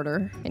rainbow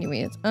order.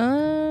 Anyways,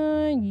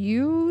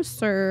 you,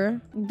 sir,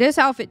 this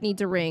outfit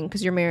needs a ring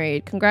because you're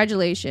married.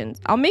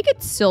 Congratulations. I'll make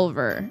it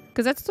silver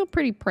because that's still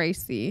pretty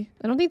pricey.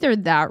 I don't think they're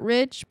that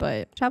rich,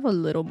 but have a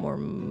little more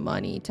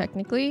money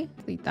technically.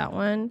 Delete that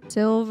one.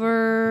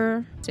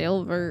 Silver.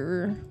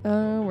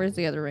 Where's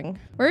the other ring?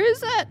 Where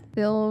is it?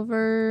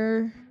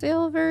 Silver.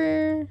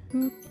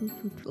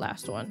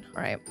 Last one.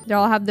 All right, they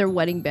all have their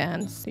wedding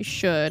bands. They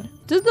should.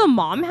 Does the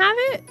mom have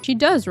it? She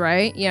does,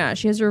 right? Yeah,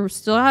 she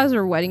still has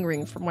her wedding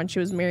ring from when she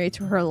was married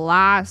to her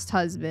last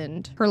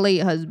husband, her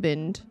late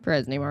husband. Forgot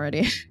his name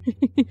already.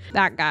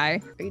 That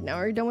guy. Right, now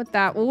we're done with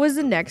that. What was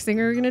the next thing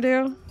we were gonna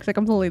do? Because I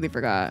completely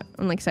forgot.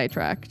 I'm like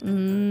sidetracked.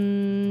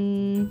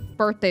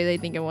 Birthday, they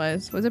think it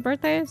was. Was it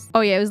birthdays?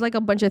 Oh yeah, it was like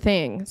a bunch of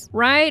things.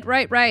 Right.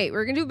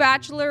 We're gonna do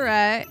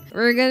bachelorette.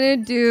 We're gonna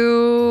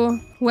do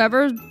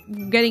whoever's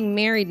getting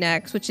married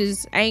next, which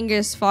is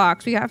Angus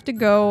Fox. We have to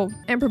go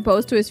and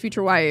propose to his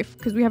future wife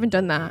because we haven't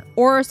done that,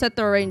 or set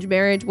the arranged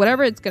marriage,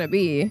 whatever it's gonna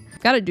be.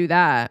 Gotta do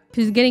that.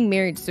 He's getting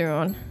married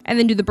soon. And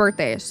then do the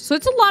birthdays. So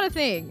it's a lot of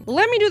things.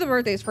 Let me do the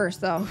birthdays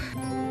first though.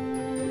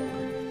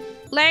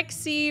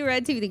 Lexi,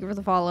 Red TV, thank you for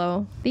the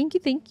follow. Thank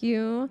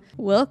you.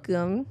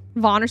 Welcome.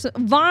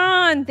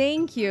 Vaughn,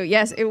 thank you.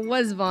 Yes, it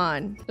was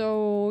Vaughn.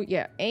 So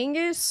yeah,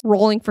 Angus,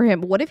 rolling for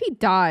him. What if he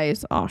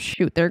dies? Oh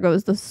shoot, there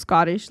goes the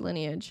Scottish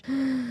lineage.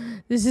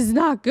 This is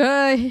not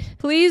good.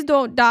 Please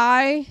don't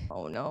die.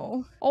 Oh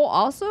no. Oh,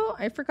 also,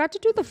 I forgot to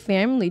do the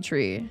family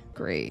tree.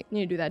 Great.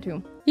 Need to do that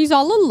too. He's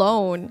all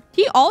alone.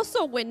 He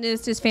also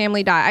witnessed his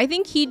family die. I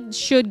think he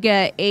should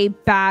get a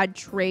bad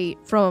trait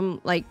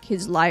from like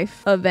his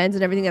life events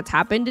and everything that's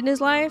happened in his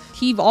life.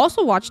 He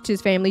also watched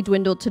his family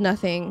dwindle to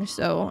nothing.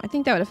 So I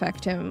think that would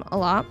affect him a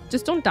lot.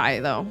 Just don't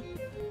die though.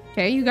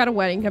 Okay, you got a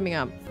wedding coming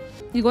up.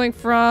 You're going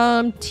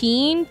from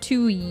teen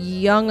to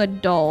young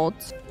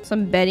adult.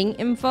 Some betting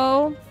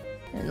info.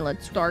 And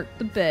let's start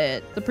the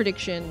bet. The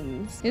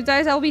predictions. You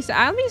guys, I'll be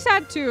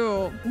sad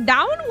too.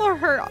 That one will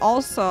hurt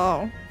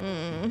also.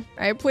 All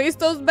right, place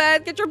those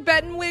bets. Get your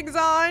betting wigs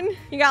on.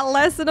 You got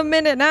less than a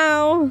minute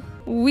now.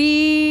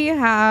 We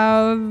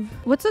have,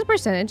 what's the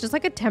percentage? It's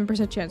like a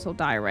 10% chance he'll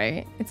die,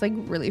 right? It's like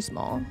really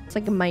small. It's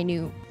like a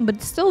minute, but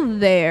it's still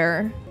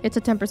there. It's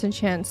a 10%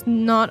 chance,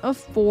 not a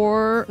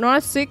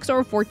 6 or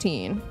a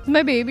 14.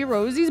 My baby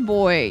Rosie's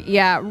boy.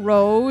 Yeah,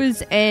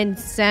 Rose and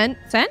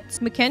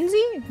Sense?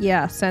 Mackenzie?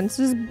 Yeah,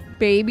 Sense's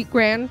baby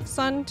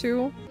grandson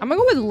too. I'm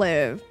gonna go with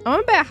Liv. I'm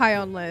gonna bet high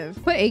on Liv.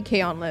 Put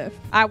AK on Liv.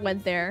 I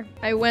went there.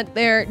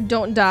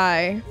 Don't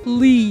die.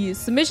 Please.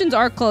 Submissions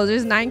are closed.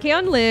 There's 9K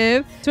on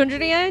Liv.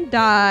 200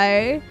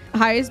 die.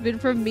 Highest bid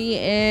from me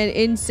and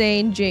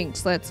Insane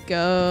Jinx. Let's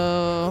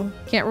go.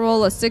 Can't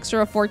roll a 6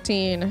 or a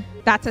 14.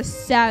 That's a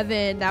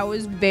 7. That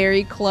was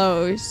very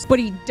close. But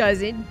he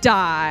doesn't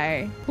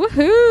die.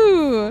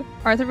 Woohoo!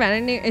 Arthur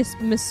Vanden is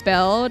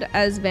misspelled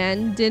as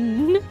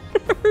Vanden.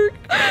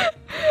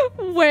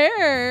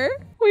 Where?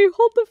 Wait,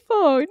 hold the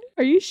phone.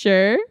 Are you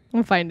sure?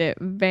 I'll find it.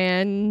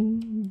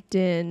 Vanden.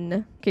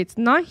 Okay, it's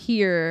not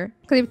here.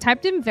 Because they've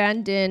typed in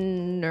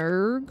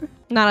Vandenerg.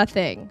 Not a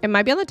thing. It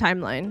might be on the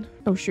timeline.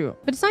 Oh, shoot.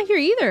 But it's not here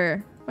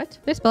either. What?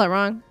 Did I spell it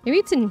wrong? Maybe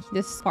it's in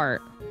this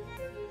part.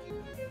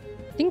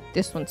 I think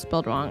this one's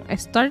spelled wrong. I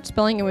started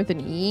spelling it with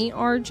an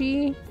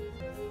E-R-G.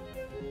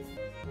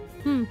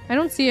 I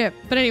don't see it.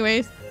 But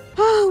anyways.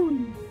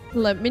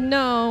 Let me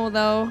know,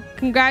 though.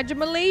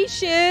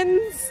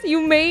 Congratulations.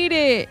 You made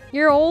it.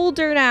 You're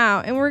older now.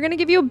 And we're going to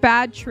give you a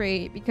bad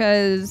trait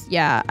because,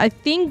 yeah, I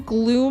think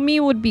Gloomy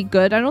would be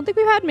good. I don't think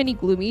we've had many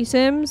Gloomy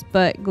Sims,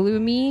 but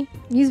Gloomy,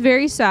 he's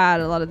very sad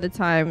a lot of the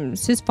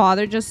times. His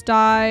father just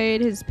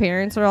died. His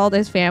parents are all dead.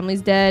 His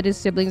family's dead. His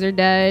siblings are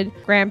dead.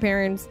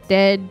 Grandparents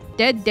dead.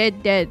 Dead.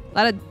 A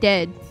lot of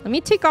dead. Let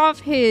me take off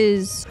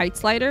his height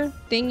slider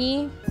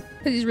thingy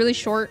because he's really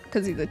short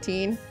because he's a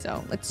teen.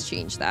 So let's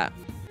change that.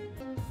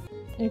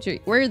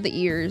 Where are the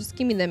ears?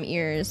 Give me them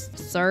ears,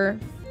 sir.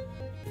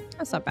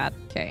 That's not bad.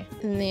 Okay.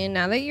 And then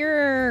now that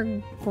you're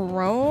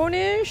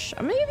grownish,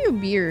 I'm gonna give you a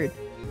beard.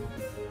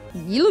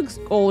 He looks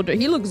older.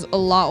 He looks a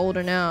lot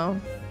older now.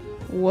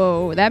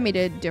 Whoa, that made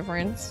a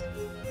difference.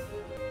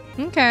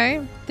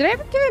 Okay. Did I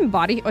ever give him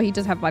body? Oh, he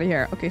does have body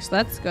hair. Okay, so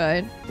that's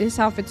good. This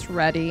outfit's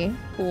ready.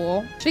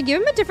 Cool. Should I give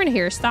him a different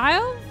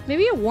hairstyle?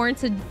 Maybe it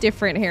warrants a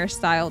different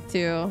hairstyle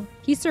too.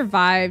 He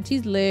survived.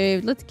 He's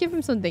lived. Let's give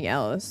him something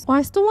else. Oh,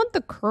 I still want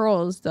the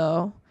curls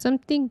though.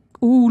 Something.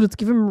 Ooh, let's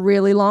give him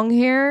really long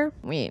hair.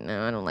 Wait,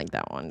 no, I don't like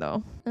that one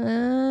though.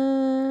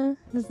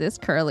 What's this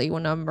curly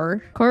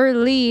number?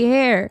 Curly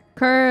hair.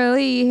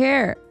 Curly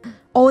hair.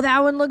 Oh,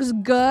 that one looks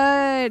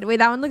good. Wait,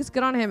 that one looks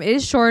good on him. It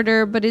is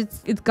shorter, but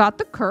it's got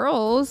the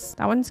curls.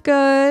 That one's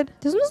good.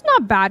 This one's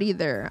not bad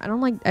either. I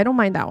don't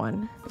mind that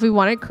one. If we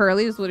wanted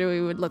curly, this is what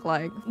it would look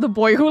like. The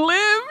boy who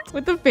lived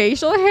with the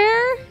facial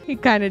hair. He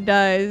kind of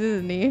does,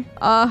 isn't he?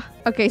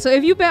 Okay, so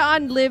if you bet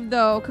on Liv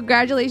though,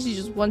 congratulations, you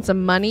just won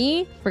some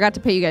money. Forgot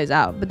to pay you guys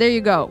out, but there you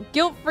go.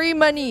 Guilt-free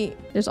money.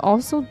 There's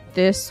also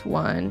this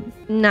one.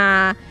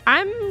 Nah,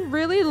 I'm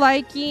really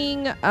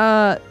liking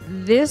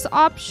this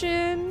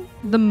option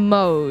the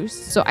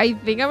most. So I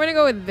think I'm gonna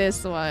go with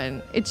this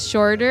one. It's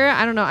shorter.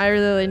 I don't know. I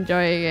really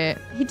enjoy it.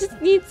 He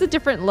just needs a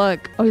different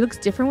look. Oh, he looks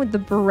different with the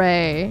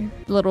beret.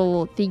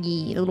 Little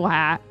thingy, little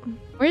hat.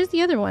 Where's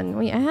the other one?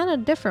 Wait, I had a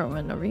different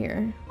one over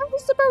here.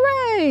 Where's the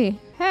beret?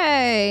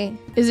 Hey.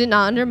 Is it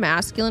not under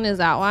masculine? Is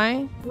that why?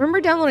 I remember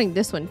downloading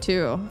this one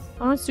too.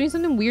 Oh, it's doing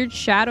something weird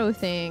shadow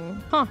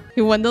thing. Huh.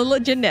 He won the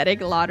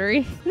genetic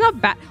lottery. Not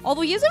bad.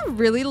 Although he has a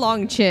really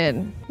long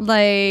chin.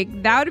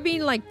 Like, that would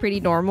be like pretty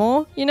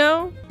normal, you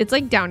know? It's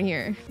like down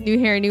here. New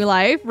hair, new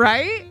life,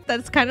 right?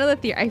 That's kind of the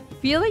theory. I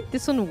feel like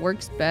this one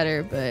works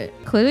better, but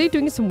clearly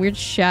doing some weird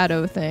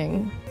shadow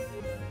thing.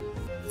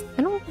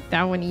 I don't like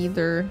that one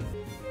either.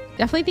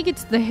 Definitely think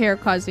it's the hair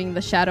causing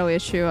the shadow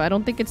issue. I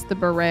don't think it's the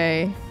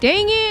beret.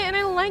 Dang it, and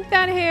I like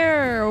that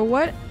hair.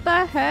 What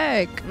the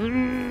heck?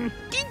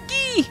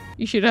 Kiki!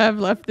 You should have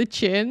left the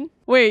chin.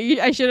 Wait,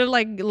 I should have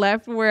like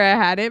left where I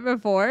had it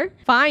before.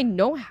 Fine,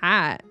 no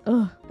hat.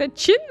 Ugh. The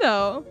chin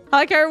though. I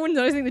like how everyone's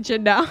noticing the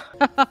chin now.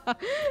 Are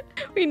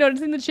you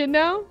noticing the chin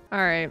now? All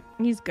right,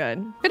 he's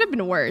good. Could have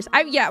been worse.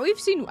 I feel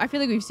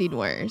like we've seen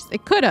worse.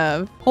 It could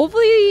have.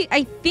 Hopefully,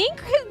 I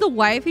think the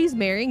wife he's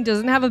marrying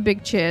doesn't have a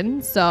big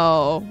chin.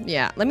 So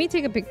yeah, let me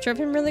take a picture of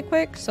him really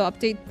quick. So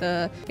update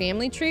the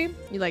family tree.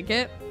 You like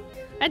it?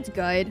 That's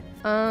good.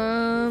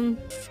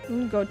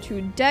 Go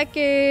to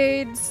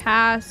decades,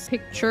 past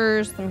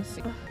pictures. Let me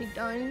see. Be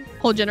done.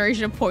 Whole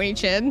generation of pointy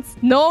chins.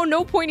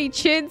 No pointy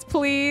chins,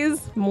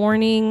 please.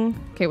 Morning.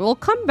 Okay, we'll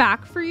come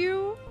back for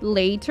you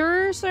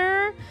later,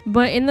 sir.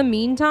 But in the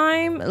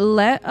meantime,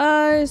 let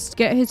us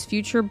get his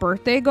future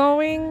birthday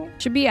going.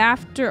 Should be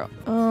after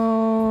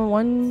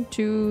 1,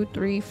 2,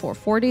 3, 4.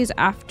 4 days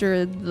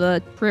after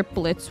the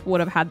triplets would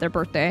have had their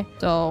birthday.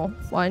 So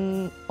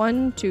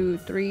 1, 2,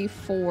 3,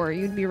 4.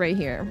 You'd be right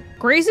here.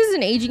 Grace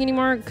isn't aging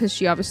anymore because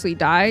she obviously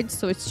died.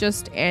 So it's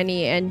just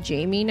Annie and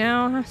Jamie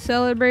now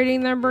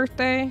celebrating their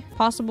birthday.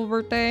 Possible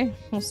birthday.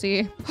 We'll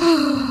see.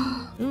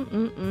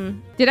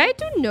 Did I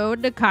do no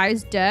to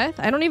Kai's death?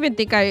 I don't even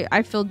think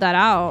I filled that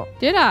out.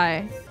 Did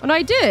I? Oh, no,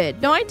 I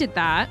did. No, I did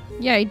that.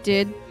 Yeah, I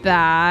did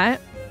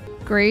that.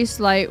 Grace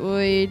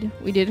Lightwood.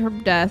 We did her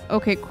death.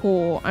 Okay,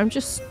 cool. I'm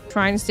just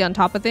trying to stay on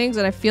top of things,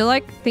 and I feel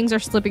like things are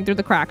slipping through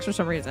the cracks for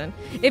some reason.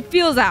 It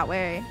feels that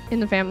way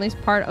in the family's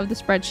part of the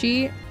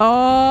spreadsheet.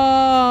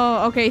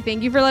 Oh, okay.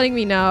 Thank you for letting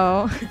me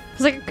know. I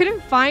was like, I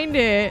couldn't find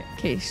it.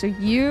 Okay, so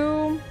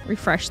you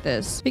refresh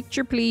this.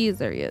 Picture, please.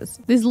 There he is.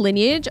 This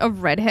lineage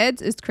of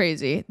redheads is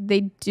crazy.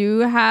 They do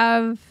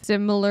have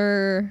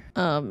similar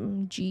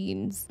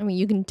genes. I mean,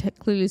 you can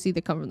clearly see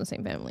they come from the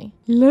same family.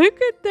 Look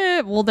at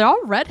them. Well, they're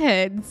all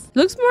redheads.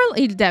 Looks more,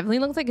 he definitely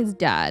looks like his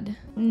dad.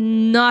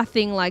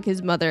 Nothing like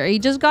his mother. He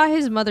just got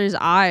his mother's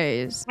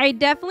eyes. I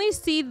definitely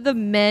see the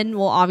men,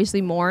 well,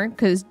 obviously more,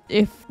 because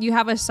if you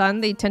have a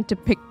son, they tend to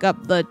pick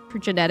up the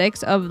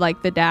genetics of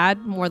like the dad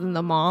more than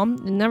the mom.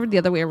 And never the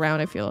other way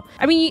around, I feel.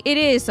 I mean, it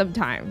is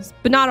sometimes,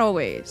 but not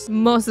always.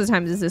 Most of the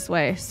times it's this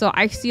way. So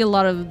I see a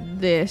lot of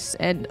this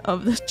end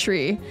of the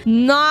tree.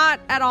 Not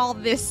at all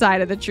this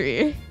side of the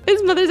tree.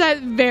 His mother's side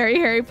is very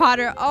Harry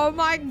Potter. Oh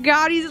my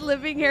god, he's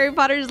living Harry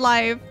Potter's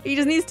life. He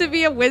just needs to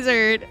be a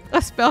wizard, a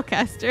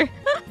spellcaster.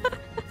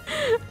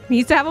 He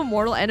needs to have a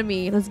mortal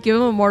enemy. Let's give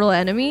him a mortal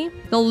enemy.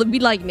 They'll be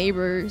like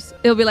neighbors.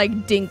 It'll be like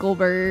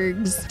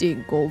Dinkelbergs.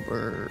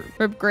 Dinkelberg.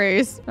 Rip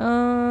Grace.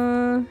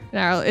 No,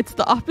 it's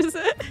the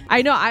opposite.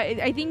 I know.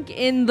 I think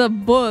in the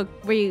book.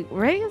 Wait,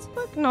 Reagan's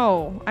book?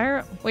 No.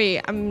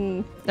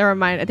 Never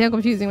mind. I think I'm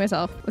confusing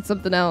myself with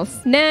something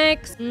else.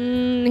 Next.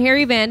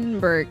 Harry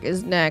Vandenberg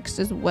is next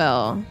as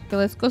well. Okay,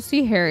 let's go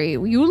see Harry.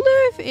 You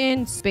live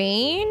in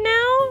Spain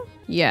now?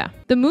 Yeah.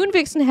 The Moon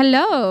Vixen,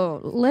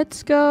 hello.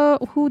 Let's go.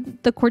 Who?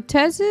 The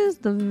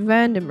Cortezes? The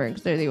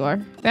Vandenbergs. There you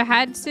are. If I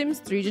had Sims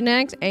 3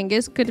 genetics,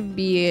 Angus could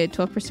be a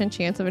 12%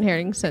 chance of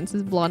inheriting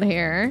Sense's blonde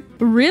hair.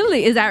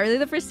 Really? Is that really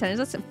the percentage?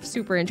 That's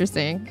super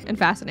interesting and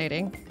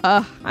fascinating.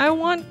 I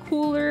want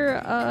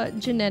cooler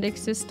genetic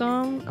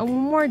system. I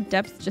want more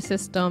depth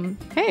system.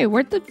 Hey,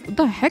 where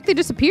the heck they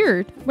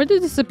disappeared? Where did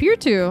they disappear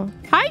to?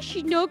 Hi,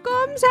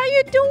 Shinookums. How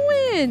you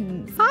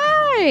doing?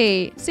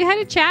 Hi. Say hi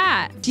to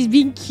chat. She's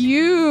being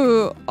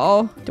cute.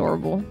 Oh,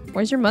 adorable.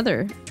 Where's your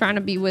mother? Trying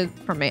to be with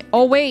her mate.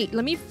 Oh, wait.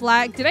 Let me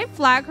flag. Did I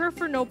flag her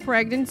for no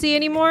pregnancy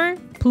anymore?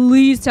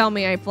 Please tell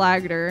me I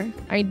flagged her.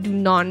 I do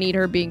not need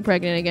her being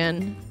pregnant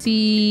again.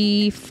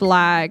 See,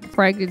 flag,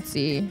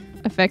 pregnancy,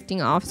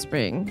 affecting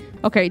offspring.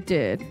 Okay,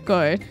 did.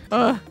 Good.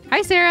 Ugh.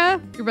 Hi,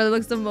 Sarah. Your brother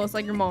looks the most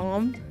like your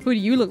mom. Who do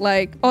you look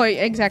like? Oh,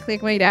 exactly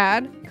like my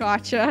dad.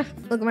 Gotcha.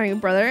 Look at my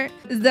brother.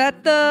 Is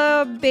that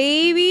the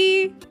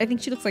baby? I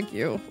think she looks like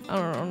you. I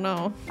don't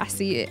know. I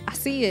see it. I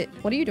see it.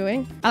 What are you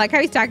doing? I like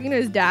how he's talking to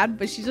his dad,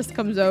 but she just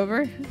comes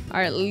over. All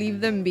right, leave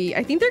them be.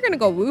 I think they're gonna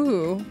go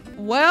woohoo.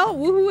 Well,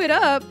 woohoo it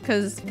up,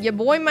 because your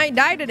boy might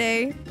die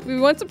today.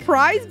 We want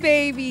surprise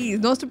babies.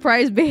 No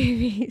surprise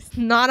babies.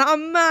 Not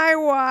on my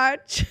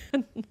watch.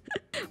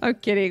 I'm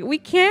kidding. We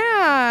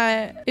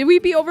can't.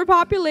 We'd be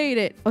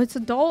overpopulated. Oh, it's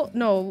adult.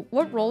 No.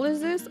 What role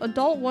is this?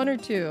 Adult 1 or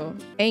 2?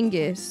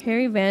 Angus.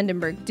 Harry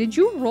Vandenberg. Did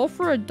you roll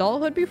for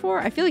adulthood before?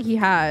 I feel like he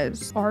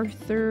has.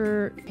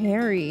 Arthur.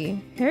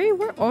 Harry. Harry,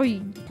 where? Oh,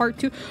 part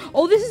 2.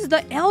 Oh, this is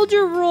the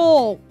elder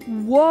role.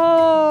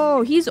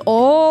 Whoa. He's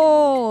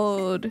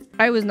old.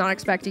 I was not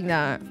expecting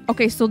that.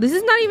 Okay, so this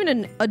is not even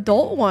an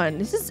adult one.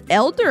 This is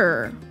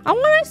elder. I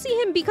want to see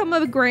him become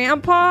a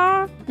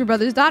grandpa. Your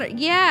brother's daughter.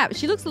 Yeah,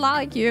 she looks a lot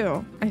like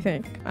you. I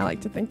think. I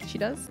like to think she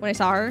does. When I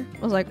saw her, I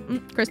was like,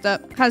 Krista,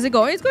 how's it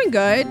going? It's going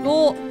good.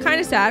 Well, kind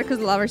of sad because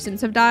a lot of our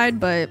Sims have died,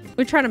 but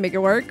we're trying to make it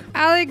work.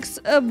 Alex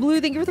Blue,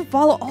 thank you for the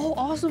follow. Oh,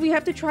 also, we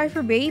have to try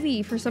for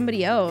baby for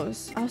somebody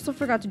else. I also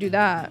forgot to do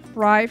that.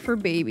 Try for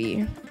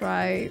baby.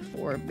 Try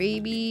for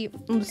baby.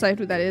 I'll decide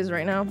who that is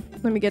right now.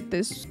 Let me get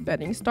this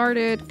betting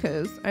started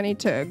because I need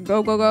to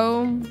go.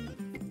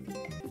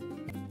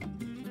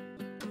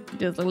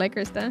 Does look like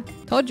Krista.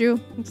 Told you.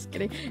 I'm just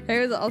kidding. He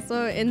was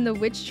also in the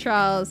witch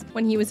trials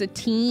when he was a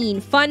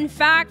teen. Fun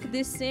fact,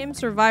 this Sim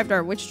survived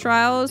our witch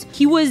trials.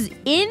 He was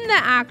in the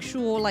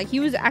actual, like, he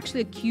was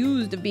actually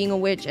accused of being a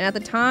witch. And at the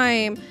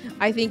time,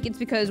 I think it's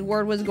because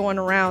word was going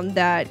around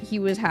that he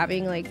was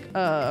having, like,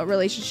 a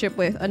relationship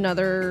with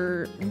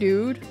another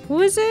dude.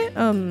 Who is it?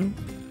 I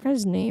forgot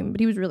his name, but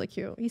he was really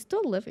cute. He's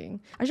still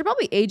living. I should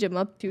probably age him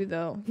up, too,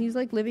 though. He's,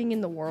 like, living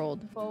in the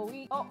world. Oh,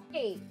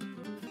 hey.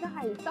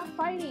 Guys, stop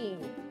fighting.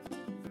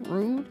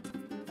 Rude.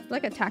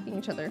 Like attacking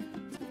each other.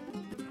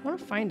 I want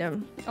to find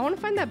him. I want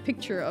to find that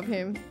picture of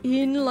him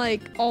in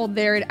like, oh,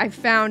 there I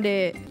found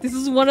it. This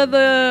is one of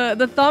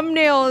the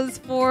thumbnails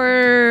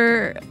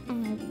for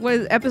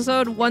was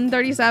episode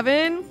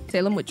 137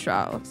 Salem Witch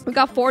Trials. We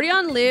got 40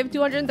 on live,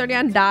 230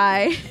 on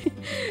die.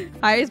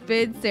 Highest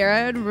bid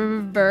Sarah in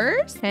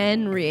reverse.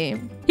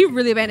 Henry. He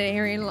really abandoned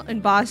Harry in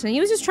Boston. He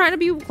was just trying to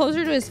be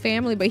closer to his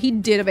family, but he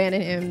did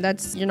abandon him.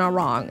 You're not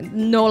wrong.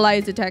 No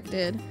lies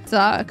detected.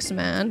 Sucks,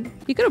 man.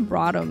 He could have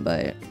brought him,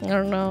 but I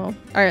don't know.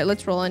 All right,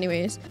 let's roll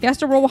anyways. He has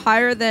to roll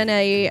higher than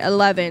a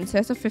 11, so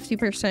that's a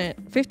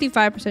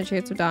 55%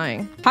 chance of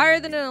dying. Higher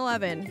than an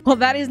 11. Well,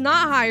 that is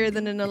not higher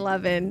than an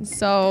 11,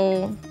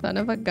 so son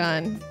of a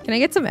gun. Can I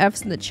get some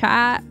Fs in the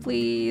chat,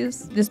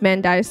 please? This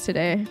man dies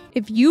today.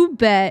 If you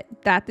bet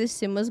that this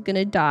sim was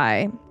gonna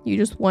die. You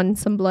just won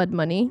some blood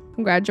money.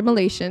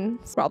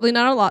 Congratulations. Probably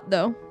not a lot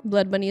though.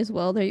 Blood money as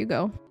well. There you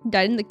go.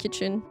 Died in the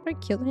kitchen. Did I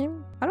kill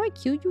him? How do I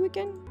kill you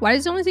again? Why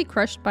does it only say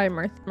crushed by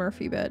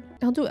Murphy bed?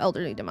 I'll do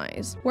elderly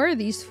demise. Where are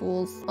these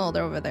fools? Oh,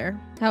 they're over there.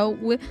 I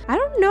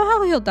don't know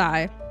how he'll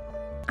die.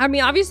 I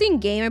mean, obviously in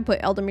game I put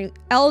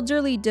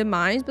elderly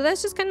demise, but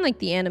that's just kind of like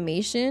the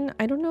animation.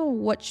 I don't know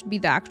what should be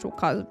the actual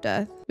cause of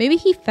death. Maybe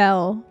he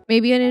fell.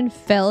 Maybe it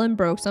fell and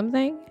broke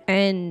something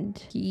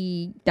and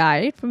he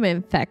died from an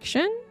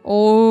infection.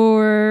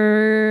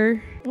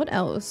 Or what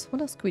else?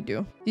 What else could we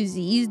do?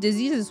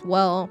 Disease as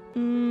well.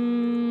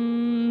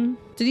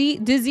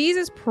 Disease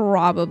is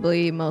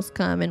probably most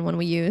common when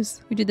we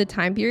did the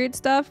time period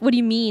stuff. What do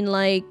you mean?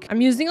 Like,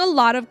 I'm using a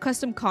lot of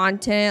custom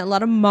content, a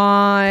lot of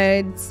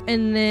mods,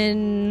 and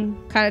then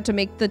kind of to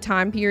make the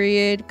time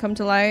period come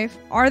to life.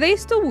 Are they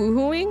still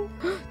woohooing?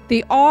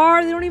 They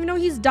are. They don't even know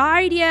he's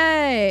died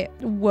yet.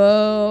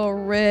 Whoa,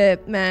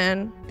 rip,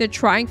 man. They're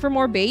trying for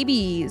more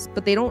babies,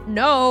 but they don't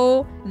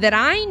know that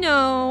I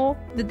know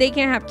that they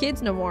can't have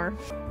kids no more.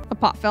 A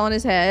pot fell on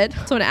his head.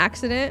 So an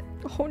accident.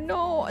 Oh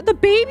no, the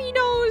baby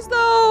knows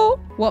though.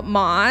 What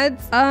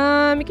mods?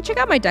 You can check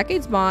out my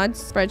decades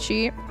mods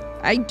spreadsheet.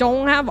 I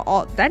don't have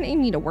all that. I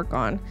need to work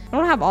on. I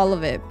don't have all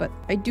of it, but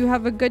I do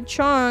have a good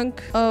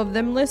chunk of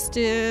them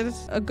listed.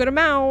 A good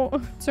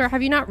amount. Sir,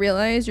 have you not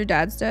realized your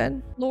dad's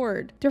dead?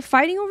 Lord, they're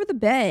fighting over the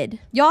bed.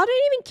 Y'all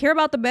didn't even care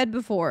about the bed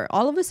before.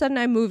 All of a sudden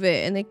I move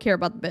it and they care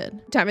about the bed.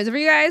 What time is it for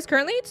you guys?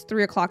 Currently it's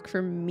 3 o'clock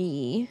for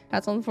me.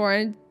 That's on the floor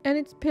and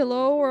it's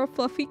pillow or a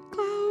fluffy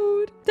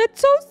cloud.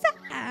 That's so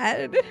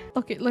sad.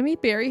 Okay, let me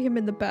bury him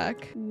in the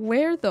back.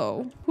 Where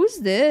though? Who's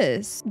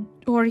this?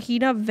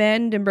 Orhina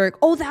Vandenberg.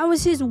 Oh, that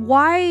was his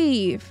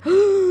wife.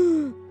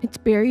 Let's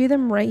bury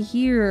them right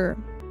here.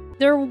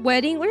 Their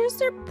wedding, where's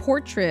their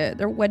portrait?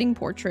 Their wedding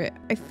portrait.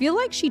 I feel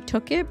like she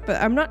took it,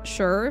 but I'm not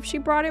sure if she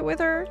brought it with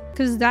her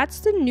because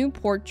that's the new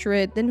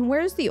portrait. Then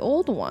where's the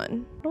old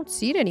one? I don't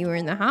see it anywhere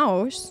in the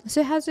house.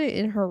 So it has it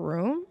in her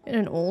room, in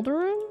an old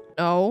room.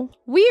 No.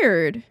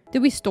 Weird.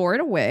 Did we store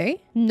it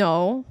away?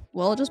 No.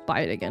 Well, I'll just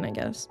buy it again, I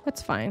guess.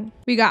 That's fine.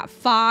 We got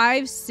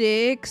 5,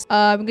 6.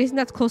 I'm guessing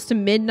that's close to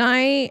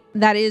midnight.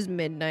 That is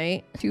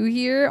midnight. 2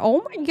 here.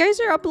 Oh my, you guys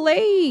are up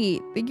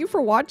late. Thank you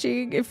for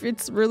watching if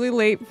it's really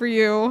late for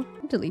you.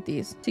 Delete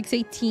these.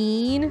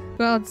 6:18.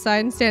 Go outside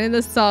and stand in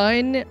the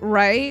sun,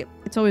 right?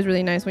 It's always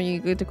really nice when you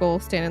get to go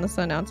stand in the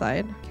sun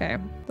outside. Okay.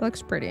 That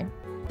looks pretty.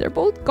 They're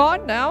both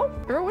gone now.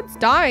 Everyone's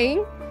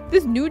dying.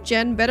 This new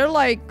gen better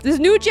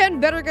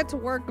get to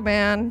work,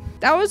 man.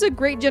 That was a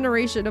great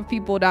generation of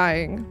people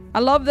dying. I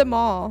love them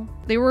all.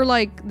 They were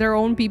like their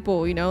own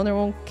people, you know, their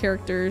own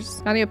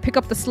characters. I need to pick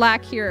up the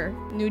slack here.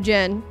 New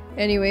gen.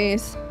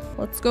 Anyways,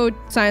 let's go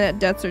sign that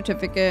death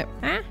certificate.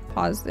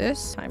 Pause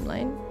this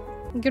timeline.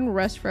 I'm gonna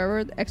rest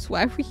forever. The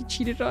ex-wife he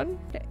cheated on.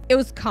 It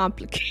was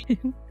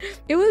complicated.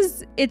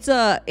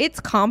 It's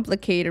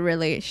complicated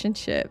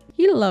relationship.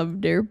 He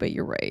loved her, but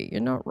you're right.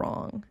 You're not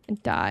wrong.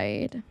 And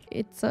died.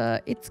 It's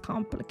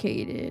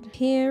complicated.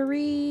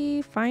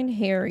 Harry, find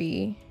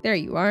Harry. There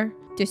you are.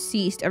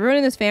 Deceased. Everyone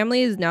in this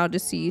family is now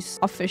deceased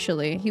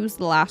officially. He was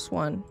the last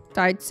one.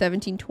 Died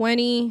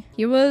 1720.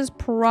 He was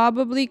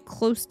probably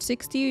close to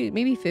 60,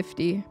 maybe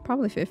 50.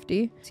 Probably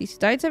 50. He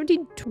died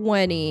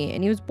 1720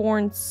 and he was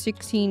born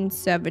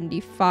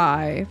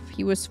 1675.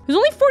 He was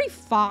only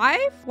 45?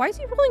 Why is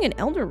he rolling an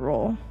elder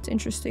roll? It's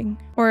interesting.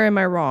 Or am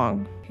I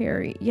wrong?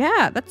 Harry.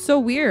 Yeah, that's so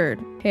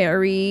weird.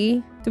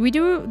 Harry. Is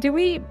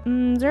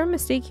there a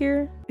mistake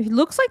here? It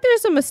looks like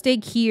there's a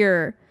mistake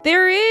here.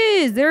 There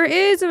is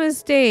a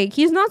mistake.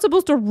 He's not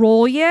supposed to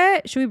roll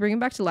yet. Should we bring him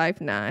back to life?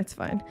 Nah, it's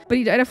fine. But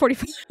he died at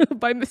 45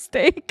 by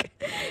mistake.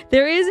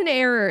 There is an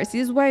error. See,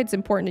 this is why it's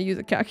important to use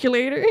a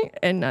calculator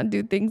and not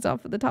do things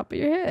off of the top of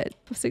your head.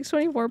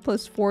 624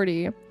 plus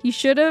 40. He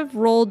should have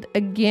rolled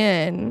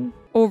again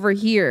over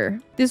here.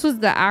 This was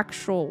the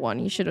actual one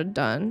he should have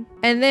done.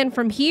 And then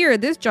from here,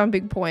 this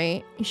jumping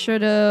point, he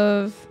would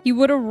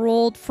have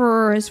rolled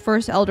for his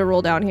first elder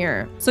roll down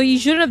here. So he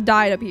shouldn't have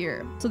died up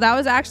here. So that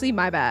was actually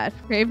my bad.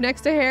 Grave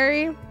next to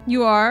Harry.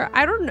 You are.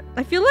 I don't know.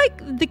 I feel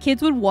like the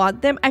kids would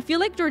want them. I feel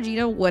like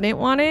Georgina wouldn't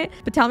want it,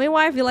 but tell me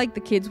why I feel like the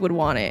kids would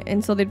want it.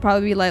 And so they'd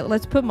probably be like,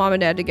 let's put mom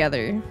and dad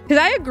together.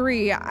 Because I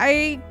agree.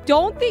 I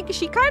don't think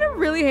she kind of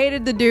really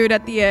hated the dude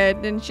at the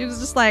end. And she was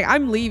just like,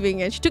 I'm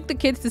leaving. And she took the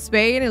kids to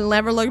Spain and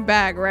never looked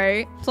back,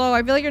 right? So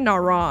I feel like you're not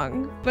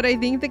wrong. But I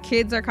think the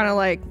kids are kind of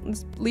like,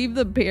 let's leave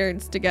the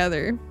parents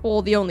together.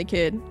 Well, the only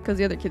kid, because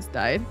the other kids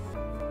died.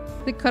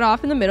 They cut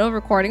off in the middle of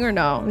recording or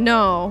no?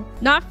 No,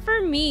 not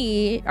for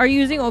me. Are you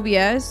using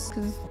OBS?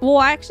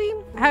 Well, actually,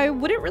 I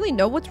wouldn't really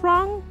know what's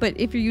wrong, but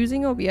if you're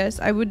using OBS,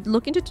 I would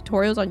look into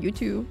tutorials on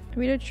YouTube. I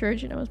made a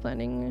church and I was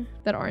planning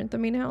that aren't the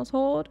main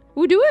household.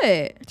 Ooh, do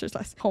it. Just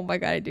last. Oh my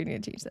god, I do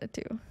need to change that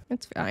too.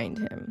 Let's find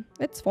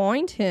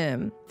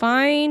him.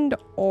 Find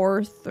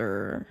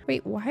Arthur.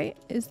 Wait, why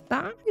is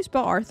that? How you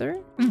spell Arthur?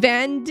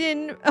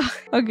 Vanden.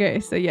 Okay,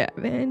 so yeah,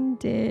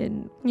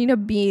 Vanden. Need a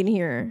B in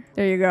here.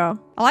 There you go.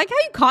 I like how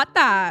you caught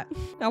that.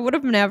 I would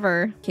have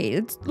never. Okay,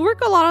 let's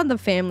work a lot on the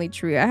family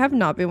tree. I have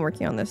not been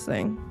working on this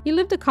thing. He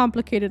lived a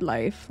complicated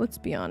life. Let's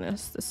be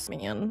honest. This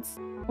man's.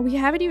 Oh, we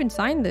haven't even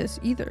signed this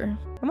either.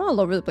 I'm all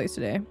over the place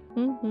today.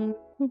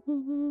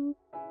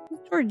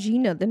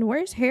 Georgina, then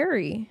where's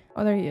Harry?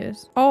 Oh, there he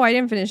is. Oh, I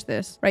didn't finish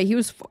this. Right,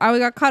 I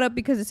got caught up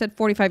because it said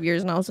 45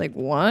 years and I was like,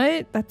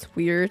 what? That's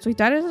weird. So he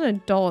died as an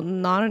adult,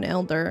 not an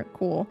elder.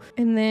 Cool.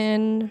 And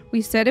then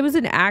we said it was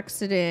an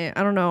accident.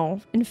 I don't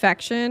know.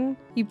 Infection.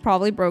 He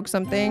probably broke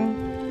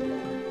something.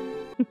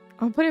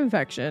 I'll put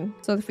infection.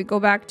 So if we go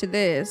back to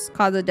this,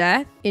 cause of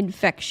death,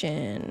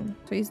 infection.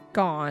 So he's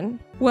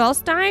gone. Who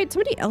else died?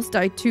 Somebody else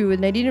died too,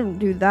 and they didn't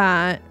do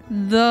that.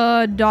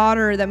 The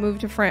daughter that moved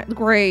to France,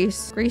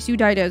 Grace. Grace, you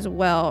died as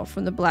well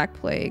from the Black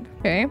Plague.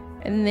 Okay.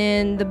 And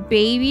then the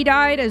baby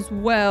died as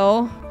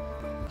well.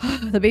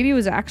 The baby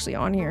was actually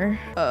on here.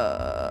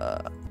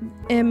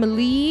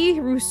 Emily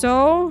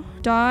Rousseau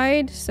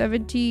died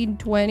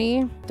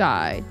 1720.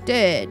 Died.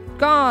 Dead.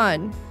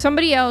 Gone.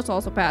 Somebody else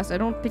also passed. I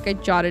don't think I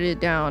jotted it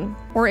down.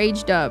 Or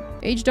aged up.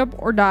 Aged up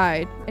or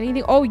died.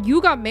 Anything. Oh,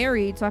 you got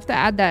married, so I have to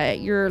add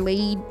that.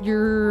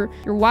 Your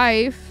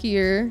wife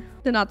here.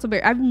 The not so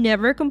bad. I've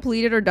never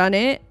completed or done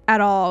it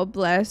at all.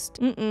 Blessed.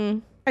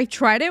 I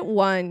tried it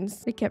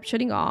once. It kept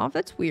shutting off.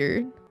 That's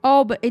weird.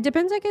 Oh, but it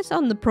depends, I guess,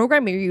 on the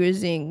program you're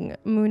using.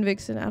 Moon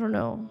Vixen, I don't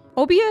know.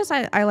 OBS,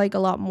 I like a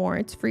lot more.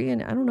 It's free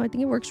and I don't know. I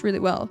think it works really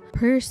well.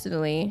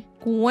 Personally,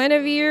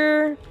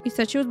 Guinevere, he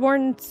said she was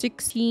born in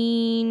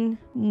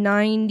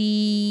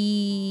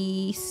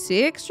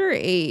 1696 or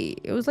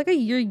 8. It was like a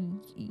year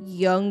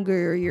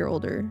younger, a year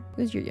older.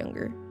 It was a year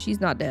younger. She's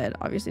not dead,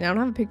 obviously. I don't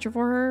have a picture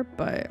for her,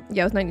 but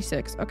yeah, it was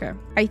 96. Okay.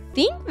 I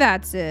think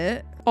that's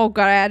it. Oh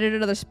god, I added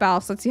another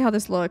spouse. Let's see how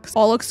this looks.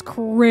 All looks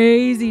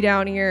crazy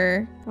down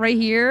here. Right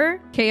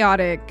here,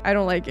 chaotic. I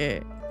don't like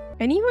it.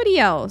 Anybody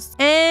else?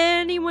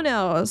 Anyone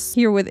else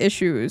here with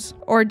issues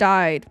or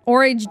died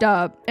or aged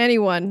up?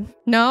 Anyone?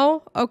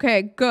 No?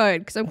 Okay,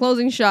 good. Because I'm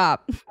closing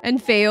shop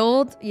and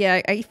failed.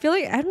 Yeah, I feel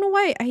like, I don't know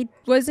why I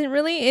wasn't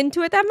really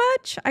into it that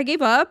much. I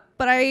gave up,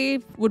 but I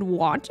would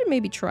want to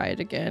maybe try it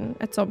again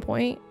at some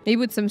point. Maybe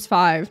with Sims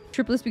 5.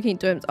 Triplets became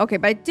twins. Okay,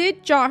 but I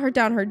did jot her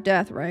down her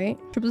death, right?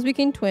 Triplets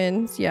became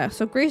twins. Yeah,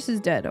 so Grace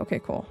is dead. Okay,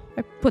 cool.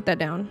 I put that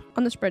down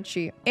on the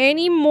spreadsheet.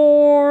 Any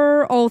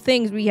more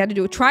things we had to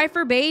do? Try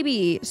for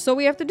baby. So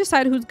we have to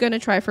decide who's gonna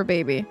try for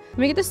baby. Let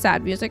me get the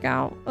sad music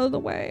out of the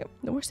way.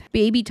 No more sad.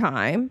 Baby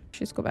time.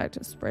 Just go back to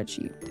the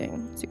spreadsheet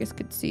thing so you guys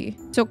could see.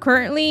 So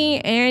currently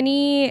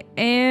Annie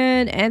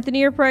and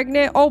Anthony are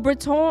pregnant. Oh,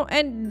 Breton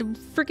and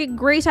freaking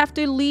Grace have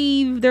to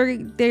leave.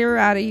 They're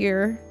out of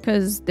here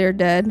because they're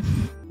dead.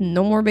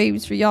 No more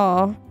babies for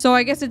y'all. So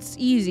I guess it's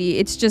easy.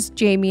 It's just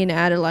Jamie and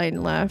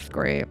Adeline left.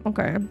 Great.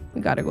 Okay. We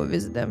gotta go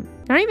visit them.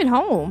 They're not even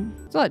home.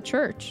 It's not at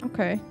church.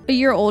 Okay. A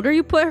year older.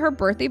 You put her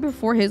birthday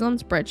before his on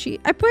spreadsheet.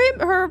 I put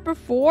her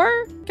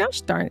before. Gosh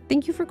darn it.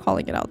 Thank you for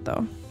calling it out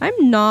though.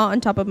 I'm not on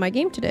top of my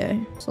game today.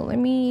 So let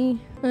me...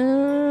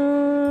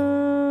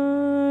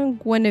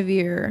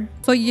 Guinevere.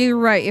 So you're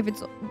right. If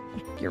it's...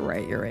 You're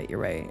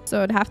right. So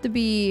it'd have to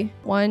be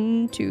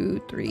 1,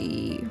 2,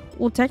 3.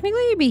 Well,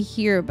 technically it'd be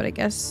here, but I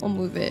guess I'll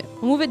move it.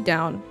 I'll move it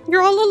down.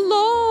 You're all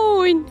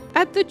alone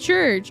at the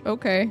church.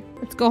 Okay,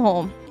 let's go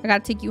home. I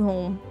gotta take you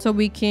home so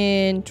we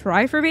can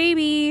try for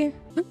baby.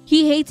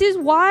 He hates his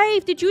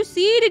wife. Did you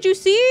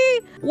see?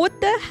 What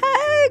the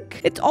heck?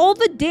 It's all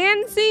the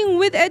dancing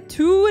with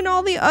Etu and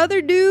all the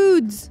other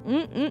dudes.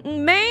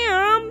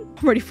 Ma'am.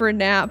 I'm ready for a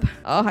nap.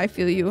 Oh, I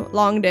feel you.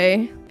 Long day.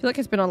 I feel like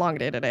it's been a long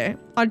day today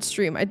on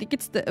stream. I think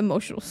it's the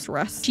emotional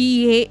stress.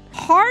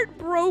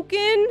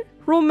 Heartbroken.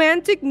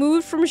 Romantic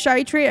moves from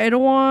Shy Trait. I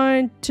don't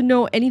want to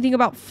know anything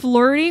about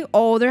flirting.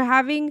 Oh, they're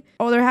having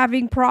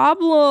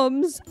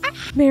problems.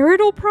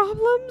 Marital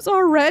problems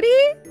already?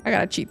 I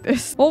gotta cheat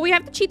this. Well, we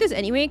have to cheat this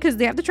anyway because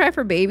they have to try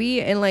for baby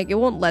and like it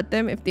won't let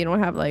them if they don't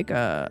have like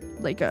a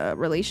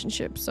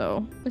relationship.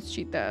 So let's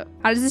cheat that.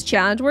 How does this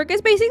challenge work?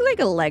 It's basically like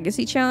a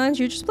legacy challenge.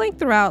 You're just playing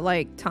throughout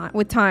like time.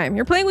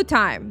 You're playing with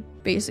time.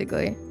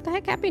 Basically. What the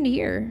heck happened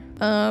here?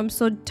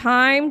 So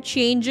time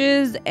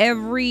changes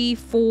every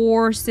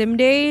 4 sim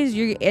days.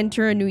 You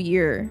enter a new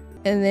year.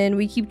 And then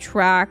we keep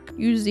track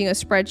using a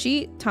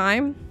spreadsheet,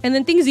 time. And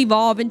then things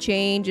evolve and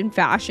change in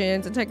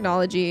fashions and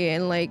technology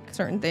and like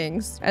certain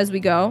things as we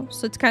go.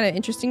 So it's kind of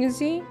interesting to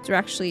see. So we're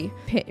actually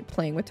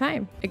playing with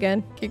time.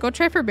 Again, okay, go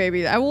try for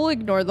baby. I will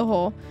ignore the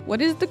whole, what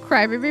is the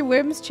Crybaby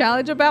Whims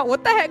challenge about?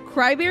 What the heck?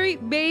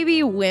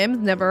 Crybaby Whims?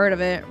 Never heard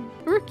of it.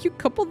 We're a cute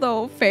couple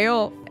though.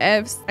 Fail.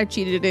 F's. I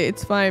cheated it.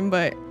 It's fine,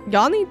 but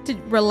y'all need to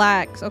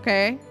relax,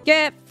 okay?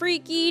 Get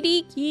freaky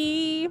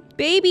deaky.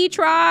 Baby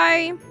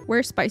try.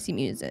 Where's spicy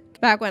music?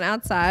 Back went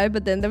outside,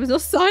 but then there was no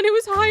sun. It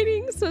was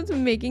hiding. So it's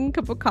making a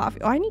cup of coffee.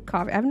 Oh, I need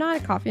coffee. I've not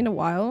had coffee in a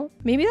while.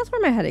 Maybe that's where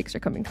my headaches are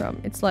coming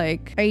from. It's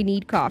like I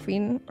need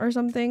coffee or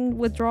something.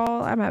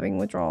 Withdrawal. I'm having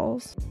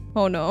withdrawals.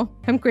 Oh no.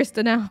 I'm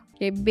Krista now.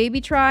 Okay, baby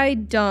try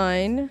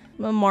done.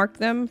 I'm gonna mark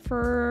them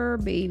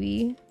for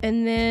baby.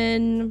 And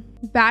then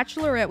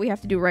bachelorette we have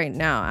to do right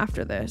now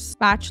after this.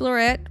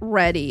 Bachelorette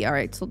ready. All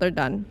right, so so they're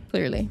done,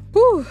 clearly.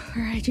 Whew.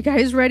 All right, you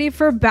guys ready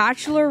for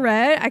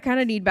Bachelorette? I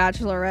kind of need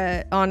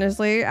Bachelorette,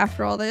 honestly,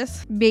 after all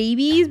this.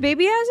 Baby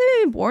hasn't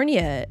been born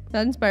yet.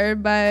 That's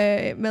inspired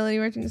by Melanie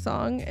Martin's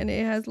song, and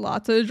it has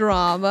lots of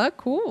drama.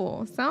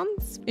 Cool.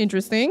 Sounds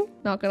interesting,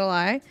 not gonna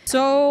lie.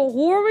 So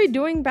who are we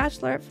doing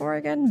Bachelorette for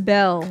again?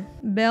 Belle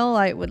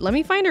Lightwood. Let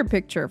me find her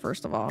picture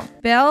first of all.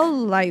 Belle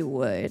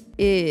Lightwood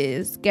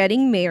is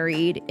getting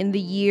married in the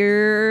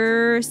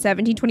year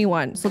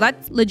 1721, so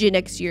that's legit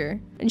next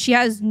year, and she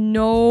has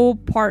no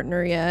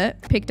partner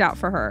yet picked out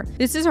for her.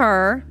 This is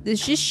her.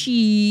 This is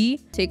she.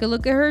 Take a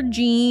look at her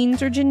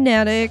genes or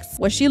genetics,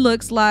 what she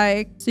looks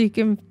like, so you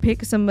can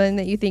pick someone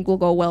that you think will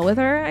go well with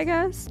her, I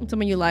guess.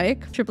 Someone you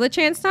like. Triplet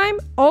chance time.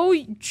 Oh,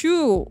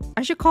 true.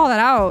 I should call that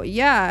out.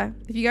 Yeah,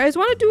 if you guys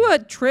want to do a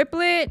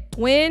triplet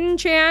twin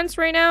chance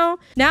right now,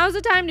 now's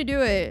the time to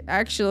do it,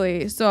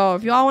 actually. So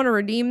if y'all want to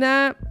redeem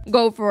that,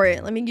 go for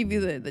it. Let me give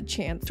you the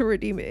chance to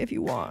redeem it if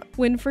you want.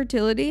 Twin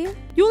fertility.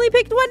 You only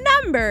picked one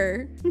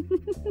number.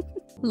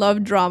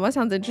 Love drama.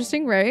 Sounds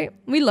interesting, right?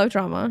 We love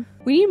drama.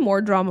 We need more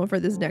drama for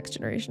this next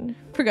generation.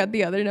 Forgot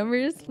the other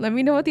numbers. Let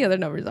me know what the other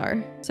numbers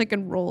are so I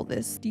can roll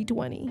this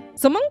D20.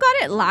 Someone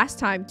got it last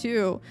time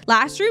too.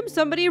 Last stream,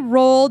 somebody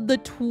rolled the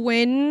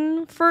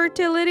twin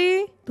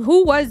fertility.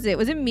 Who was it?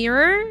 Was it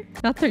Mirror?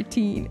 Not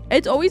 13.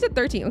 It's always at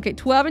 13. Okay,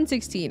 12 and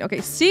 16.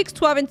 Okay, 6,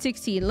 12, and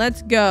 16.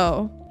 Let's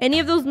go. Any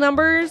of those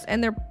numbers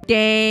and they're...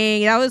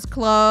 Dang, that was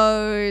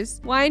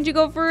close. Why didn't you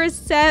go for a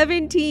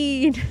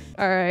 17?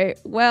 All right,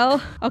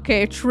 well,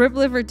 okay,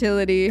 triplet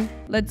fertility.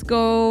 Let's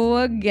go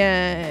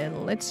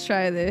again. Let's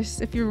try this.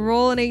 If you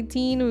roll an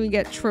 18, we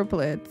get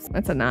triplets.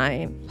 That's a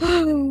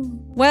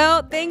 9.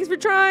 Well, thanks for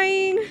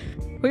trying.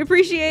 We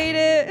appreciate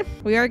it.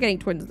 We are getting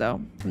twins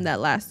though from that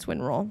last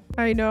twin roll.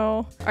 I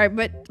know. All right,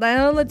 but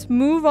now let's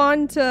move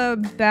on to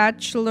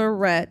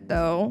Bachelorette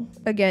though.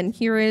 Again,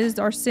 here is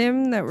our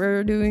sim that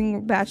we're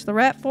doing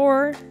Bachelorette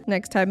for.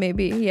 Next time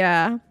maybe,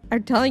 yeah.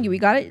 I'm telling you, we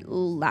got it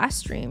last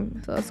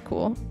stream, so that's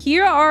cool.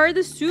 Here are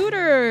the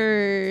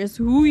suitors.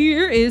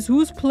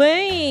 Who's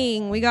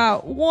playing? We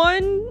got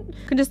one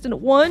contestant,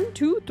 1,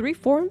 2, 3,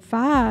 4, and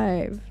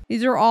 5.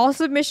 These are all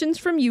submissions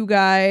from you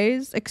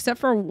guys, except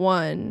for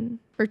 1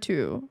 or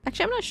 2.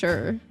 Actually, I'm not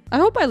sure. I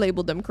hope I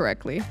labeled them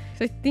correctly.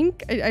 I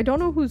think, I don't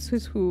know who's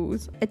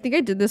whose. I think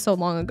I did this so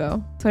long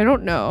ago, so I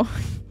don't know.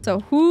 So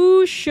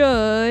who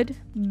should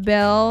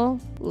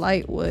Belle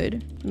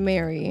Lightwood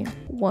marry?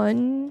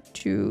 1,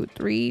 2,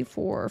 3,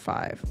 4,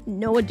 5.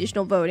 No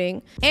additional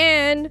voting.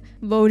 And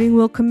voting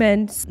will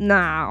commence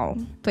now.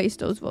 Place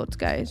those votes,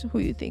 guys. Who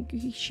you think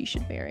she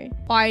should marry?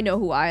 Oh, I know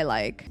who I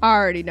like. I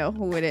already know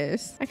who it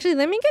is. Actually,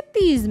 let me get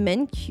these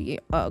men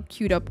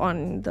queued up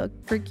on the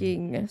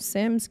freaking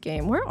Sims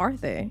game. Where are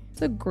they?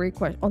 It's a great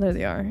question. Oh, there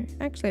they are.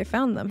 Actually, I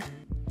found them.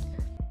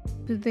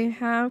 Do they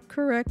have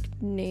correct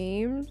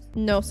names?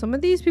 No, some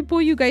of these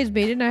people you guys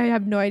made and I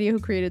have no idea who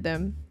created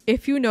them.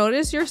 If you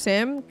notice your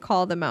sim,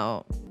 call them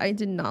out. I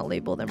did not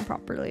label them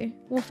properly.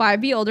 Will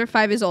 5 be older?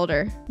 5 is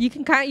older. You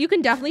can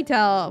definitely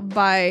tell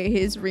by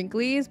his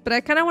wrinklies, but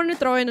I kind of wanted to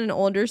throw in an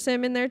older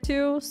sim in there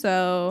too.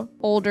 So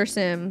older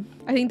sim.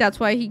 I think that's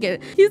why he's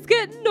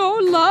getting no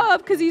love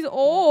because he's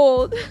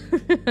old.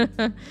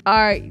 All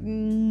right,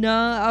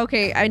 no,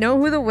 okay. I know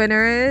who the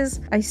winner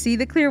is. I see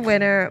the clear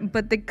winner,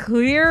 but the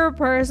clear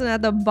person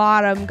at the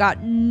bottom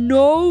got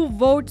no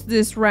votes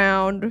this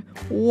round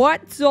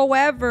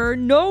whatsoever.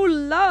 No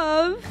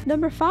love.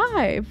 Number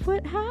 5.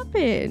 What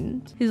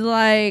happened? He's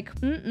like,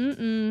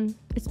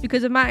 it's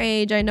because of my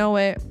age. I know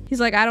it.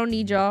 He's like, I don't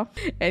need y'all.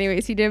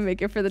 Anyways, he didn't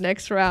make it for the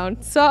next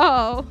round.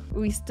 So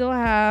we still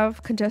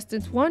have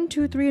contestants 1,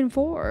 2, 3, and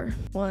 4.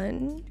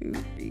 1, 2,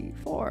 3,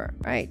 4.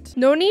 Right.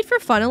 No need for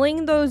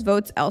funneling those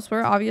votes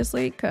elsewhere,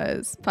 obviously,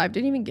 because 5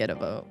 didn't even get a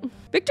vote.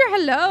 Victor,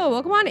 hello.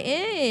 Welcome on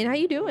in. How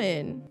you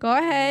doing? Go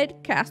ahead.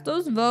 Cast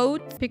those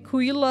votes. Pick who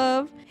you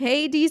love.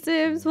 Hey,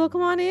 D-Sims.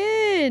 Welcome on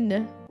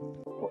in.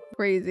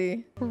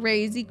 Crazy.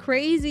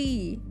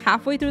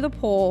 Halfway through the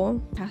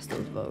poll, pass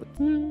those votes.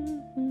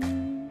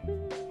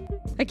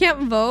 I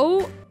can't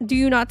vote. Do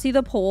you not see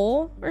the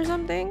poll or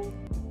something?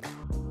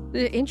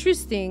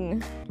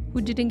 Interesting. Who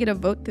didn't get a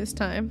vote this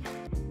time?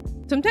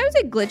 Sometimes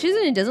it glitches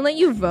and it doesn't let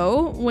you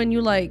vote when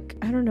you like,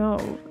 I don't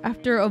know,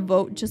 after a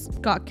vote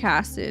just got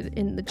casted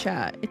in the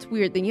chat. It's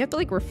weird. Then you have to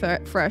like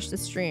refresh the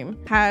stream.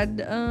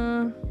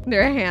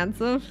 They're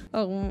handsome.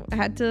 Oh, I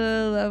had to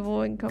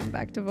level and come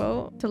back to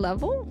vote. To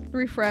level?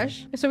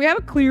 Refresh. So we have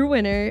a clear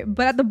winner,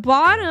 but at the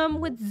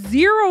bottom with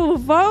 0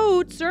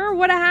 votes, sir,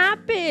 what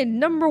happened?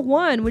 Number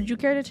 1, would you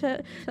care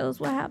to tell us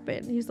what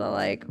happened? He's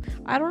like,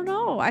 I don't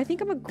know. I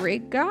think I'm a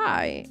great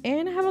guy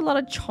and I have a lot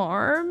of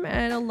charm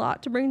and a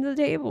lot to bring to the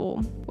table.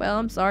 Well,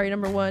 I'm sorry,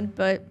 number 1,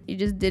 but you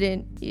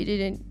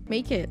didn't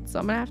make it, so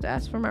I'm gonna have to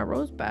ask for my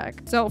rose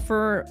back. So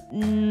for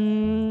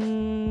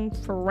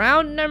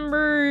round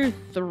number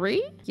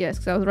 3, yes,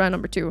 because that was round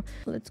number 2.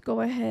 Let's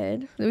go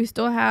ahead. We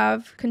still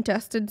have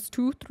contestants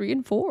 2, 3,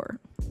 and 4.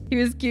 He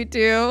was cute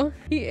too.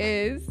 He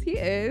is. He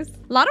is.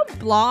 A lot of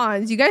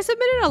blondes. You guys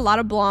submitted a lot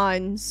of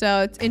blondes,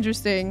 so it's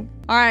interesting.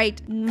 All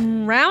right,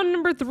 round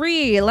number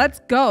 3.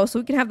 Let's go. So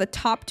we can have the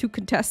top 2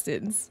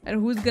 contestants.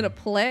 And who's gonna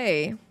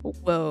play?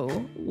 Whoa.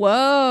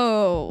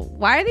 Whoa.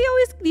 Why are they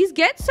always... These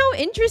get so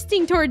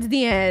interesting towards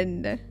the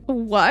end.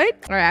 What?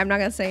 All right, I'm not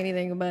gonna say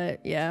anything,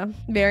 but yeah.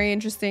 Very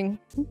interesting.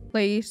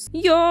 Place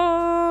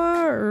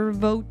your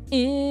vote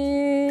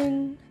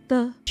in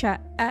the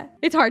chat.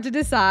 It's hard to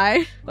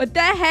decide. What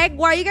the heck?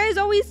 Why are you guys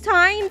always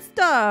tying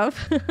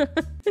stuff?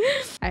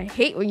 I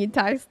hate when you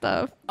tie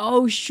stuff.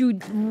 Oh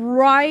shoot,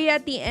 right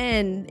at the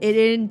end it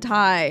didn't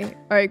tie.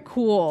 All right,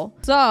 cool.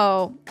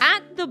 So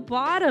at the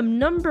bottom,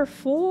 number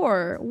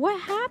 4, what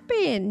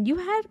happened? You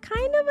had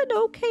kind of an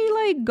okay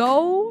like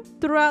go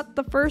throughout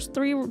the first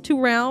 2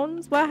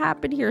 rounds. What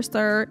happened here,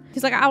 sir?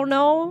 He's like, I don't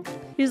know.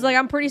 He's like,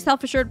 I'm a pretty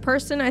self-assured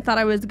person. I thought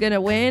I was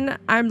gonna win.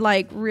 I'm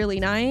like really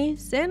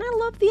nice and I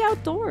love the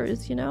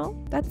outdoors, you know?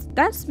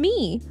 That's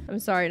me. I'm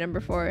sorry,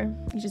 number 4.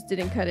 You just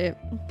didn't cut it.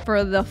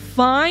 For the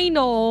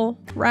final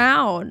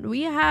round,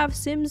 we have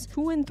Sims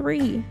 2 and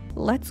 3.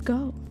 Let's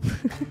go.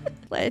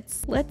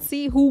 Let's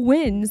see who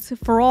wins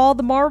for all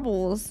the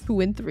marbles.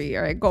 2 and 3.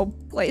 All right, go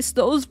place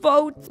those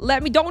votes.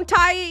 Don't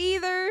tie it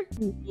either.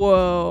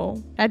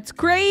 Whoa, that's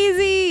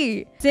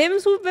crazy.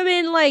 Sims who've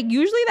been like,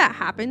 usually that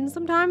happens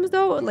sometimes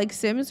though, like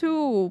Sims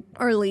who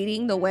are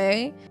leading the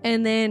way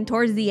and then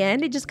towards the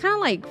end it just kind of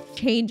like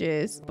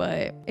changes,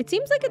 but it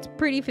seems like it's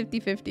pretty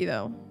 50-50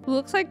 though. It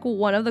looks like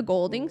one of the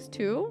Goldings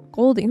too.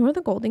 Golding, who are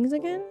the Goldings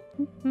again?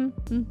 All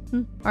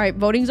right,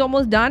 voting's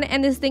almost done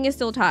and this thing is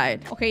still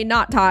tied. Okay,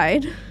 not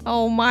tied.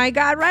 Oh my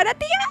god, right at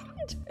the end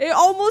it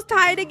almost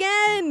tied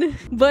again,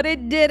 but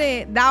it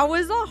didn't. That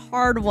was a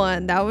hard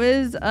one. That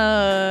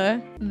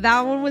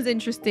one was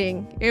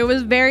interesting. It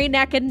was very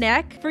neck and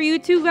neck for you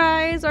two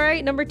guys. All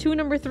right, number 2,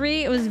 number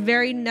 3, it was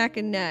very neck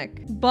and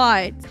neck,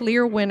 but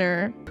clear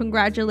winner.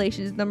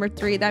 Congratulations, number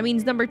 3. That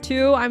means number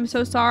 2, I'm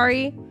so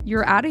sorry,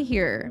 you're out of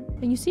here.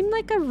 And you seem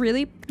like a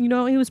really, you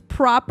know, he was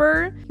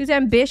proper, he was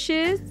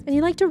ambitious, and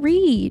he liked to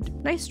read.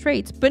 Nice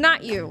traits, but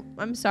not you.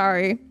 I'm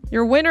sorry.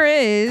 Your winner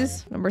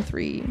is number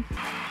 3.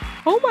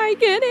 Oh my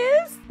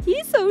goodness,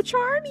 he's so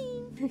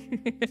charming.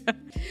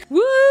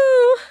 Woo!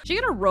 She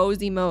get a rose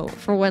emote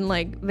for when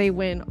like they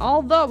win.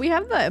 Although we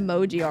have the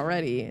emoji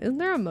already. Isn't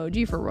there an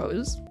emoji for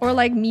rose? Or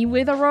like me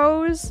with a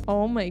rose?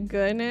 Oh my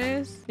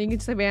goodness. You can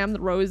spam the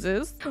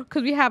roses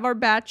because we have our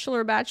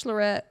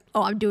bachelorette.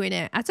 Oh, I'm doing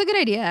it. That's a good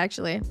idea,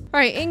 actually. All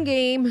right, in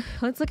game,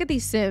 let's look at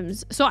these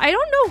Sims. So I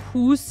don't know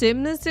whose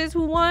Sim this is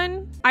who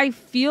won. I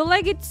feel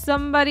like it's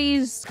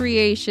somebody's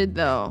creation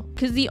though,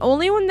 because the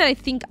only one that I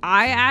think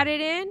I added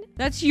in,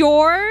 that's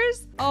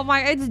yours. Oh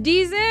my, it's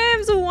D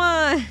Sims who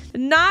won.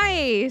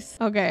 Nice.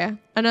 Okay.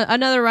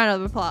 Another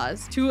round of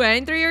applause. 2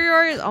 and 3 are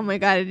yours. Oh my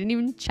god, I didn't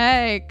even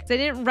check. I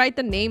didn't write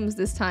the names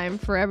this time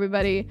for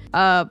everybody.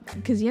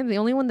 Because yeah, the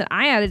only one that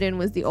I added in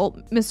was the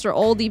old Mr.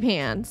 Oldie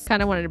Pants.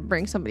 Kind of wanted to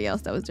bring somebody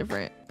else that was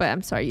different, but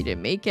I'm sorry you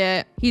didn't make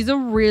it. He's a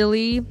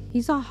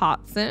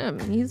hot Sim.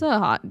 He's a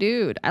hot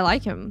dude. I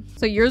like him.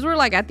 So yours were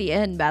like at the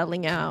end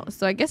battling out.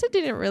 So I guess it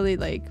didn't really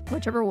like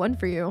whichever one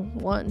for you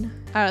won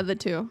out of the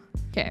 2.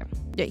 Okay.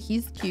 Yeah,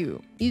 he's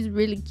cute. He's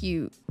really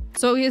cute.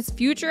 So his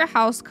future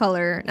house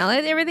color, now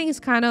that everything's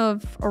kind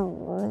of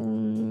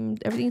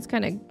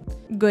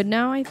good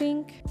now, I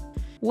think.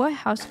 What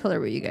house color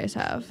will you guys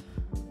have?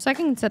 So I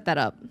can set that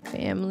up.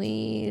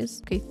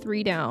 Families. Okay,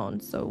 3 down.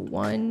 So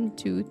 1,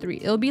 2, 3.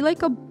 It'll be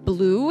like a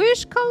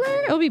bluish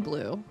color. It'll be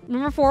blue.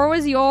 Number 4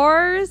 was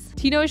yours.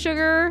 Tino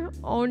Sugar.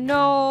 Oh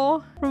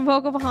no. From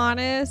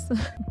Pocahontas.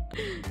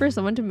 For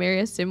someone to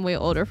marry a Sim way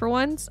older for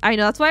once. I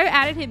know, that's why I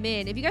added him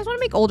in. If you guys want to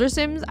make older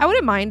Sims, I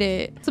wouldn't mind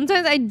it.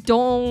 Sometimes I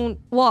don't,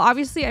 well,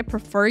 obviously I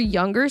prefer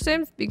younger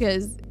Sims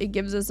because it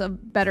gives us a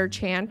better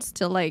chance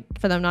to like,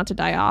 for them not to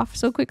die off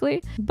so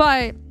quickly.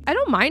 But I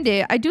don't mind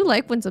it. I do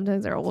like when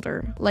sometimes they're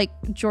older. Like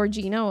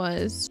Georgina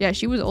was. Yeah,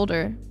 she was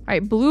older. All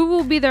right, blue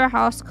will be their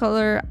house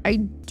color. I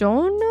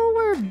don't know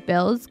where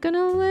Belle's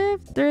gonna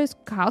live. Their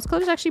house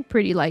color is actually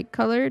pretty light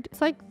colored. It's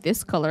like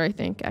this color, I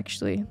think,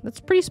 actually. That's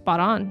pretty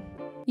spot on.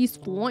 He's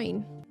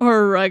fine.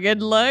 Or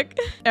rugged look.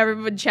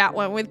 Everyone chat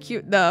went with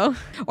cute though.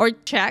 Or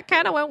chat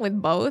kind of went with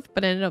both,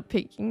 but ended up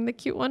picking the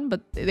cute one,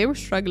 but they were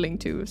struggling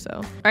too, so.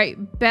 All right,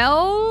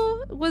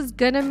 Belle was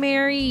gonna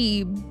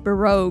marry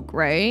Baroque,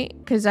 right?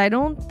 Because I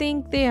don't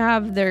think they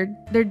have their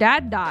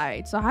dad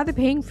died, so how are they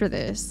paying for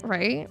this,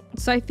 right?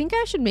 So I think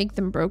I should make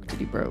them broke to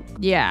be broke.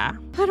 Yeah,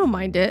 I don't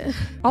mind it.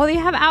 Oh, they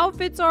have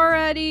outfits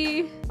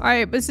already. All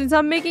right, but since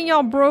I'm making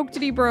y'all broke to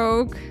be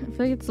broke, I feel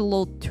like it's a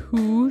little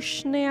too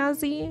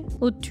snazzy.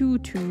 A little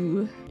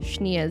too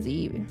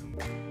snazzy.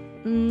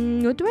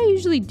 What do I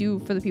usually do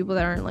for the people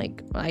that aren't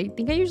like, I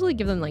think I usually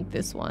give them like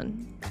this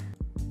one.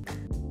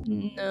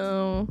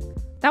 No,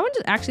 that one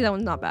just, actually that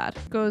one's not bad.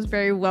 Goes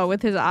very well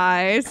with his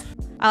eyes.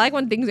 I like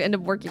when things end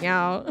up working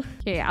out.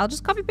 Okay, I'll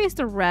just copy paste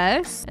the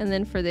rest. And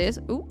then for this,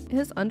 ooh,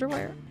 his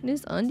underwear and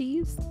his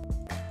undies.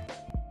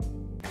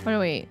 Oh no,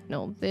 wait,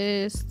 no,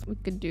 this we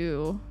could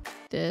do.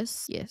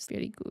 this. Yes,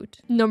 very good.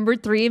 Number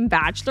 3 in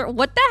Bachelor.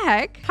 What the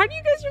heck? How do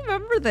you guys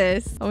remember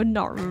this? I would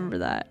not remember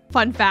that.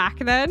 Fun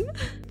fact then.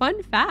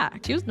 Fun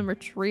fact. She was number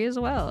 3 as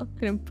well.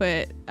 Couldn't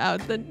put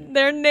out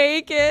they're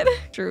naked.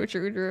 True,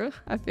 true, true.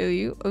 I feel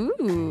you.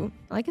 Ooh,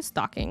 I like his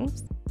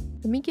stockings.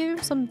 Let me give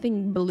him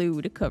something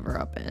blue to cover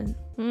up in.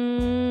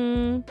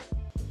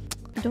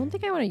 I don't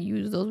think I want to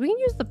use those. We can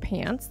use the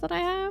pants that I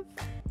have.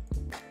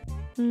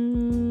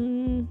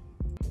 I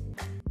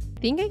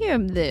think I gave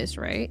him this,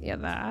 right? Yeah,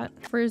 that.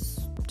 For his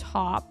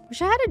top.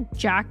 Wish I had a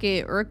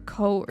jacket or a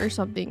coat or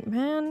something.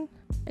 Man,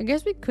 I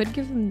guess we could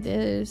give him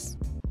this.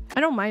 I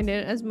don't mind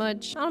it as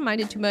much. I don't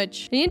mind it too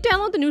much. I need to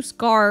download the new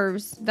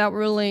scarves that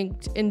were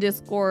linked in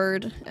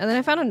Discord. And then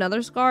I found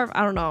another scarf.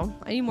 I don't know.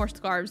 I need more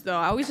scarves though.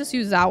 I always just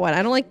use that one.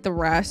 I don't like the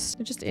rest.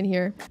 They're just in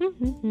here.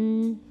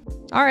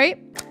 All right.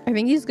 I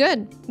think he's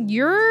good.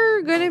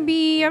 You're gonna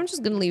be... I'm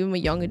just gonna leave him a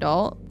young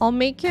adult. I'll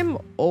make him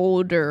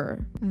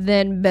older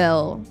than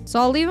Belle. So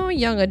I'll leave him a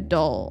young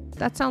adult.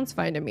 That sounds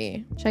fine to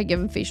me. Should I give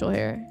him facial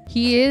hair?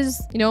 He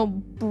is, you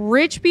know,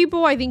 rich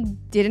people I think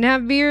didn't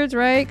have beards,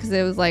 right? Because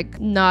it was like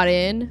not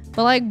in.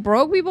 But like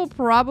broke people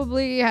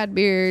probably had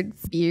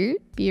beards. Beard.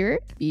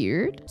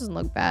 Doesn't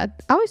look bad.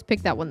 I always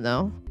pick that one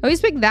though. I always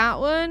pick that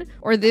one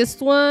or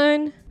this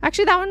one.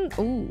 Actually, that one,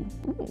 ooh,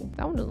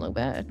 that one doesn't look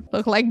bad.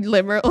 Look like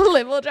limo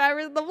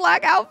drivers in the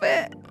black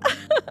outfit.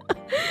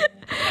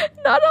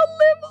 Not a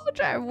limo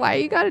driver. Why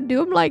you gotta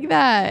do him like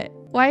that?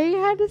 Why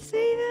you had to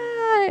say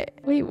that?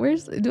 Wait,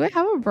 do I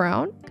have a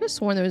brown? I could have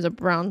sworn there was a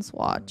brown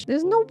swatch.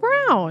 There's no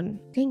brown.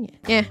 Dang it.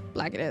 Yeah,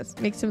 black it is.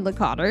 Makes him look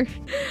hotter.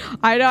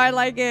 I know, I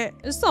like it.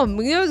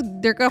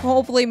 They're gonna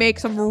hopefully make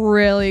some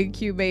really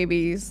cute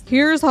babies.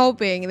 Here's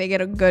hoping they get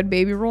a good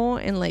baby roll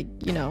and like,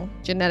 you know,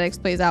 genetics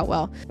plays out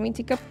well. Let me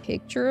take a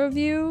picture of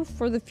you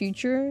for the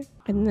future.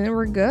 And then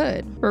we're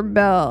good. For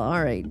Belle,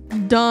 all right,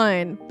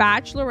 done.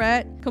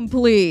 Bachelorette,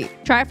 complete.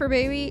 Try for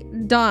baby,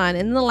 done.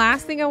 And the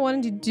last thing I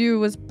wanted to do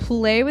was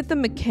play with the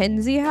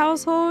Mackenzie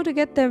household to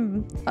get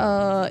them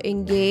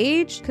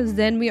engaged. Because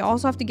then we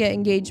also have to get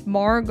engaged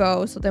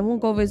Margot. So then we'll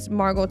go visit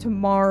Margot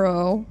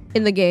tomorrow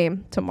in the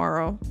game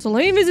tomorrow. So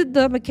let me visit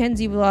the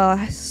Mackenzie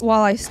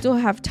while I still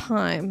have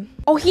time.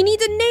 Oh, he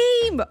needs a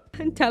name.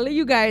 I'm telling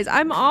you guys,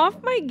 I'm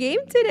off my game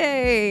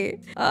today.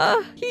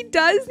 He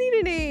does need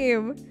a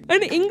name.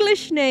 An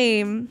English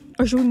name.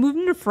 Or should we move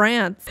him to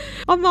France?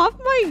 I'm off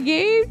my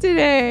game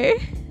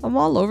today. I'm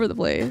all over the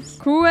place.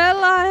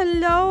 Cruella,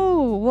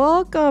 hello.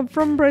 Welcome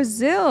from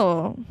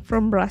Brazil.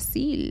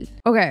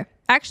 Okay.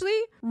 Actually,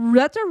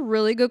 that's a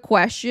really good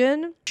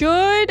question.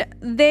 Should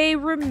they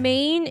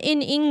remain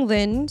in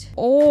England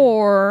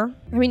or...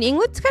 I mean,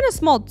 England's kind of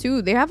small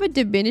too. They have a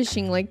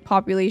diminishing like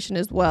population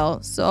as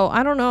well. So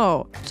I don't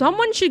know.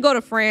 Someone should go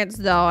to France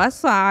though.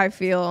 That's how I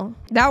feel.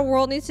 That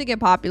world needs to get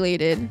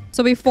populated.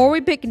 So before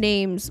we pick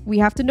names, we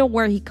have to know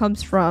where he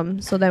comes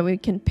from so that we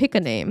can pick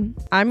a name.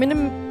 I'm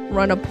gonna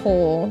run a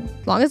poll.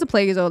 As long as the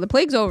plague is over. The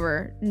plague's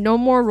over. No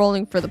more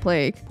rolling for the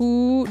plague.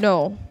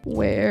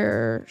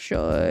 Where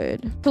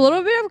should... It's a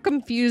little bit of a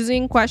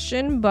confusing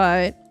question,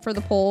 but for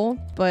the poll,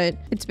 but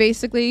it's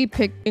basically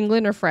pick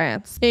England or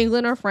France.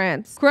 England or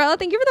France. Cruella,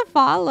 thank you for the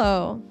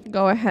follow.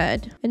 Go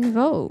ahead and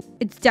vote.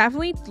 It's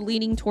definitely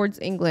leaning towards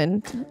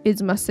England.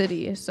 It's my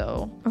city,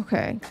 so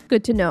okay.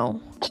 Good to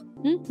know.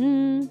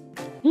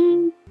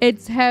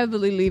 It's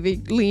heavily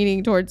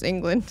leaning towards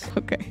England.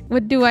 Okay.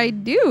 What do I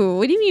do?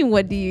 What do you mean,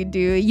 what do you do?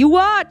 You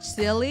watch,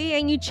 silly,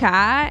 and you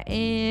chat,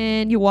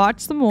 and you watch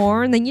some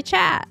more, and then you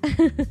chat.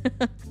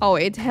 Oh,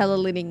 it's hella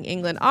leaning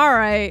England. All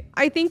right.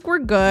 I think we're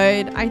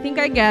good. I think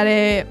I get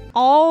it.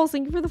 Oh,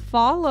 thank you for the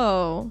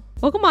follow.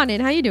 Welcome on in.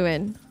 How you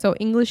doing? So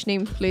English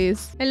names,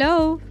 please.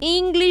 Hello.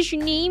 English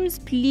names,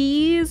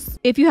 please.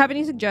 If you have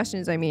any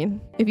suggestions, I mean.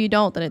 If you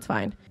don't, then it's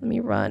fine. Let me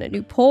run a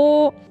new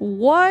poll.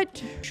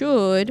 What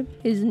should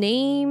his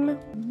name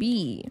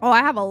be? Oh, I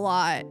have a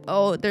lot.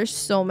 Oh, there's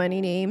so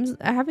many names.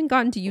 I haven't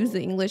gotten to use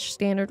the English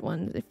standard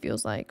ones, it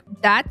feels like.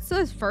 That's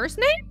his first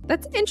name?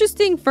 That's an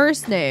interesting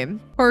first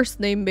name. First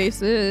name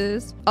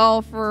basis.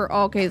 Oh,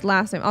 okay, his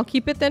last name. I'll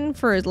keep it then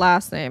for his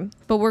last name.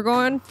 But we're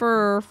going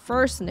for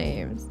first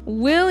names.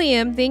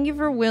 William, thank you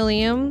for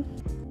William.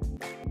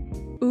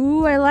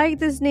 Ooh, I like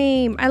this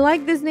name.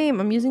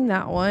 I'm using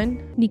that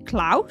one.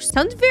 Niklaus?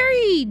 Sounds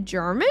very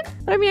German,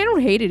 but I mean, I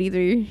don't hate it either.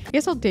 I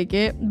guess I'll take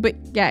it. But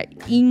yeah,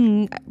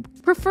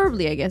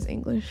 preferably, I guess,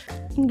 English.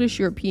 English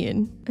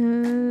European.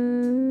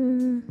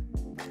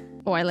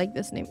 Oh, I like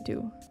this name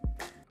too.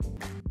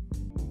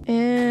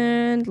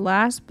 And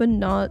last but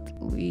not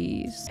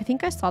least, I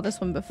think I saw this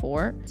one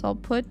before, so I'll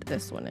put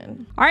this one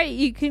in. All right,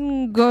 you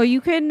can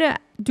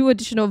do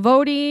additional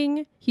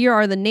voting. Here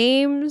are the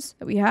names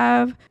that we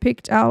have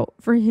picked out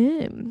for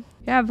him.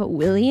 We have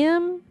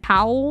William,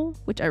 Powell,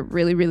 which I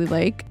really, really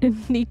like.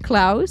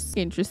 Niklaus,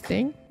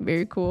 interesting,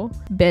 very cool.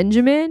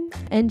 Benjamin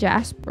and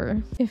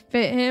Jasper. It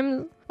fit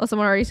him Oh,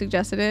 someone already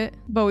suggested it.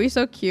 Bowie's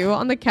so cute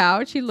on the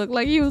couch. He looked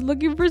like he was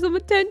looking for some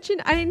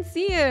attention. I didn't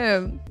see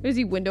him. Was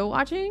he window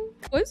watching?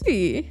 Was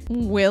he?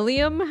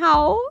 William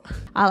Howell?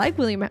 I like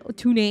William Howell.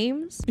 2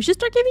 names. We should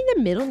start giving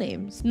them middle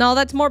names. No,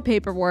 that's more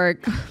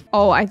paperwork.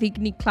 Oh, I think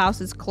Niklaus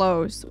is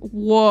close.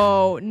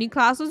 Whoa,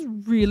 Niklaus was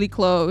really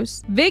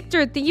close.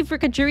 Victor, thank you for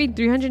contributing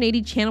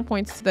 380 channel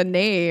points to the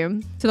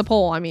name. To the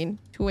poll, I mean.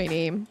 A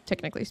name,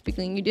 technically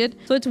speaking, you did.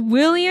 So it's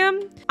William.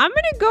 I'm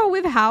gonna go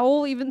with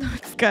Howell, even though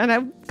it's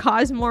gonna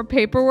cause more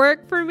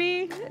paperwork for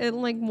me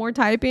and like more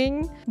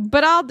typing,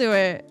 but I'll do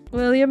it.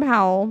 William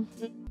Howell.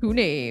 Who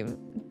name?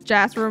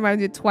 Jasper reminds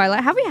me of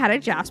Twilight. Have we had a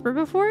Jasper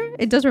before?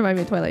 It does remind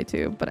me of Twilight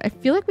too, but I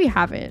feel like we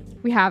haven't.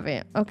 We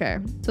haven't. Okay.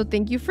 So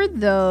thank you for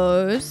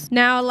those.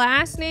 Now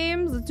last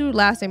names. Let's do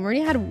last name. We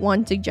already had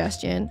 1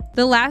 suggestion.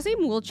 The last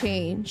name will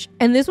change.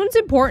 And this one's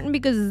important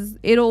because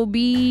it'll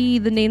be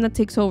the name that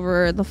takes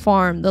over the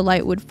farm, the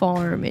Lightwood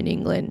farm in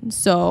England.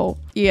 So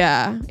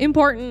yeah,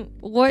 important.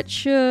 What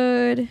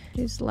should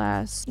his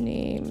last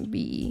name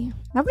be?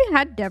 Have we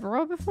had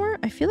Devereaux before?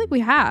 I feel like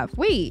we have.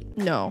 Wait,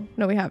 no,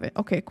 we haven't.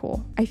 Okay,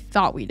 cool. I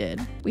thought we did.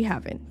 We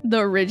haven't. The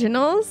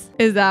Originals?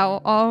 Is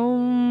that,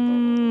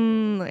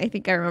 I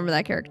think I remember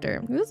that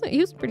character. He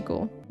was pretty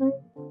cool.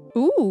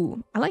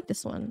 Ooh, I like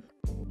this one.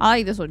 I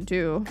like this one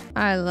too.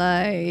 I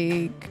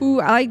like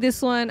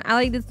this one. I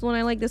like this one.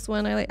 I like this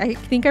one. I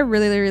think I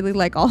really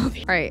like all of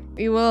these. All right,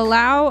 we will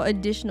allow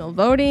additional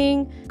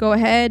voting. Go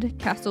ahead,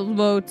 cast those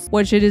votes.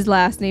 What should his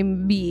last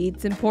name be?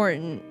 It's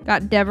important.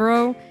 Got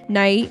Devereaux,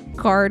 Knight,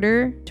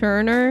 Carter,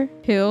 Turner,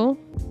 Hill.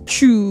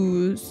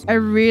 Choose. I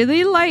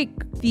really like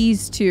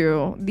these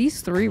 2.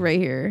 These 3 right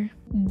here.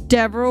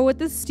 Devereaux with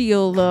the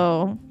steal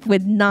though,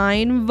 with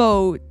 9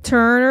 votes.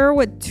 Turner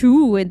with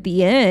 2 at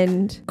the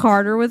end.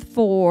 Carter with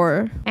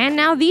 4. And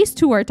now these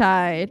 2 are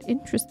tied.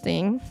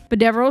 Interesting. But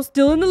Devereaux's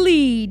still in the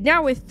lead.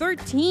 Now with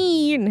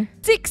 13,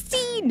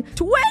 16,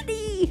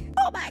 20.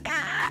 Oh my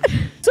God.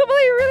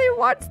 Somebody really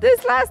wants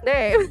this last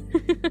name.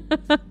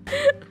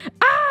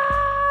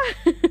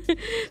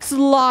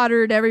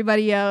 Slaughtered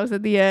everybody else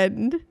at the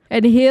end.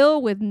 And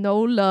Hill with no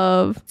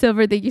love.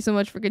 Silver, thank you so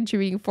much for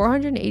contributing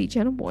 480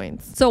 channel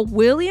points. So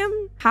William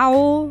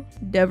Howell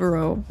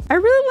Devereaux. I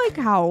really like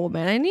Howell,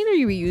 man. I need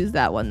to reuse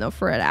that one though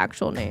for an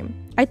actual name.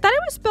 I thought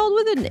it was spelled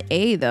with an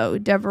A though.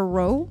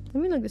 Devereaux.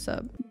 Let me look this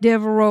up.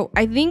 Devereaux.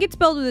 I think it's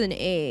spelled with an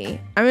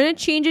A. I'm gonna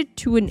change it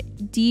to an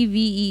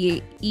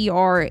Deveraux.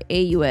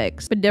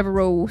 But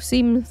Devereaux,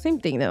 same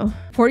thing though.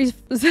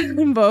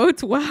 47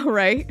 votes. Wow,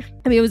 right?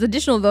 I mean, it was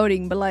additional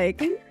voting, but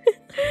like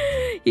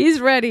he's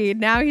ready.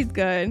 Now he's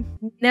good.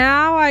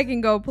 Now I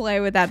can go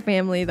play with that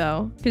family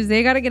though, because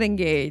they gotta get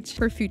engaged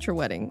for future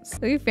weddings.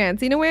 Really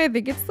fancy in a way. I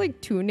think it's like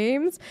 2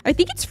 names. I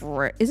think it's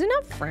isn't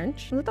that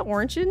French? Is it the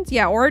Origins?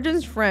 Yeah,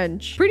 Origins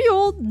French. Pretty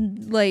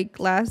old like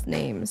last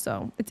name.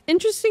 So it's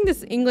interesting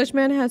this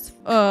Englishman has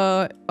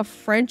a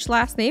French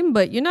last name,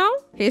 but you know,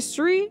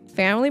 history,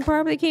 family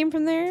probably came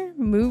from there,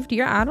 moved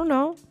here. I don't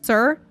know.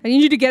 Sir, I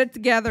need you to get it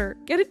together.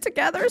 Get it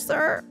together,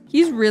 sir.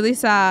 He's really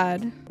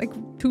sad. Like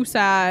too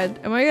sad.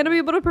 Am I gonna be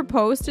able to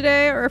propose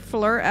today or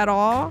flirt at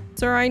all?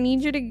 Sir, I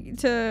need you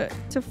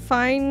to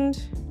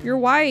find your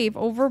wife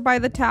over by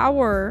the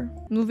tower.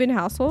 Move-in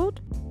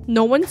household?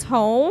 No one's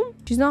home?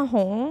 She's not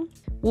home?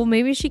 Well,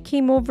 maybe she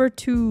came over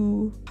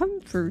to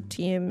comfort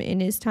him in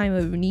his time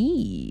of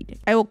need.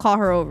 I will call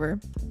her over.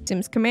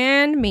 Sims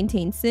command,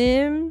 maintain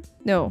sim.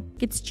 No,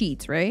 gets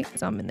cheats, right?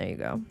 Summon, there you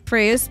go.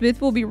 Freya Smith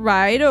will be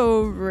right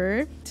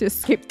over to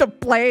escape the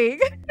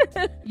plague.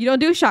 You don't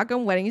do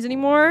shotgun weddings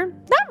anymore?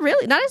 Not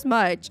really, not as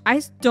much.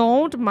 I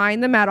don't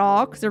mind them at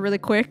all because they're really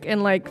quick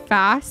and like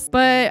fast.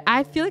 But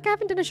I feel like I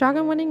haven't done a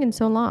shotgun wedding in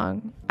so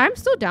long. I'm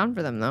still down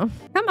for them though.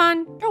 Come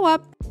on, grow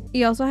up.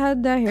 He also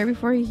had that hair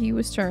before he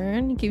was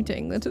turned. He came to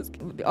England.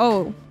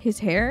 Oh, his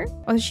hair?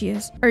 Oh, she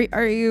is.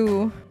 Are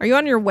you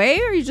on your way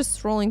or are you just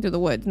strolling through the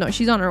woods? No,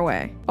 she's on her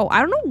way. Oh, I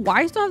don't know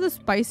why I still have the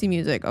spicy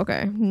music.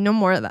 Okay, no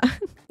more of that.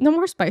 No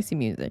more spicy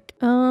music.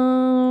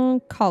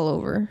 Call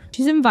over.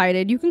 She's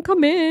invited. You can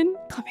come in.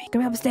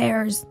 Come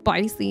upstairs.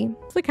 Spicy.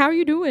 It's like, how are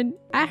you doing?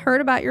 I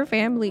heard about your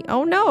family.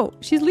 Oh no,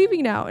 she's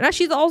leaving now. Now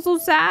she's also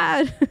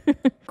sad.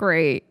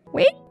 Great.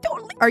 Wait,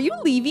 are you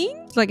leaving?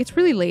 It's like, it's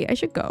really late. I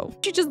should go.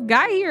 She just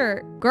got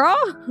here, girl.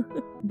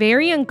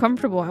 Very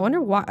uncomfortable. I wonder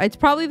why. It's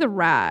probably the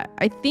rat.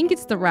 I think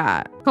it's the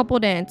rat. Couple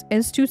dance.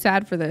 It's too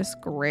sad for this.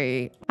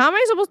 Great. How am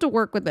I supposed to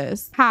work with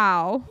this?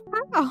 How?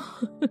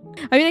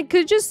 I mean, I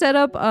could just set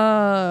up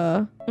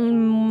a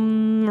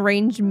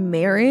arranged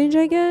marriage,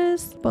 I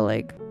guess. But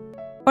like,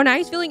 oh, now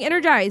he's feeling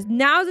energized.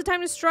 Now is the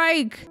time to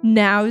strike.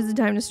 Now is the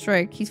time to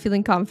strike. He's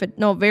feeling confident.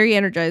 No, very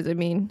energized, I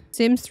mean.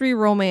 Sims 3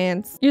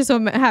 romance. You're so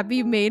happy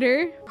you made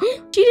her?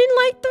 She didn't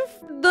like the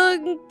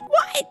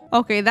what?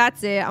 Okay,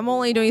 that's it. I'm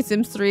only doing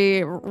Sims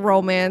 3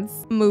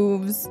 romance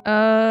moves.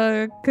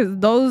 Because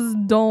those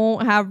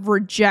don't have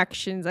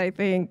rejections, I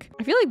think.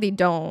 I feel like they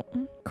don't.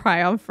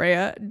 Cry on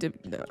Freya.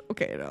 No.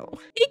 Okay, no.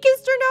 He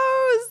kissed her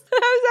nose.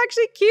 That was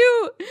actually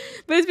cute.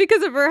 But it's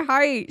because of her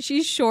height.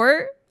 She's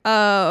short.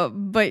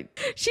 But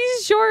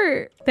she's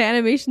short. The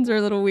animations are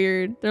a little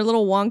weird. They're a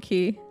little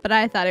wonky, but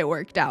I thought it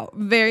worked out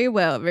very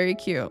well. Very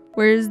cute.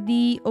 Where's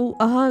the, oh,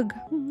 a hug.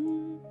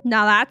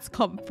 Now that's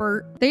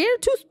comfort. They're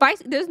too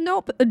spicy. There's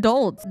no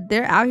adults.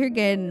 They're out here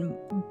getting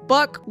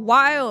buck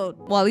wild.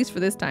 Well, at least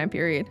for this time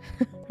period.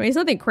 I mean, it's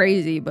nothing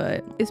crazy,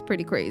 but it's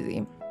pretty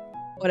crazy.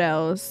 What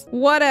else?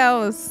 What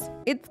else?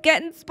 It's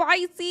getting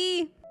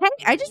spicy. Hey,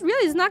 I just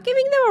realized it's not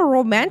giving them a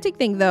romantic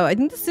thing though. I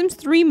think the Sims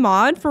 3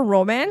 mod for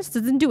romance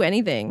doesn't do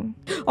anything.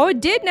 Oh,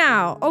 it did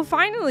now. Oh,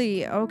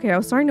 finally. Okay, I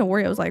was starting to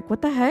worry. I was like,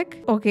 what the heck?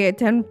 Okay, a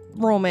 10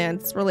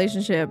 romance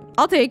relationship.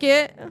 I'll take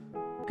it.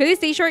 Could they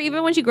stay short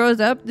even when she grows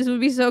up? This would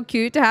be so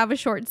cute to have a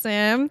short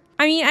Sim.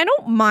 I mean, I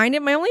don't mind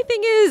it. My only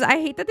thing is I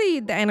hate that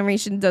the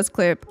animation does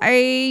clip. I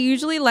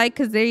usually like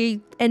because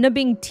they end up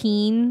being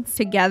teens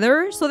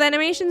together. So the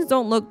animations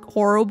don't look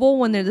horrible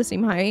when they're the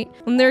same height.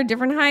 When they're a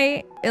different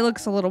height, it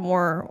looks a little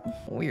more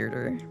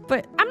weirder.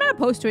 But I'm not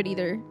opposed to it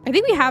either. I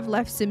think we have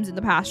left Sims in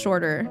the past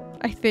shorter.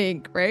 I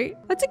think, right?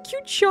 That's a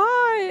cute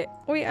shot.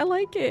 Wait, I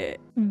like it.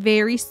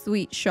 Very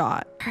sweet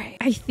shot. All right,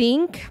 I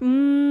think,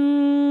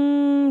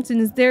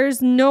 since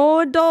there's no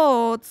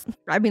adults,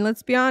 I mean,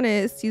 let's be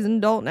honest, he's an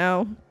adult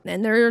now.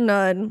 And there are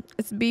none.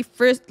 It's be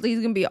frisky.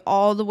 He's gonna be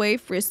all the way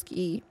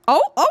frisky.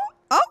 Oh.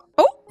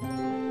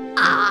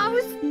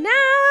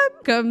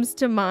 Snap! Comes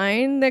to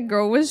mind. That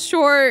girl was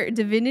short.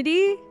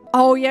 Divinity.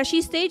 Oh yeah,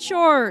 she stayed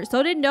short.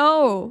 So did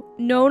No.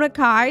 Nona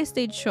Kai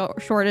stayed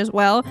short as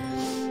well.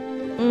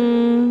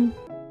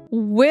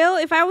 Will,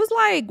 if I was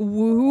like,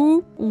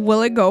 woohoo,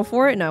 will it go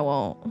for it? No, it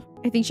won't.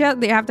 I think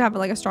they have to have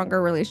like a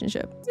stronger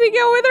relationship. We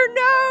go with her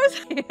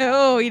nose.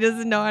 Ew, he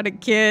doesn't know how to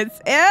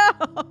kiss. Ew.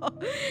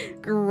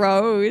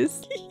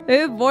 Gross.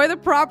 Boy, the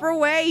proper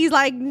way. He's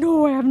like,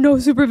 no, I have no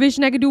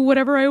supervision. I can do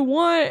whatever I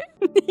want.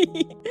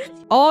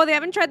 Oh, they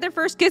haven't tried their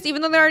first kiss,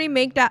 even though they already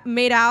made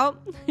out.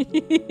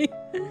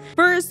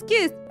 First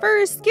kiss.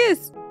 They're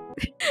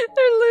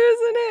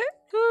losing it.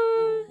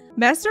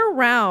 Mess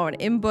around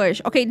in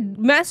bush. Okay,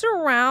 mess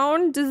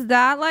around. Does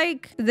that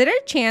like, is there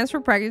a chance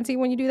for pregnancy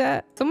when you do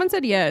that? Someone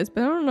said yes,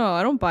 but I don't know.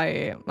 I don't buy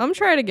it. I'm gonna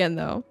try it again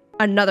though.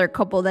 Another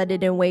couple that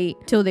didn't wait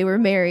till they were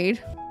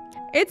married.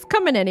 It's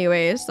coming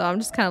anyway, so I'm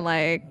just kind of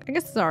like, I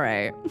guess it's all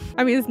right.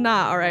 I mean, it's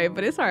not all right,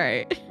 but it's all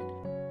right.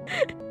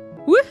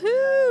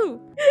 Woohoo!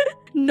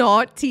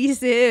 Naughty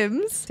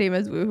Sims. Same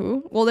as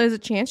woohoo. Well, there's a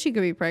chance she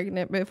could be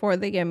pregnant before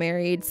they get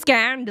married.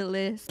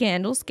 Scandalous.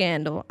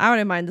 Scandal. I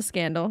wouldn't mind the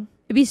scandal.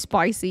 It'd be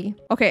spicy.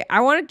 Okay,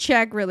 I want to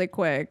check really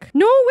quick.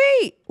 No,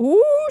 wait.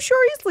 Ooh,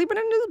 sure, he's sleeping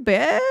in his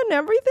bed and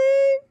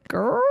everything.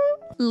 Girl.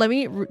 Let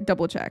me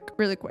double check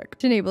really quick.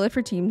 To enable it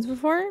for teams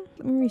before.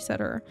 Let me reset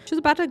her. She was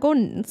about to go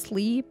and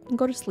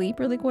go to sleep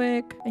really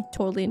quick. I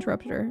totally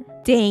interrupted her.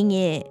 Dang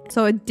it.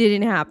 So it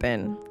didn't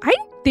happen. I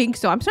think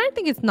so. I'm starting to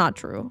think it's not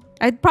true.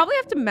 I'd probably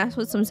have to mess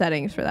with some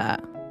settings for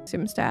that.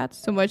 Sim stats.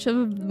 So much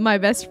of my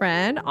best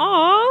friend.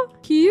 Aw,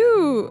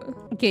 cute.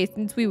 Okay,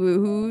 since we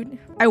woohooed,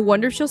 I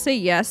wonder if she'll say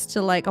yes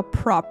to like a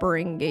proper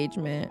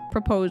engagement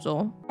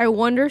proposal. I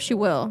wonder if she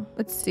will.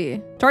 Let's see.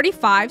 It's already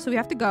 5, so we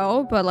have to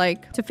go. But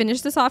like to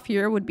finish this off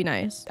here would be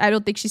nice. I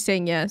don't think she's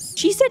saying yes.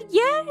 She said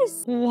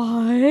yes.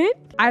 What?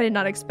 I did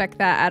not expect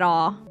that at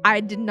all.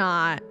 I did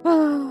not.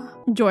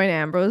 Join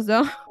Ambrose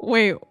though.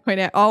 Wait.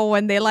 Oh,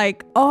 when they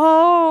like,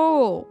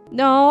 oh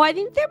no, I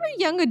think they were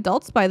young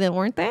adults by then,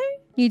 weren't they?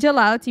 Need to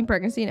allow teen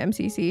pregnancy and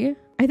MCC.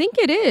 I think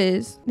it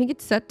is. I think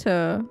it's set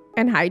to,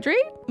 and hydrate?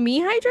 Me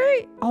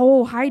hydrate?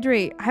 Oh,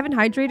 hydrate. I haven't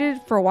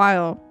hydrated for a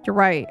while. You're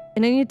right.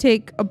 And I need to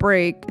take a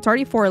break. It's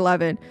already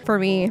 4:11 for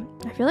me.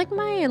 I feel like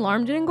my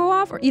alarm didn't go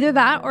off, or either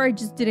that or I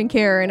just didn't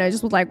care and I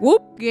just was like,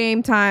 whoop,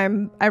 game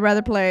time. I'd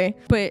rather play.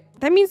 But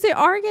that means they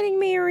are getting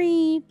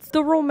married. It's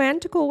the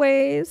romantical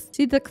ways.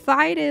 She's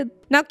excited.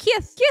 Now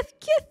kiss.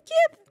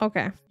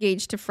 Okay.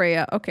 Engaged to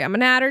Freya. Okay, I'm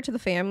gonna add her to the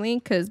family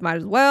because might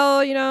as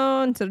well, you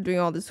know, instead of doing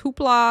all this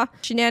hoopla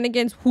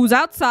shenanigans. Who's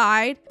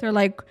outside? They're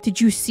like, did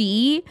you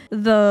see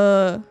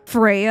the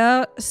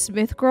Freya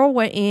Smith girl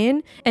went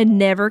in and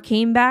never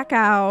came back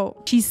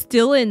out? She's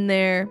still in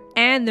there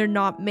and they're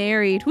not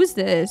married. Who's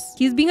this?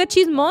 He's being a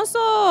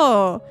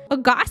chismoso, a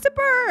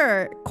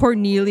gossiper.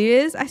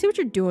 Cornelius, I see what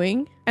you're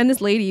doing. And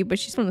this lady, but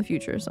she's from the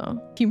future, so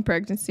teen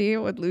pregnancy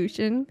with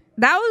Lucian.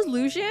 That was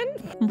Lucian?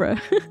 Bruh.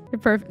 They're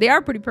perfect. They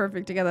are pretty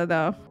perfect together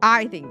though.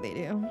 I think they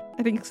do.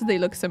 I think they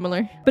look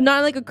similar, but not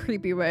in like a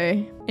creepy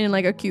way, in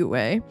like a cute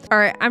way. All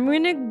right, I'm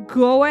gonna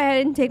go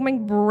ahead and take my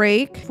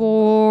break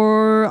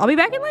for, I'll be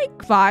back in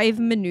like 5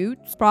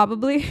 minutes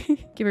probably,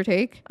 give or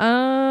take.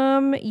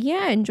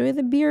 Yeah, enjoy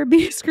the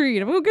BRB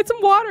screen. I'm gonna get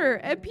some water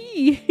and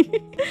pee.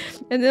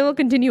 And then we'll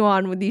continue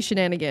on with these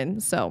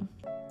shenanigans, so.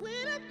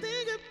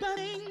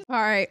 All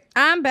right,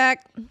 I'm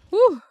back.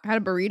 Whew, I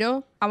had a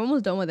burrito. I'm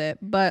almost done with it,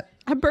 but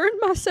I burned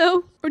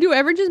myself. Or do you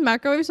ever just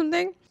microwave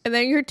something and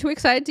then you're too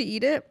excited to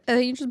eat it and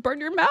then you just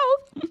burn your mouth?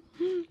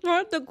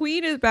 The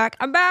queen is back.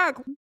 I'm back.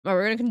 Oh,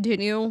 we're gonna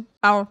continue.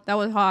 Oh, that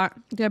was hot.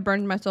 I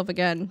burned myself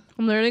again.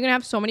 I'm literally gonna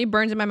have so many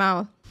burns in my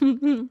mouth.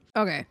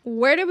 Okay,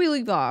 where did we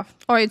leave off?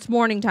 Oh, it's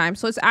morning time,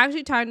 so it's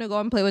actually time to go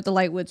and play with the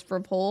Lightwoods for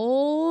a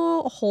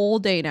whole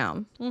day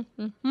now.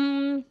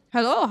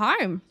 Hello,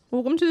 hi.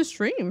 Welcome to the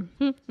stream.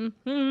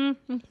 Oh,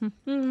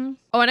 and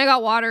I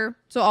got water.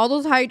 So all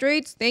those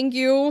hydrates, thank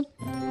you.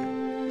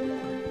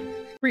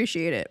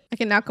 Appreciate it. I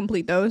can now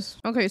complete those.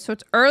 Okay, so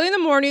it's early in the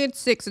morning. It's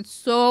 6. It's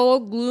so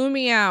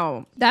gloomy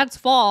out. That's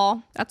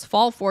fall. That's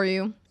fall for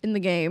you in the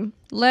game.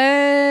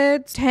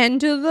 Let's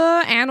tend to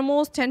the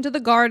animals, tend to the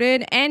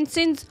garden. And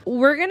since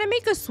we're gonna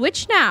make a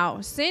switch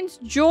now, since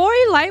Joy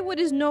Lightwood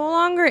is no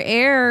longer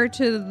heir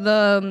to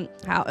the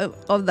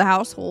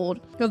household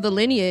of the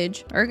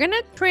lineage, we're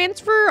gonna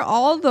transfer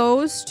all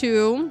those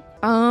to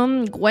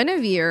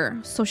Guinevere.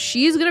 So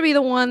she's gonna be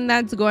the one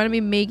that's going to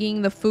be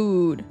making the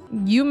food.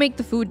 You make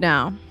the food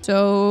now.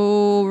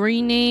 So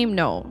rename,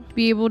 no,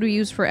 be able to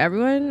use for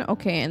everyone.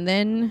 Okay, and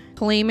then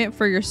claim it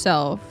for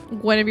yourself.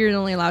 Guinevere is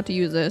only allowed to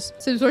use this.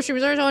 Sims 4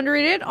 streamers are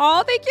underrated.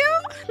 Oh, thank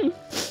you.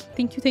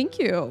 Thank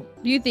you.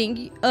 Do you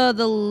think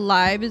the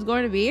live is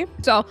going to be?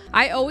 So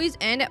I always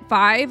end at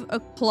 5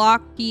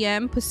 o'clock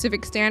p.m.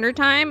 Pacific Standard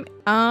Time.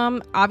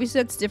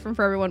 Obviously that's different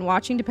for everyone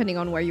watching depending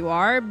on where you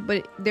are,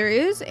 but there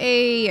is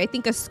I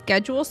think a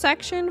schedule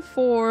section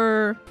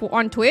for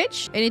on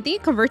Twitch, and I think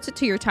it converts it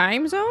to your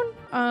time zone.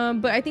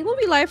 But I think we'll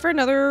be live for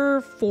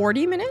another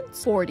 40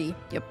 minutes. 40.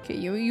 Yep. Okay,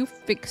 you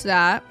fix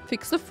that.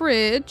 Fix the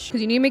fridge because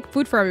you need to make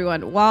food for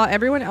everyone while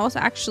everyone else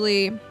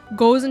actually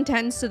goes and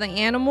tends to the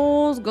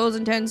animals, goes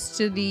and tends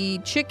to the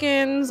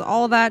chickens,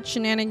 all that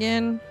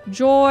shenanigan.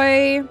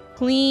 Joy,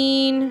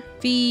 clean,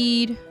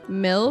 feed,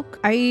 milk.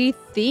 I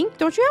think,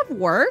 don't you have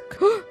work?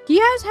 He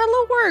has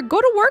hello work. Go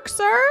to work,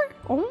 sir.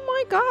 Oh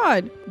my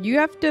god. You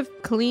have to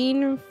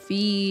clean,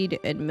 feed,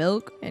 and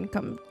milk, and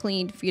come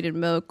clean, feed, and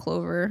milk,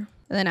 Clover.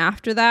 And then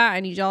after that, I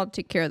need y'all to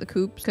take care of the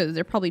coops because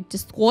they're probably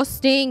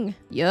disgusting.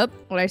 Yep.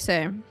 What'd I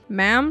say?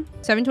 Ma'am,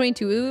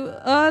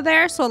 7:22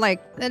 there. So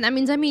like, then that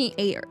means I mean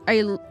 8.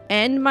 I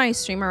end my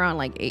stream around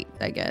like 8,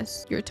 I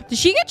guess. Did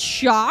she get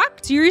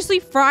shocked? Seriously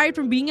fried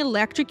from being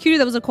electrocuted?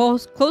 That was a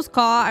close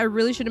call. I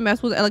really shouldn't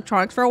mess with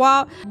electronics for a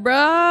while. Bro,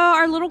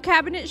 our little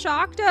cabinet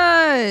shocked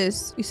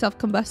us. We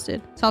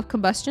self-combusted.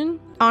 Self-combustion?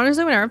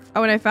 Honestly, when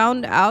I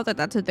found out that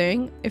that's a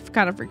thing, it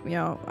kind of freaked me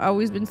out. I've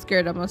always been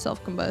scared I'm gonna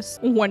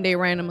self-combust one day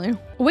randomly.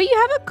 Wait, you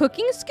have a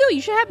cooking skill?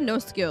 You should have no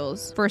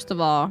skills. First of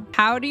all,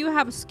 how do you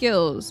have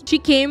skills? She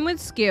came with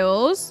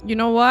skills. You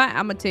know what?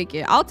 I'm gonna take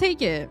it. I'll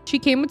take it. She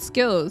came with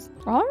skills.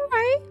 All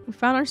right. We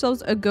found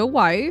ourselves a good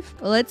wife.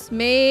 Let's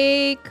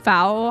make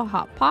fowl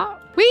hot pot.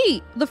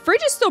 Wait, the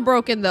fridge is still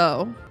broken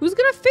though. Who's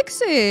gonna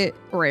fix it?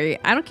 Great,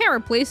 I can't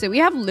replace it. We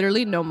have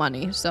literally no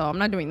money, so I'm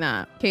not doing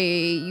that.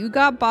 Okay, you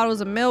got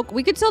bottles of milk.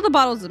 We could sell the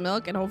bottles of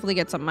milk and hopefully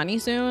get some money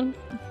soon.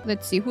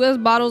 Let's see, who has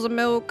bottles of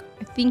milk?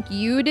 I think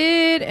you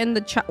did, and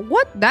the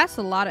what? That's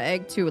a lot of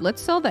egg too.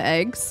 Let's sell the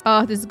eggs.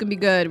 Oh, this is gonna be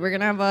good. We're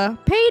gonna have a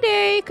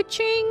payday,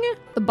 ka-ching.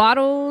 The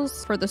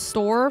bottles for the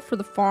store, for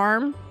the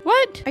farm.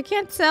 What? I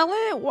can't sell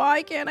it?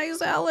 Why can't I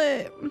sell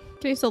it?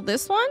 Can I sell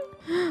this one?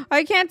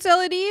 I can't sell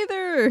it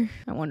either.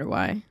 I wonder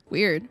why.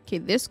 Weird. Okay,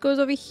 this goes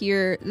over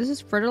here. This is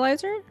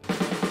fertilizer.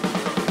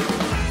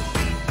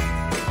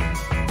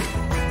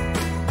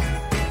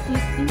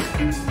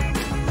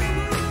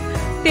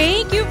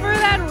 Thank you for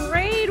that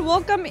raid.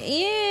 Welcome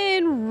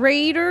in,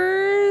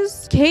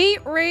 raiders.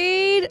 Kate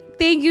raid,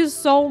 thank you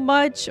so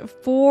much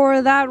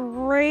for that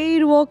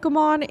raid. Welcome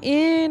on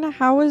in.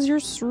 How was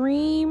your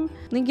stream?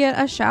 Let me get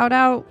a shout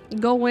out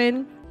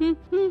going.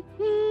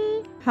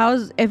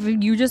 If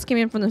you just came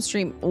in from the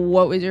stream,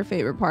 what was your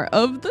favorite part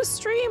of the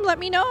stream? Let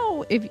me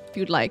know if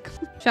you'd like.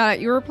 Shout out,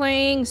 you were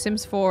playing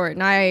Sims 4.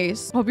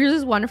 Nice. Hope yours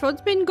is wonderful.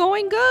 It's been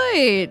going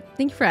good.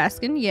 Thank you for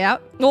asking. Yeah.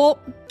 Well,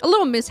 a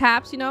little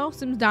mishaps, you know,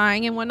 Sims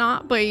dying and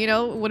whatnot, but you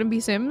know, it wouldn't be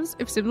Sims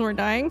if Sims weren't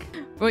dying.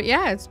 But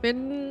yeah, it's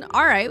been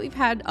all right. We've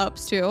had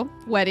ups too,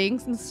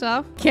 weddings and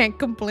stuff. Can't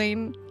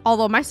complain.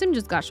 Although my Sim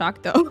just got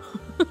shocked though.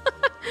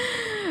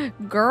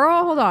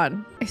 Girl, hold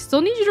on. I still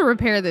need you to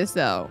repair this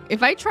though.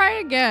 If I try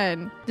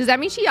again, does that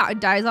mean she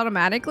dies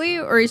automatically,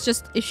 or it's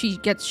just if she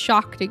gets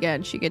shocked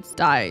again, she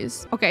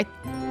dies? Okay.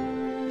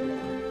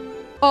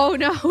 Oh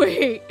no,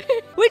 wait.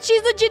 Wait,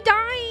 she's legit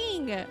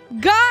dying.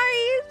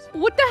 Guys,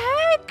 what the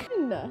heck?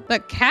 The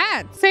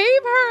cat,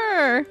 save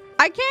her.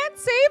 I can't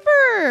save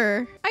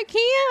her. I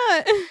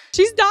can't.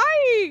 She's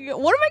dying.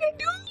 What am I gonna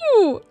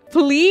do?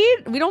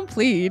 Plead? We don't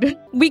plead.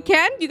 We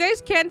can. You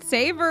guys can't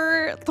save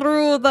her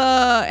through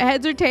the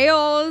heads or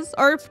tails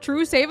or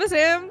true save us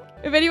him.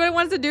 If anyone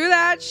wants to do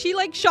that, she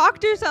like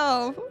shocked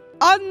herself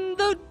on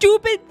the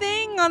stupid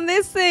thing on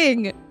this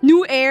thing.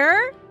 New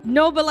heir?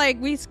 No, but like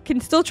we can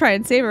still try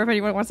and save her if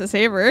anyone wants to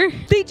save her.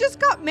 They just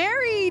got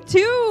married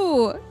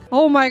too.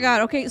 Oh my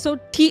god. Okay, so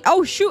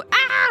oh shoot.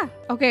 Ah!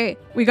 Okay,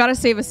 we gotta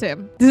save a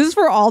sim. This is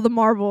for all the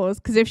marbles,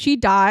 because if she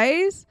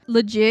dies,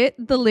 legit,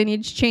 the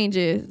lineage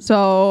changes.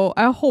 So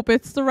I hope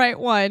it's the right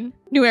one.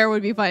 New heir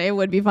would be fun. It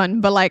would be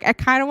fun. But like, I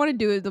kind of want to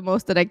do the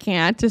most that I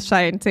can to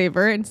try and save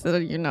her instead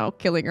of, you know,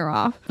 killing her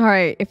off. All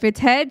right, if it's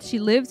head, she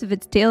lives. If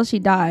it's tail, she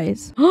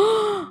dies.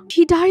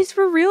 She dies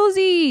for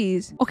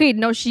realsies. Okay,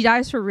 no, she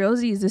dies for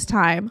realsies this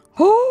time.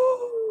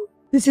 Oh,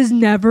 this has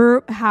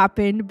never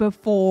happened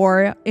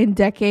before in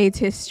decades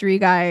history,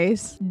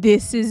 guys.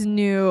 This is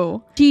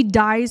new. She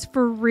dies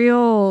for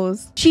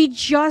reals. She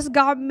just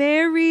got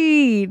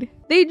married.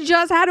 They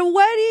just had a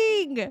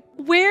wedding.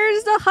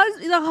 Where's the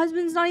husband? The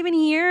husband's not even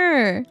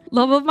here.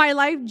 Love of my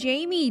life,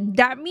 Jamie.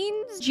 That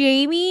means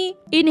Jamie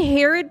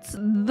inherits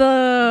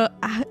the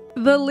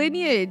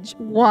lineage.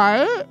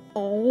 What?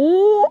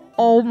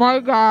 Oh my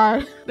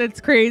god. That's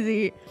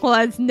crazy. Well,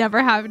 that's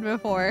never happened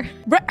before.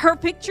 Her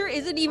picture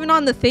isn't even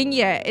on the thing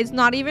yet. It's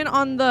not even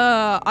on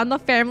the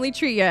family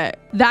tree yet.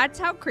 That's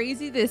how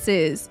crazy this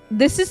is.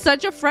 This is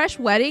such a fresh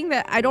wedding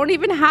that I don't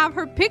even have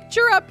her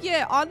picture up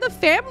yet on the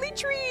family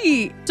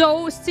tree.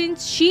 So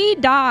since she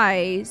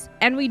dies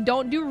and we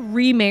don't do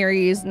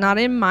remarries, not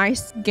in my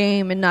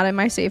game and not in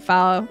my save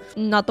file,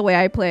 not the way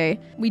I play,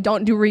 we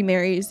don't do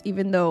remarries,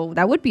 even though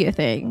that would be a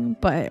thing,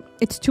 but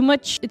it's too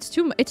much. It's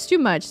too much.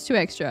 It's too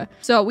extra.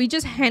 So we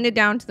just hand it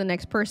down to the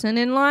next person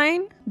in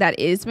line that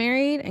is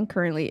married and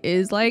currently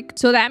is like,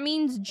 so that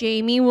means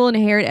Jamie will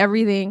inherit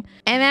everything.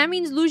 And that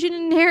means Lucian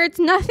inherits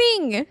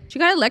nothing. She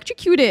got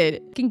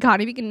electrocuted.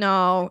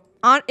 No.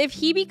 If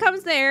he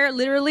becomes the heir,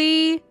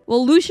 literally,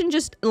 well, Lucian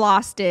just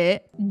lost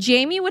it.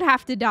 Jamie would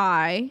have to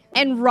die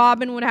and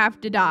Robin would have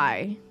to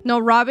die. No,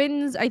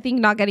 Robin's, I think,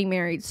 not getting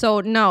married.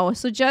 So no,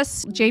 so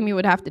just Jamie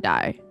would have to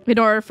die in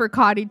order for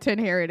Connie to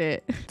inherit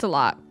it. It's a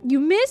lot. You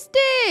missed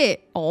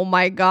it. Oh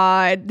my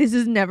God. This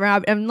has never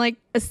happened. I'm like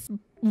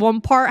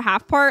one part,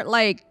 half part,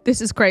 like this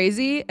is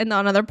crazy. And the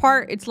another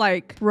part, it's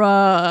like,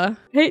 bruh.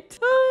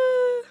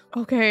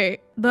 Okay,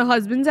 the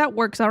husband's at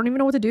work, so I don't even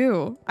know what to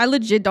do. I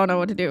legit don't know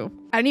what to do.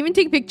 I didn't even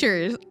take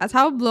pictures. That's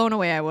how blown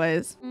away I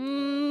was.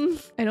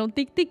 I don't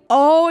think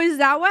oh, is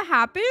that what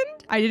happened?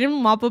 I didn't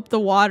mop up the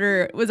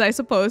water. Was I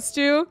supposed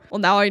to? Well,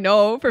 now I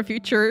know for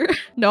future.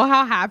 Know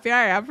how happy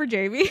I am for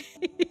Jamie.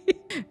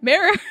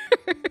 Mirror.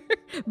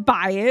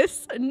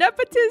 Bias.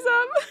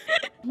 Nepotism.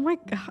 Oh my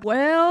God.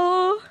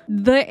 Well,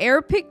 the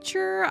air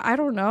picture, I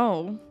don't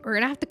know. We're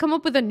gonna have to come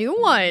up with a new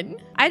one.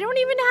 I don't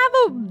even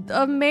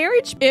have a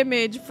marriage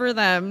image for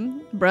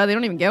them. Bruh, they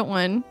don't even get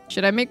one.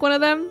 Should I make one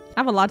of them? I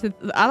have a lot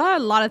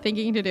of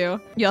thinking to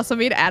do. You also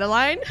made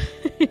Adeline?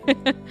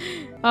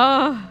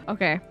 Oh,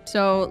 okay.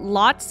 So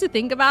lots to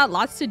think about,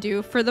 lots to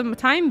do. For the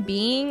time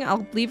being,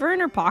 I'll leave her in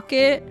her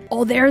pocket.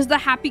 Oh, there's the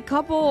happy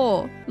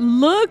couple.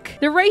 Look,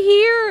 they're right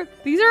here.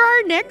 These are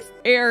our next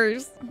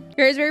heirs.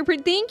 Here's very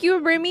pretty. Thank you,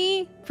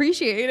 Brimmy.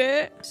 Appreciate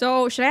it.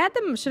 So should I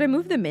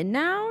move them in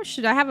now?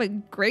 Should I have a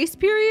grace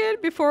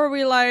period before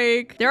we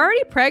like, they're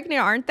already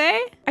pregnant, aren't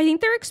they? I think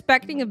they're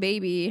expecting a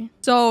baby.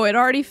 So it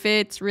already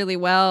fits really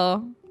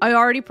well. I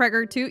already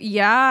pregged too.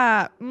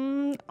 Yeah.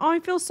 Oh,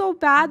 I feel so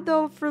bad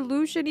though for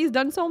Lucian. He's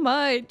done so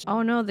much.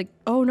 Oh no, the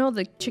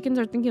chickens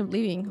are thinking of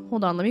leaving.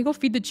 Hold on, let me go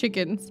feed the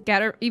chickens.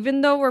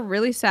 Even though we're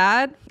really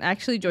sad,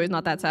 actually Joy's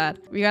not that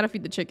sad. We gotta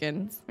feed the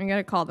chickens. We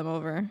gotta call them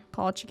over.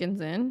 Call chickens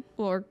in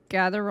or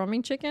gather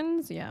roaming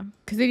chickens. Yeah,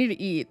 because they need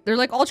to eat. They're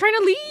like all trying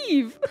to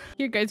leave.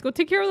 Here guys, go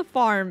take care of the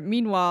farm.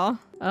 Meanwhile,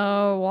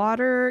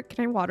 water.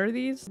 Can I water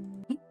these?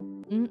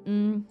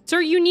 Sir,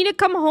 you need to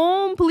come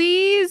home,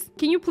 please.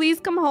 Can you please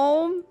come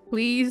home?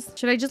 Please.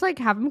 Should I just like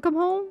have him come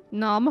home?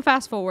 No, I'm gonna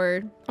fast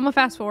forward.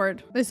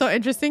 It's so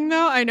interesting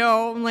though. I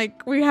know. I'm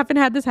like, we haven't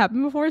had this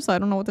happen before, so I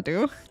don't know what to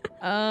do.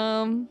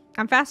 I'm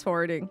fast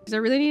forwarding because I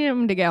really need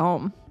him to get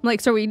home.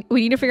 Like, so we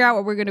need to figure out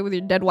what we're gonna do with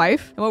your dead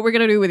wife and what we're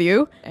gonna do with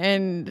you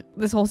and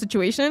this whole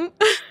situation.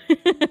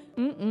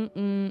 Did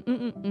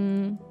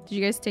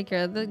you guys take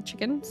care of the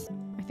chickens?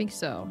 I think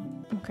so.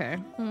 Okay.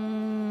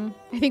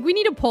 I think we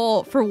need a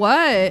poll. For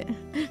what?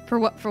 For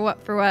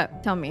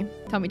what? Tell me.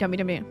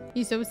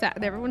 He's so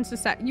sad. Everyone's so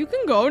sad. You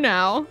can go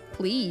now.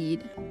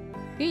 Plead.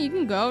 Yeah, you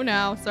can go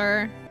now,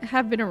 sir. I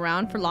have been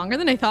around for longer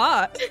than I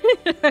thought.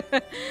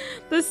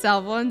 The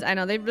cell phones, I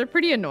know they're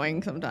pretty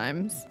annoying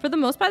sometimes. For the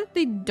most part,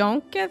 they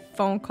don't get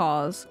phone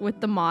calls.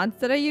 With the mods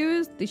that I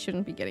use, they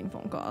shouldn't be getting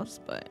phone calls,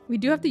 but we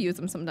do have to use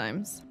them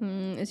sometimes.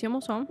 Is he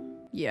almost home?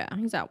 Yeah,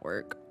 he's at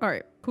work. All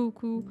right,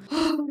 cool.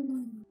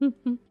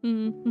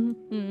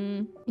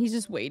 He's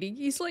just waiting.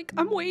 He's like,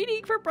 I'm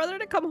waiting for brother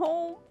to come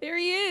home. There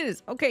he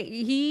is. Okay,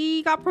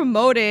 he got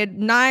promoted.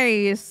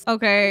 Nice.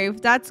 Okay,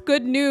 that's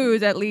good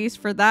news at least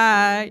for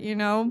that, you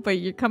know, but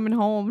you're coming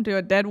home to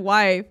a dead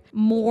wife.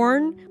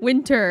 Mourn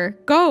winter.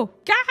 Go.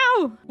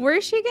 Go. Where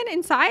is she again?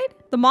 Inside?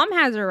 The mom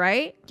has her,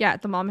 right? Yeah,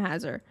 the mom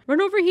has her.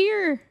 Run over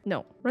here.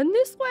 No, run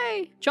this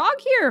way. Jog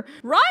here.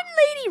 Run,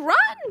 lady,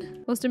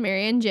 run. Close to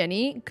Mary and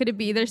Jenny. Could it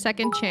be their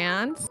second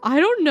chance?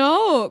 I don't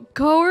know.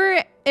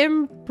 Coer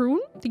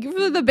Imprune. Thank you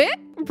for the bit.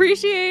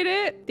 Appreciate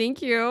it.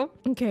 Thank you.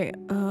 Okay,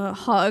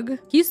 hug.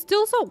 He's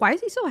still so, why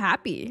is he so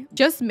happy?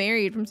 Just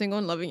married from single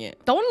and loving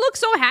it. Don't look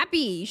so happy.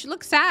 You should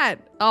look sad.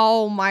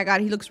 Oh my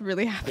God, he looks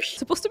really happy. It's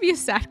supposed to be a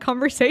sad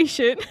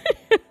conversation.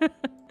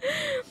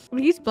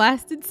 He's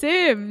blasted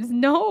Sims.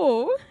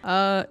 No.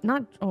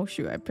 Not, oh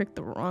shoot, I picked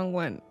the wrong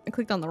one. I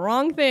clicked on the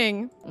wrong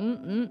thing.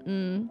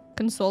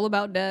 Console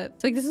about death.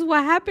 It's like, this is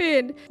what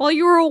happened while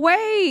you were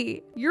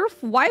away. Your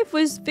wife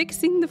was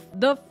fixing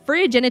the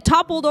fridge and it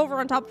toppled over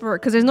on top of her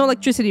because there's no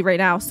electricity right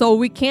now. So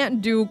we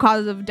can't do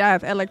cause of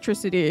death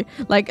electricity,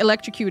 like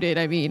electrocuted,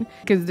 I mean,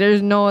 because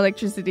there's no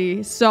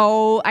electricity.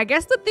 So I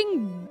guess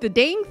the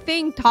dang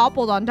thing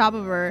toppled on top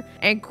of her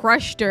and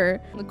crushed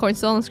her. The coin's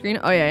still on the screen.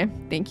 Oh yeah,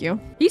 thank you.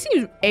 He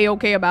seems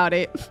a-okay about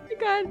it.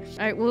 God. All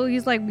right, well,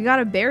 he's like, we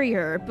gotta bury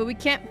her, but we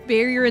can't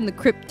bury her in the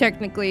crypt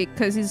technically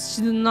because she's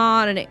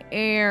not an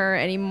heir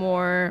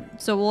anymore.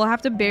 So we'll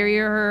have to bury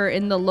her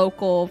in the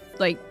local,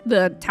 like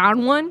the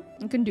town one.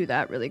 I can do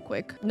that really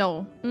quick.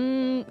 No.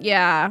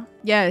 Yeah.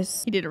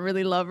 Yes. He didn't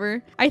really love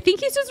her. I think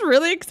he's just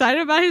really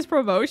excited about his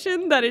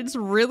promotion that it's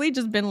really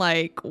just been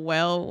like,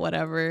 well,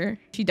 whatever.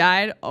 She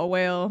died. Oh,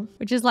 well.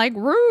 Which is like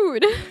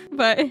rude.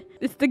 But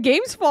it's the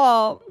game's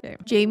fault. Okay.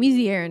 Jamie's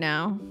the heir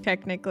now,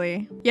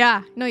 technically.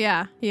 Yeah. No,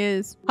 yeah. He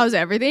is. How's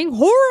everything?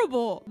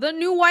 Horrible. The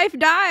new wife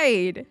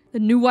died. The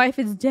new wife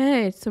is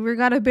dead. So we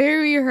gotta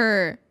bury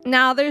her.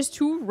 Now there's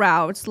two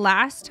routes.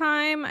 Last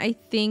time, I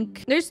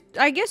think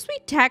I guess we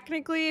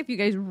technically, if you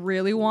guys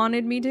really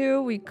wanted me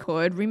to, we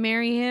could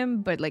remarry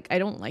him, but like I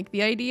don't like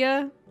the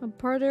idea. I'll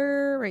put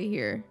her right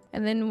here.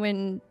 And then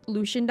when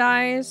Lucian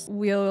dies,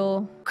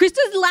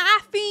 Krista's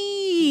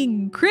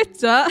laughing!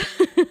 Krista!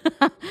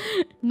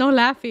 No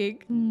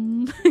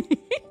laughing.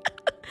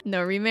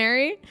 No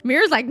remarry.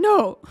 Mira's like,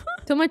 no.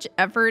 So much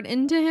effort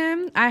into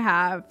him.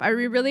 I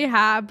really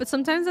have. But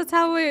sometimes that's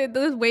how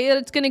the way that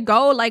it's gonna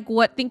go. Like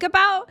think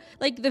about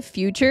like the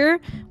future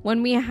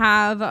when we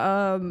have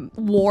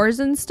wars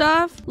and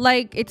stuff.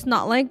 Like it's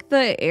not like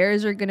the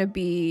heirs are gonna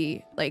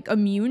be like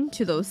immune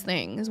to those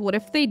things. What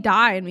if they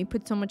die and we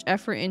put so much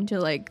effort into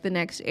like the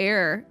next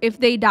heir? If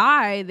they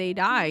die, they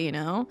die, you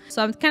know?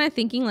 So I'm kind of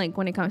thinking like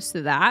when it comes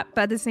to that,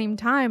 but at the same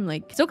time,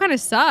 like it still kind of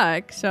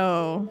sucks.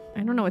 So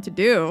I don't know what to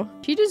do.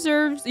 She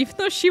deserves, even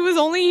though she was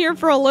only here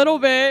for a little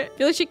bit, I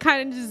feel like she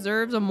kind of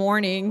deserves a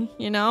mourning,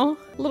 you know?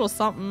 A little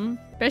something,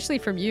 especially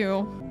from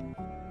you.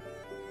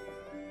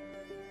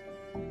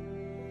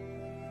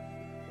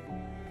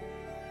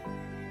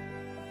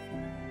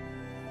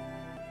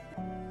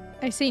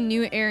 I say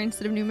new heir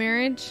instead of new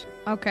marriage.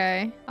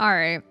 Okay. All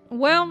right.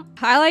 Well,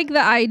 I like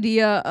the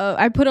idea of,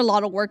 I put a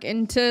lot of work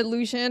into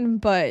Lucian,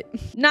 but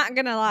not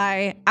gonna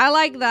lie, I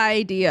like the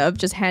idea of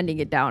just handing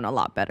it down a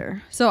lot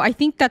better. So I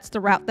think that's the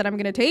route that I'm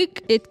gonna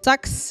take. It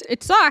sucks.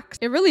 It sucks.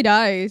 It really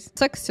does. It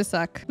sucks to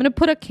suck. I'm gonna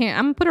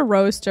put a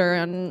roaster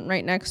on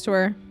right next to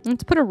her.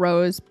 Let's put a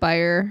rose by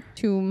her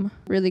tomb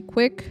really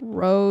quick.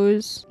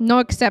 Rose. No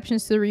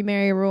exceptions to the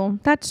remarry rule.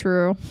 That's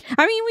true.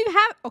 I mean,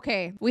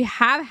 we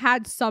have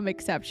had some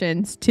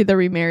exceptions to the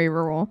remarry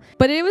rule,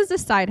 but it was the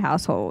side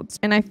households,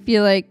 and I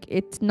feel like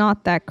it's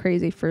not that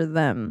crazy for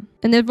them.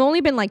 And there've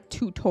only been like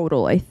 2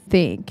 total. I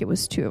think it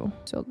was 2.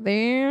 So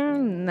there,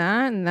 and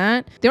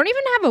that. They don't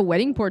even have a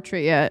wedding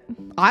portrait yet.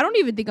 I don't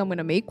even think I'm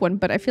gonna make one,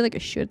 but I feel like I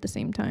should at the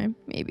same time,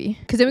 maybe.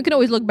 Because then we can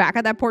always look back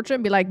at that portrait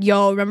and be like,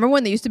 yo, remember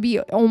when they used to be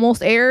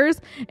almost heirs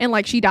and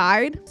like she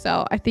died?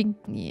 So I think,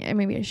 yeah,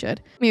 maybe I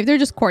should. Maybe they're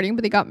just courting,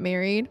 but they got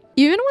married.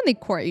 Even when they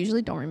court, I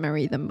usually don't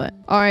remarry them, but.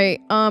 All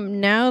right,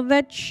 now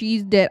that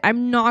she's dead,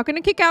 I'm not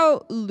gonna kick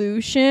out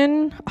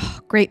Lucian. Oh,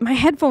 great, my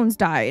headphones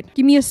died.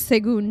 Give me a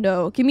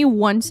segundo. Give me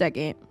 1 second.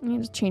 Let me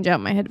just change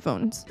out my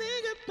headphones.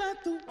 Think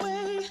about the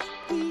way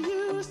we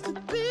used to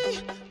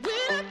be.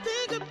 When I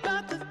think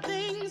about the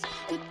things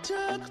you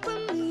took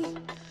from me,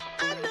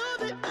 I know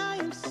that I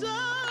am so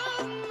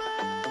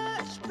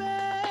much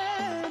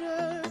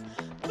better.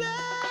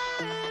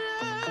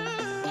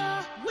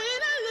 When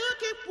I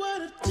look at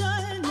what I've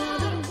done, now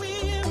that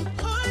we're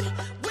apart.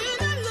 When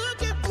I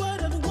look at what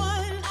I've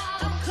won,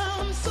 I've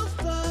come so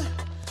far.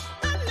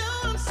 I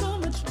know I'm so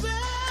much better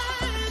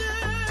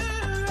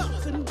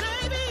off, and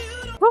baby,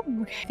 oh,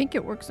 okay. I think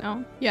it works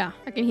now. Yeah,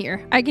 I can hear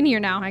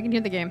now. I can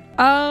hear the game.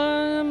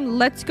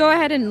 Let's go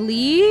ahead and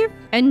leave.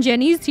 And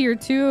Jenny's here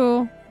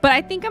too. But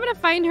I think I'm gonna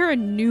find her a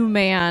new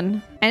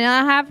man. And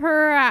I'll have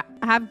her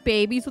have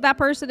babies with that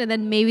person. And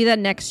then maybe the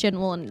next gen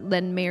will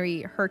then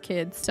marry her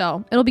kids.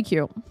 So it'll be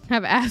cute.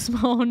 Have asthma.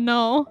 Oh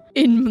no.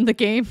 In the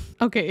game.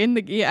 Okay,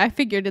 I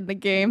figured in the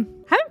game.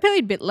 Haven't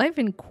played BitLife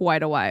in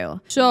quite a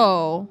while.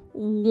 So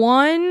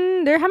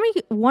how many?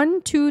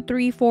 1, 2,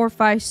 3, 4,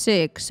 5,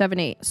 6, 7,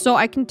 8. So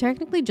I can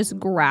technically just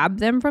grab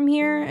them from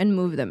here and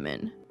move them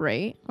in,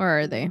 right? Where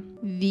are they?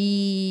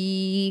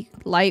 The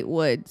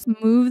Lightwoods.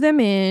 Move them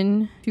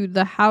in to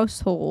the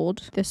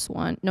household. This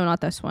one. No,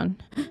 not this one.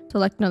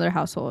 Select another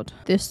household.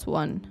 This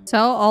one.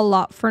 Sell all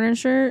lot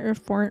furniture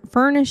or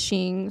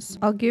furnishings.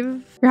 I'll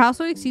give your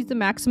household exceeds the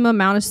maximum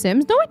amount of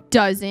Sims. No, it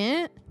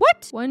doesn't.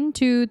 What? 1,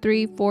 2,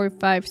 3, 4,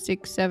 5,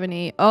 6, 7,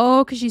 8.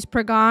 Oh, because she's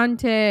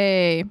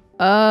pregante.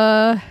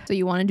 So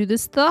you want to do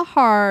this the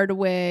hard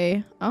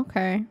way.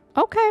 Okay.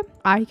 Okay.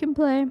 I can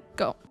play.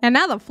 Go. And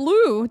now the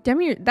flu.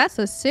 Damn, that's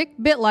a sick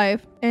BitLife.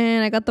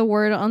 And I got the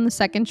word on the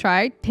second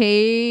try.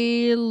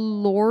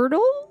 Taylordle?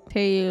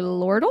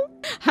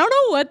 I don't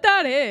know what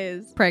that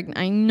is. Pregnant.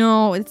 I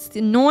know. It's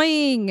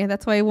annoying.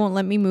 That's why it won't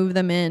let me move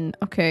them in.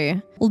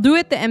 Okay. We'll do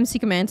it the MC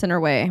Command Center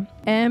way.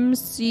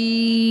 MC...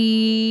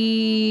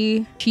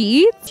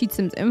 Cheat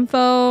Sims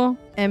info.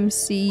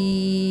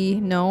 MC...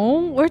 No.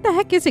 Where the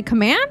heck is it?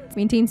 Command?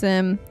 Maintain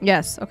sim.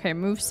 Yes. Okay.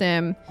 Move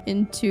sim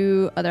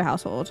into other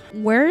household.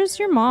 Where's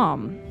your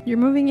mom? You're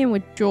moving in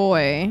with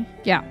Joy.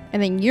 Yeah.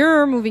 And then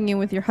you're moving in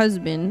with your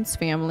husband's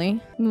family.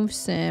 Move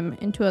sim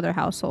into other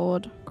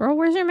household. Girl,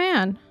 where's your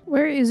man?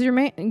 Where is your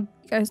man? You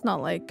guys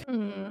not like...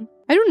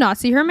 I do not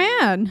see her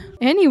man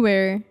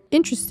anywhere.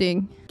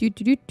 Interesting.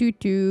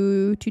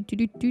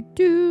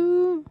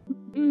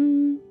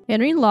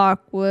 Henry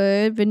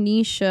Lockwood,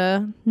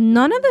 Venetia.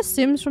 None of the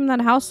Sims from that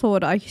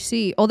household I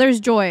see. Oh, there's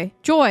Joy.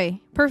 Joy.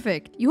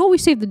 Perfect. You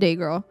always save the day,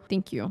 girl.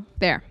 Thank you.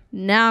 There.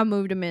 Now I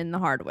moved him in the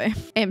hard way.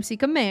 MC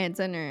Command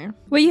Center.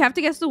 Wait, you have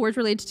to guess the words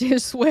related to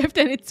Swift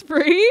and it's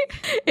free?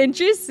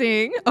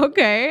 Interesting.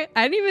 Okay.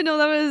 I didn't even know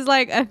that was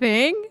like a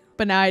thing.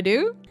 But now I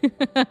do.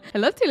 I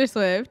love Taylor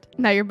Swift.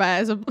 Now you're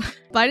blind as a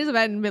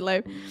bat in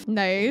midlife.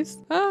 Nice.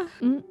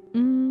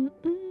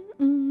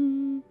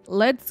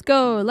 Let's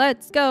go.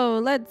 Let's go.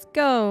 Let's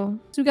go.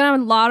 So we got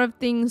a lot of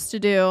things to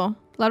do.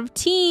 A lot of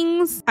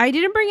teens. I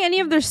didn't bring any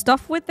of their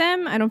stuff with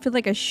them. I don't feel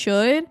like I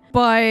should.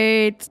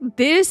 But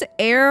this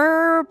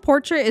air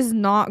portrait is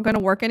not gonna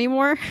work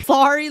anymore.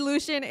 Sorry,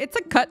 Lucian. It's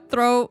a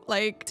cutthroat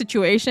like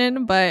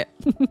situation, but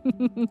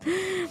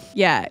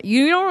yeah,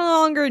 you no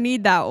longer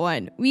need that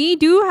one. We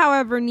do,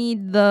 however,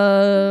 need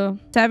the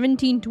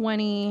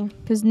 1720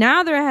 because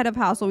now they're ahead of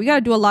household. We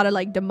gotta do a lot of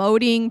like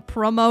demoting,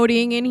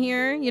 promoting in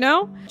here, you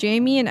know?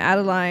 Jamie and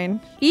Adeline.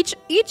 Each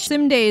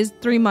sim day is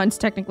 3 months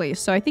technically.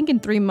 So I think in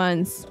 3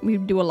 months we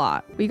do a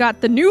lot. We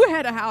got the new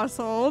head of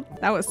household.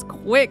 That was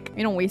quick.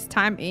 We don't waste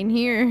time in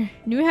here.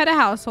 New head of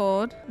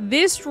household.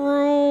 This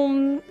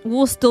room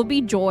will still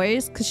be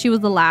Joy's because she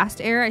was the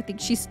last heir. I think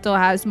she still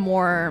has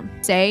more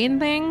say in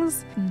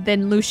things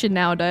than Lucian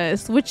now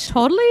does, which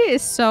totally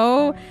is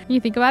so, when you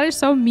think about it,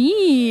 so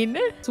mean.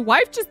 His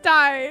wife just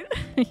died.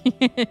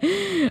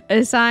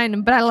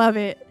 Assign, but I love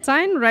it.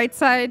 Assign right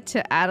side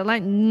to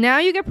Adeline. Now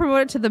you get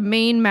promoted to the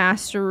main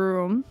master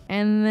room,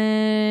 and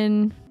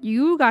then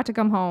you got to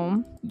come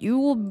home. You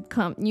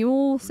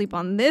will sleep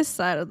on this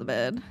side of the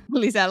bed. At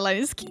least Adeline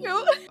is cute.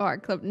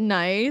 Art club,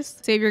 nice.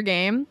 Save your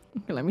game.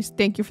 Okay, let me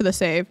thank you for the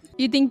save.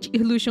 You think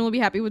Lucian will be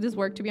happy with his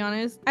work, to be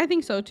honest? I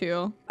think so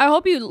too. I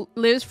hope he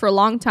lives for a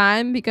long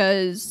time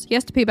because he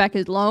has to pay back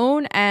his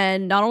loan.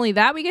 And not only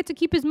that, we get to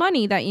keep his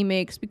money that he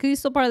makes because he's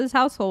still part of this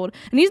household.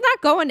 And he's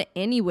not going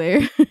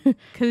anywhere because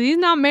he's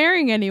not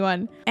marrying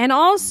anyone. And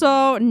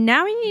also,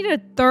 now we need a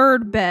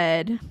third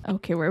bed.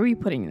 Okay, where are we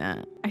putting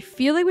that? I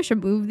feel like we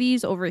should move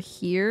these over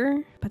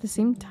here, but at the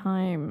same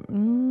time,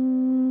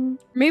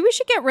 maybe we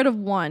should get rid of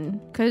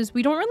one because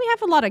we don't really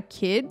have a lot of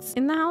kids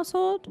in the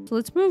household. So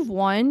let's move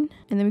one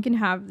and then we can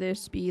have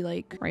this be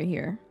like right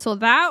here. So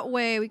that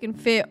way we can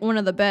fit one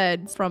of the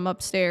beds from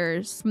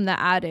upstairs, from the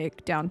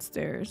attic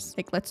downstairs.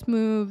 Like let's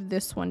move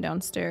this one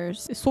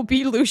downstairs. This will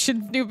be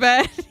Lucian's new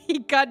bed. He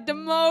got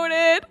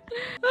demoted.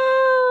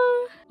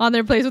 On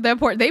their place with that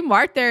port. They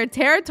marked their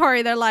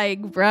territory. They're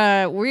like,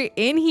 bruh, we're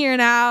in here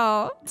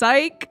now.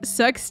 Psych.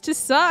 Sucks to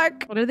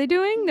suck. What are they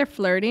doing? They're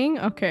flirting.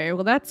 Okay,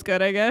 well that's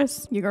good, I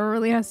guess. Your girl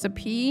really has to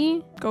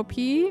pee. Go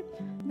pee.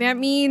 That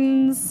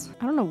means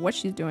I don't know what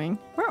she's doing.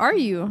 Where are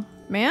you,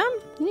 ma'am?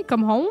 Can you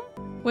come home?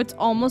 What's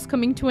almost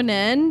coming to an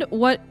end?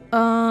 What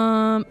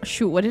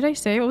shoot, what did I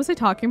say? What was I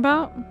talking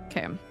about?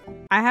 Okay.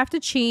 I have to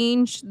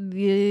change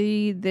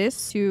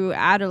this to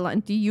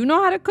Adeline. Do you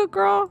know how to cook,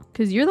 girl?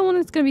 Because you're the one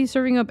that's going to be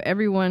serving up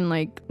everyone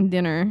like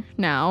dinner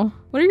now.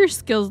 What are your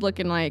skills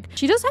looking like?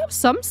 She does have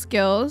some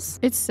skills.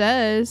 It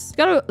says she's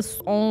got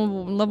a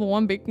level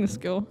 1 baking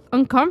skill.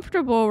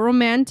 Uncomfortable,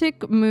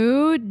 romantic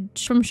mood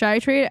from Shy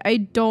Trade. I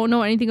don't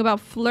know anything about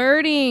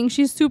flirting.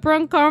 She's super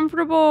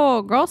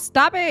uncomfortable. Girl,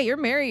 stop it. You're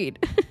married.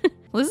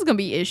 Well, this is gonna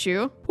be an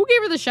issue. Who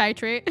gave her the shy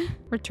trait?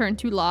 Return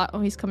to lot. Oh,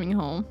 he's coming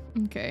home.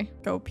 Okay,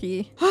 go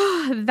pee.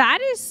 That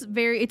is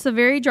it's a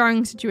very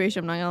jarring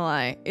situation, I'm not gonna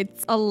lie.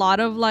 It's a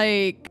lot of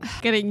like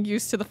getting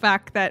used to the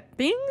fact that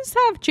things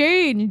have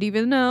changed,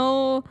 even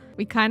though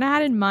we kind of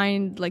had in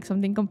mind like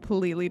something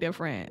completely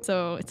different.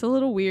 So it's a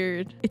little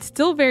weird. It's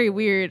still very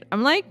weird.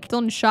 I'm like still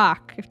in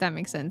shock, if that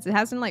makes sense. It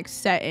hasn't like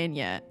set in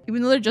yet.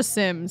 Even though they're just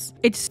Sims,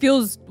 it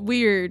feels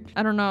weird.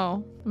 I don't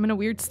know. I'm in a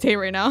weird state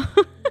right now.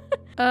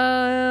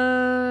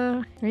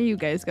 Where are you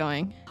guys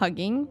going?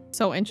 Hugging?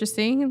 So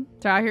interesting.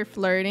 They're out here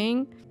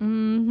flirting.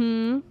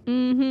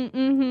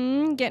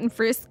 Getting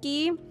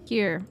frisky.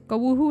 Here, go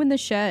woohoo in the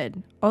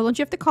shed. Oh, don't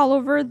you have to call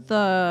over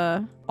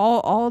the...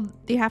 all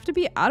they have to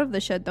be out of the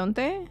shed, don't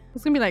they?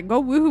 It's gonna be like,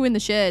 go woohoo in the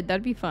shed.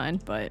 That'd be fun,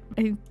 but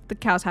I think the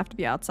cows have to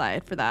be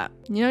outside for that.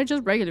 You know,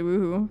 just regular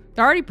woohoo.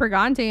 They're already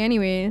pregante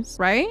anyways,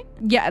 right?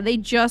 Yeah, they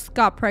just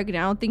got pregnant.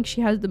 I don't think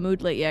she has the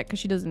moodlet yet because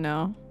she doesn't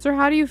know. Sir,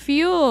 how do you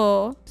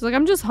feel? She's like,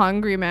 I'm just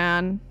hungry,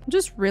 man. I'm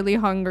just really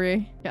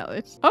hungry. Yeah,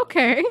 it's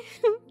okay.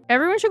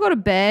 Everyone should go to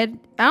bed.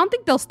 I don't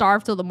think they'll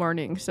starve till the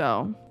morning,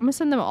 so I'm gonna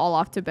send them all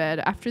off to bed.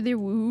 After they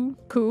woo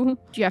coo,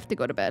 you have to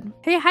go to bed.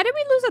 Hey, how did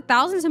we lose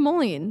 1,000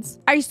 simoleons?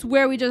 I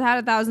swear we just had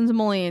 1,000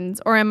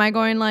 simoleons. Or am I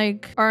going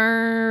like,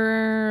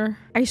 I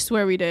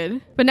swear we did.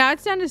 But now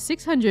it's down to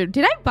 600.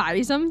 Did I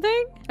buy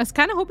something? I was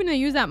kind of hoping to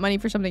use that money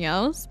for something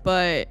else,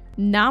 but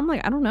now I'm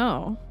like, I don't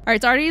know. All right,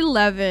 it's already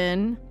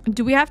 11.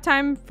 Do we have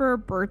time for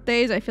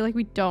birthdays? I feel like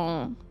we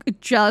don't.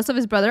 Jealous of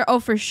his brother? Oh,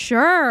 for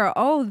sure.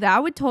 Oh,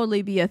 that would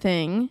totally be a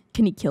thing.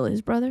 Can he kill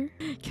his brother?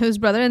 Kill his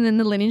brother and then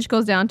the lineage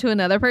goes down to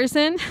another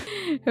person?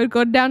 It would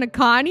go down to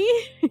Connie?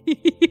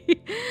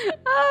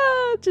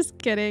 Just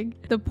kidding.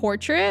 The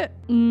portrait?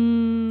 What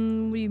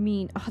do you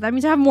mean? Oh, that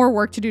means I have more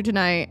work to do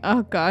tonight.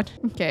 Oh, God.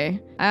 Okay.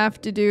 I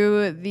have to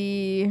do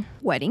the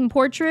wedding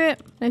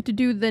portrait. I have to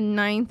do the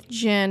 9th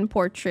gen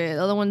portrait.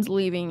 The other one's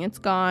leaving. It's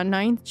gone.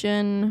 9th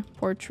gen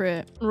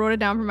portrait. I wrote it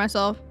down for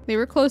myself. They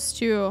were close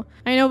too.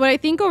 I know, but I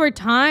think over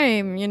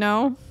time, you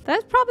know,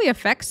 that probably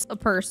affects a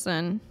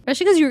person.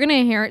 Especially because you're going to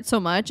inherit so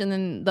much and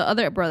then the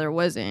other brother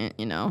wasn't,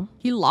 you know.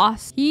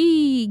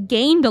 He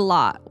gained a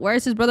lot,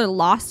 whereas his brother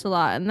lost a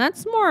lot. And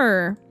that's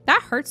more...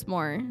 That hurts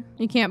more.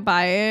 You can't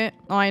buy it.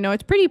 Oh, I know.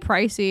 It's pretty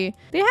pricey.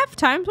 They have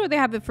times where they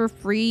have it for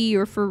free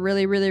or for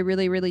really, really,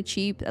 really, really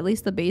cheap. At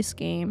least the base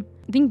game.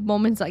 I think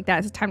moments like that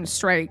is a time to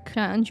strike.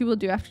 Challenge you will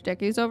do after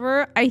decades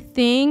over. I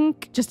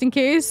think, just in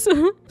case,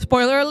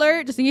 spoiler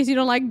alert, just in case you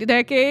don't like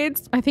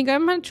decades, I think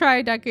I'm gonna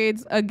try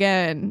decades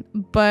again,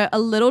 but a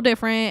little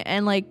different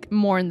and like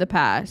more in the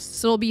past.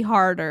 So it'll be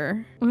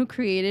harder. Who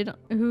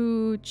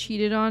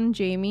cheated on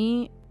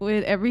Jamie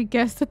with every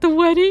guest at the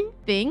wedding?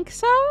 Think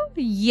so?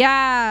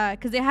 Yeah,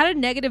 because they had a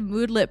negative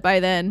moodlet by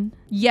then.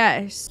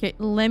 Yes. Okay,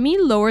 let me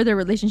lower their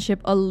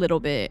relationship a little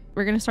bit.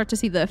 We're gonna start to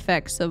see the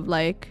effects of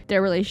like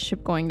their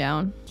relationship going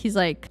down. He's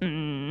like,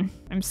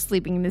 I'm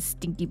sleeping in this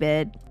stinky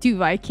bed. 2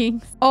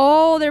 Vikings.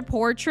 Oh, their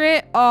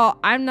portrait. Oh,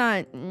 I'm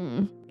not.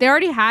 They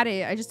already had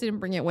it. I just didn't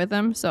bring it with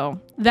them. So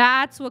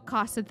that's what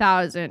cost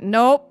 1,000.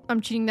 Nope.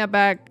 I'm cheating that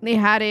back. They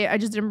had it. I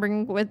just didn't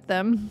bring it with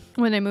them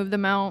when I moved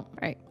them out. All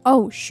right.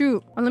 Oh,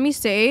 shoot. Well, let me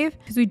save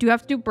because we do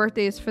have to do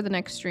birthdays for the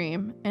next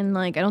stream. And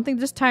like, I don't think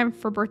there's time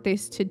for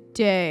birthdays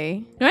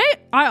today. Right?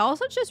 I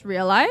also just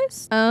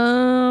realized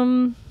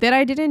that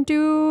I didn't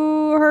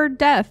do her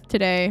death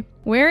today.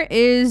 Where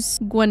is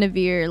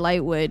Guinevere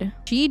Lightwood?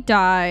 She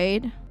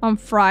died on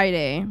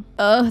Friday.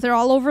 They're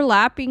all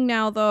overlapping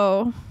now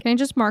though. Can I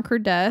just mark her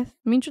death?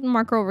 Let me just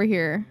mark her over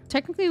here.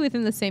 Technically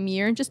within the same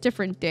year, just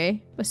different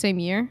day, but same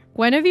year.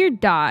 Guinevere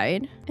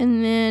died.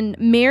 And then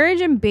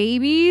marriage and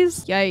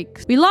babies.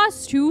 Yikes. We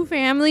lost 2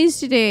 families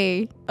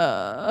today.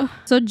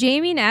 So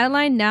Jamie and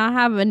Adeline now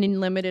have an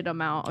unlimited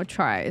amount of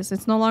tries.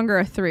 It's no longer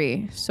a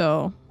 3.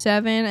 So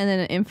 7 and then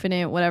an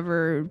infinite,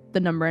 whatever the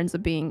number ends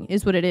up being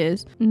is what it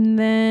is. And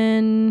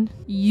then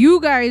you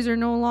guys are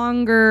no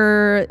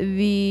longer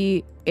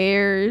the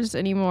heirs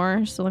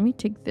anymore. So let me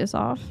take this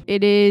off.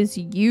 It is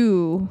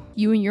you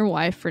and your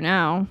wife for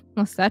now.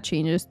 Unless that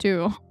changes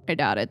too. I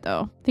doubt it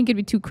though. I think it'd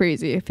be too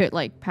crazy if it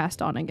like passed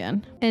on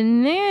again.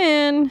 And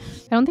then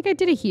I don't think I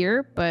did it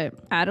here, but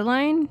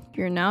Adeline,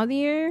 you're now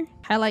the heir.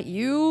 Highlight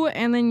you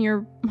and then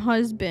your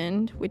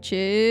husband, which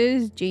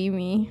is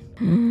Jamie.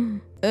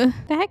 The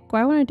heck?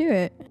 Why would I do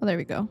it? Oh, there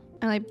we go.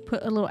 And I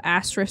put a little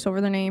asterisk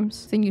over their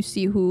names. Then you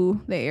see who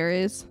the heir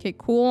is. Okay,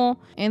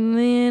 cool. And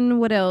then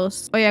what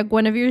else? Oh yeah,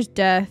 Guinevere's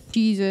death.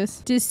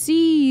 Jesus.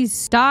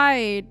 Deceased.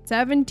 Died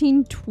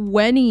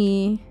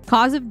 1720.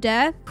 Cause of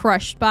death?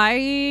 Crushed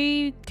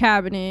by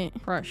cabinet.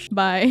 Crushed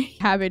by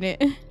cabinet.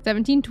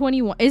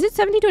 1721. Is it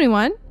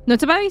 1721? No,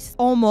 it's about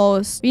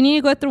almost. We need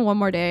to go through one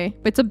more day.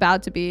 But it's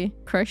about to be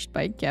crushed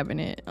by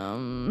cabinet.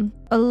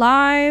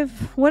 Alive.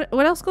 What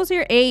else goes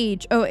here?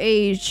 Age. Oh,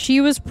 age. She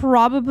was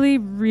probably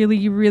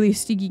really, really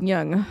stinking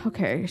young.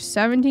 Okay,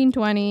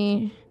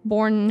 1720.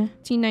 Born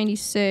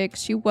 1996.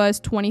 She was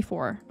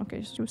 24.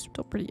 Okay, so she was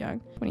still pretty young.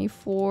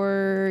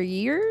 24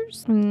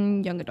 years?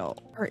 Young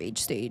adult. Her age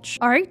stage.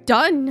 All right,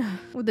 done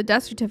with the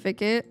death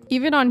certificate.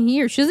 Even on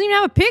here, she doesn't even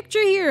have a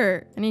picture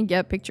here. I need to get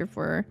a picture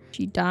for her.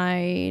 She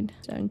died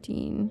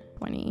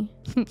 1720.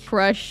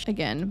 Crushed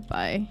again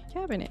by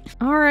cabinet.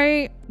 All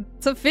right,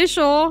 it's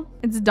official.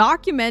 It's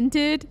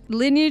documented.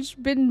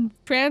 Lineage been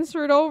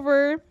transferred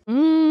over.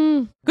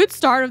 Good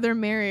start of their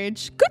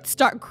marriage. Good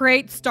start.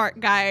 Great start,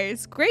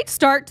 guys. Great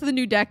start to the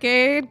new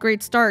decade.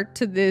 Great start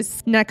to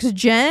this next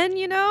gen,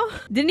 you know?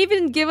 Didn't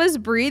even give us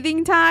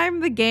breathing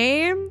time, the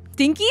game.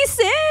 Stinky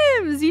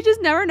Sims. You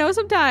just never know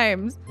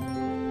sometimes.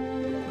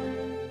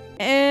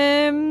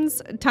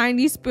 M's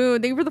Tiny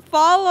Spoon. Thank you for the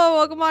follow.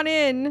 Welcome on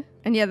in.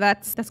 And yeah,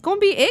 that's gonna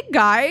be it,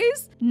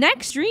 guys.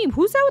 Next stream.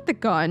 Who's that with the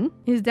gun?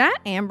 Is that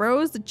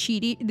Ambrose, the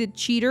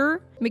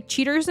cheater,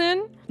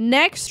 McCheaterson?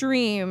 Next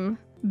stream.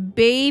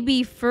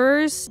 Baby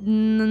first.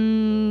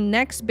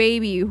 Next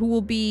baby, who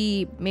will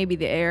be maybe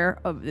the heir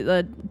of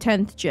the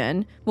 10th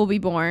gen, will be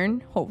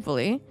born,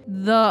 hopefully.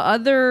 The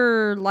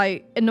other,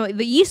 like, no,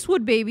 the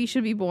Eastwood baby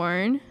should be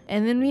born.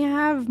 And then we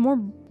have more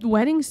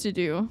weddings to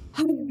do.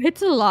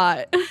 It's a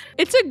lot.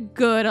 It's a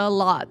good a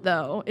lot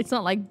though. It's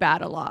not like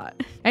bad a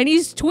lot. And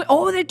he's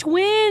oh, they're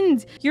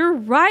twins. You're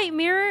right,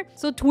 Mirror.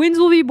 So twins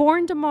will be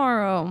born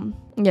tomorrow.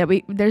 Yeah,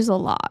 there's a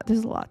lot.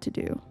 There's a lot to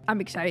do.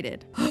 I'm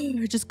excited.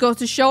 It just goes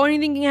to show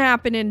anything can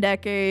happen in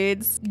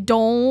decades.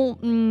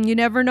 You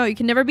never know. You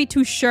can never be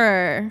too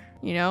sure.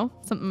 You know,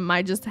 something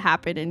might just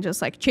happen and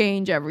just like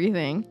change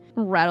everything.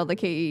 Rattle the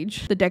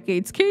cage, the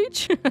decades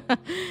cage.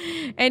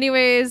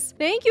 Anyways,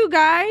 thank you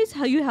guys.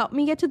 How you helped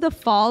me get to the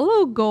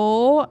follow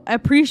goal. I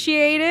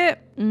appreciate it.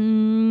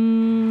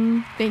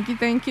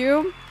 Thank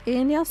you.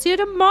 And I'll see you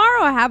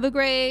tomorrow. Have a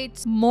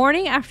great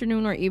morning,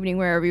 afternoon, or evening,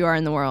 wherever you are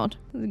in the world.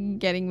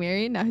 Getting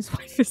married. Now his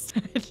wife is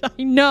dead.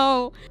 I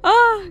know.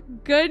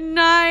 Good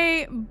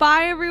night.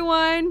 Bye,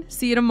 everyone.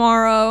 See you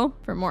tomorrow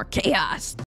for more chaos.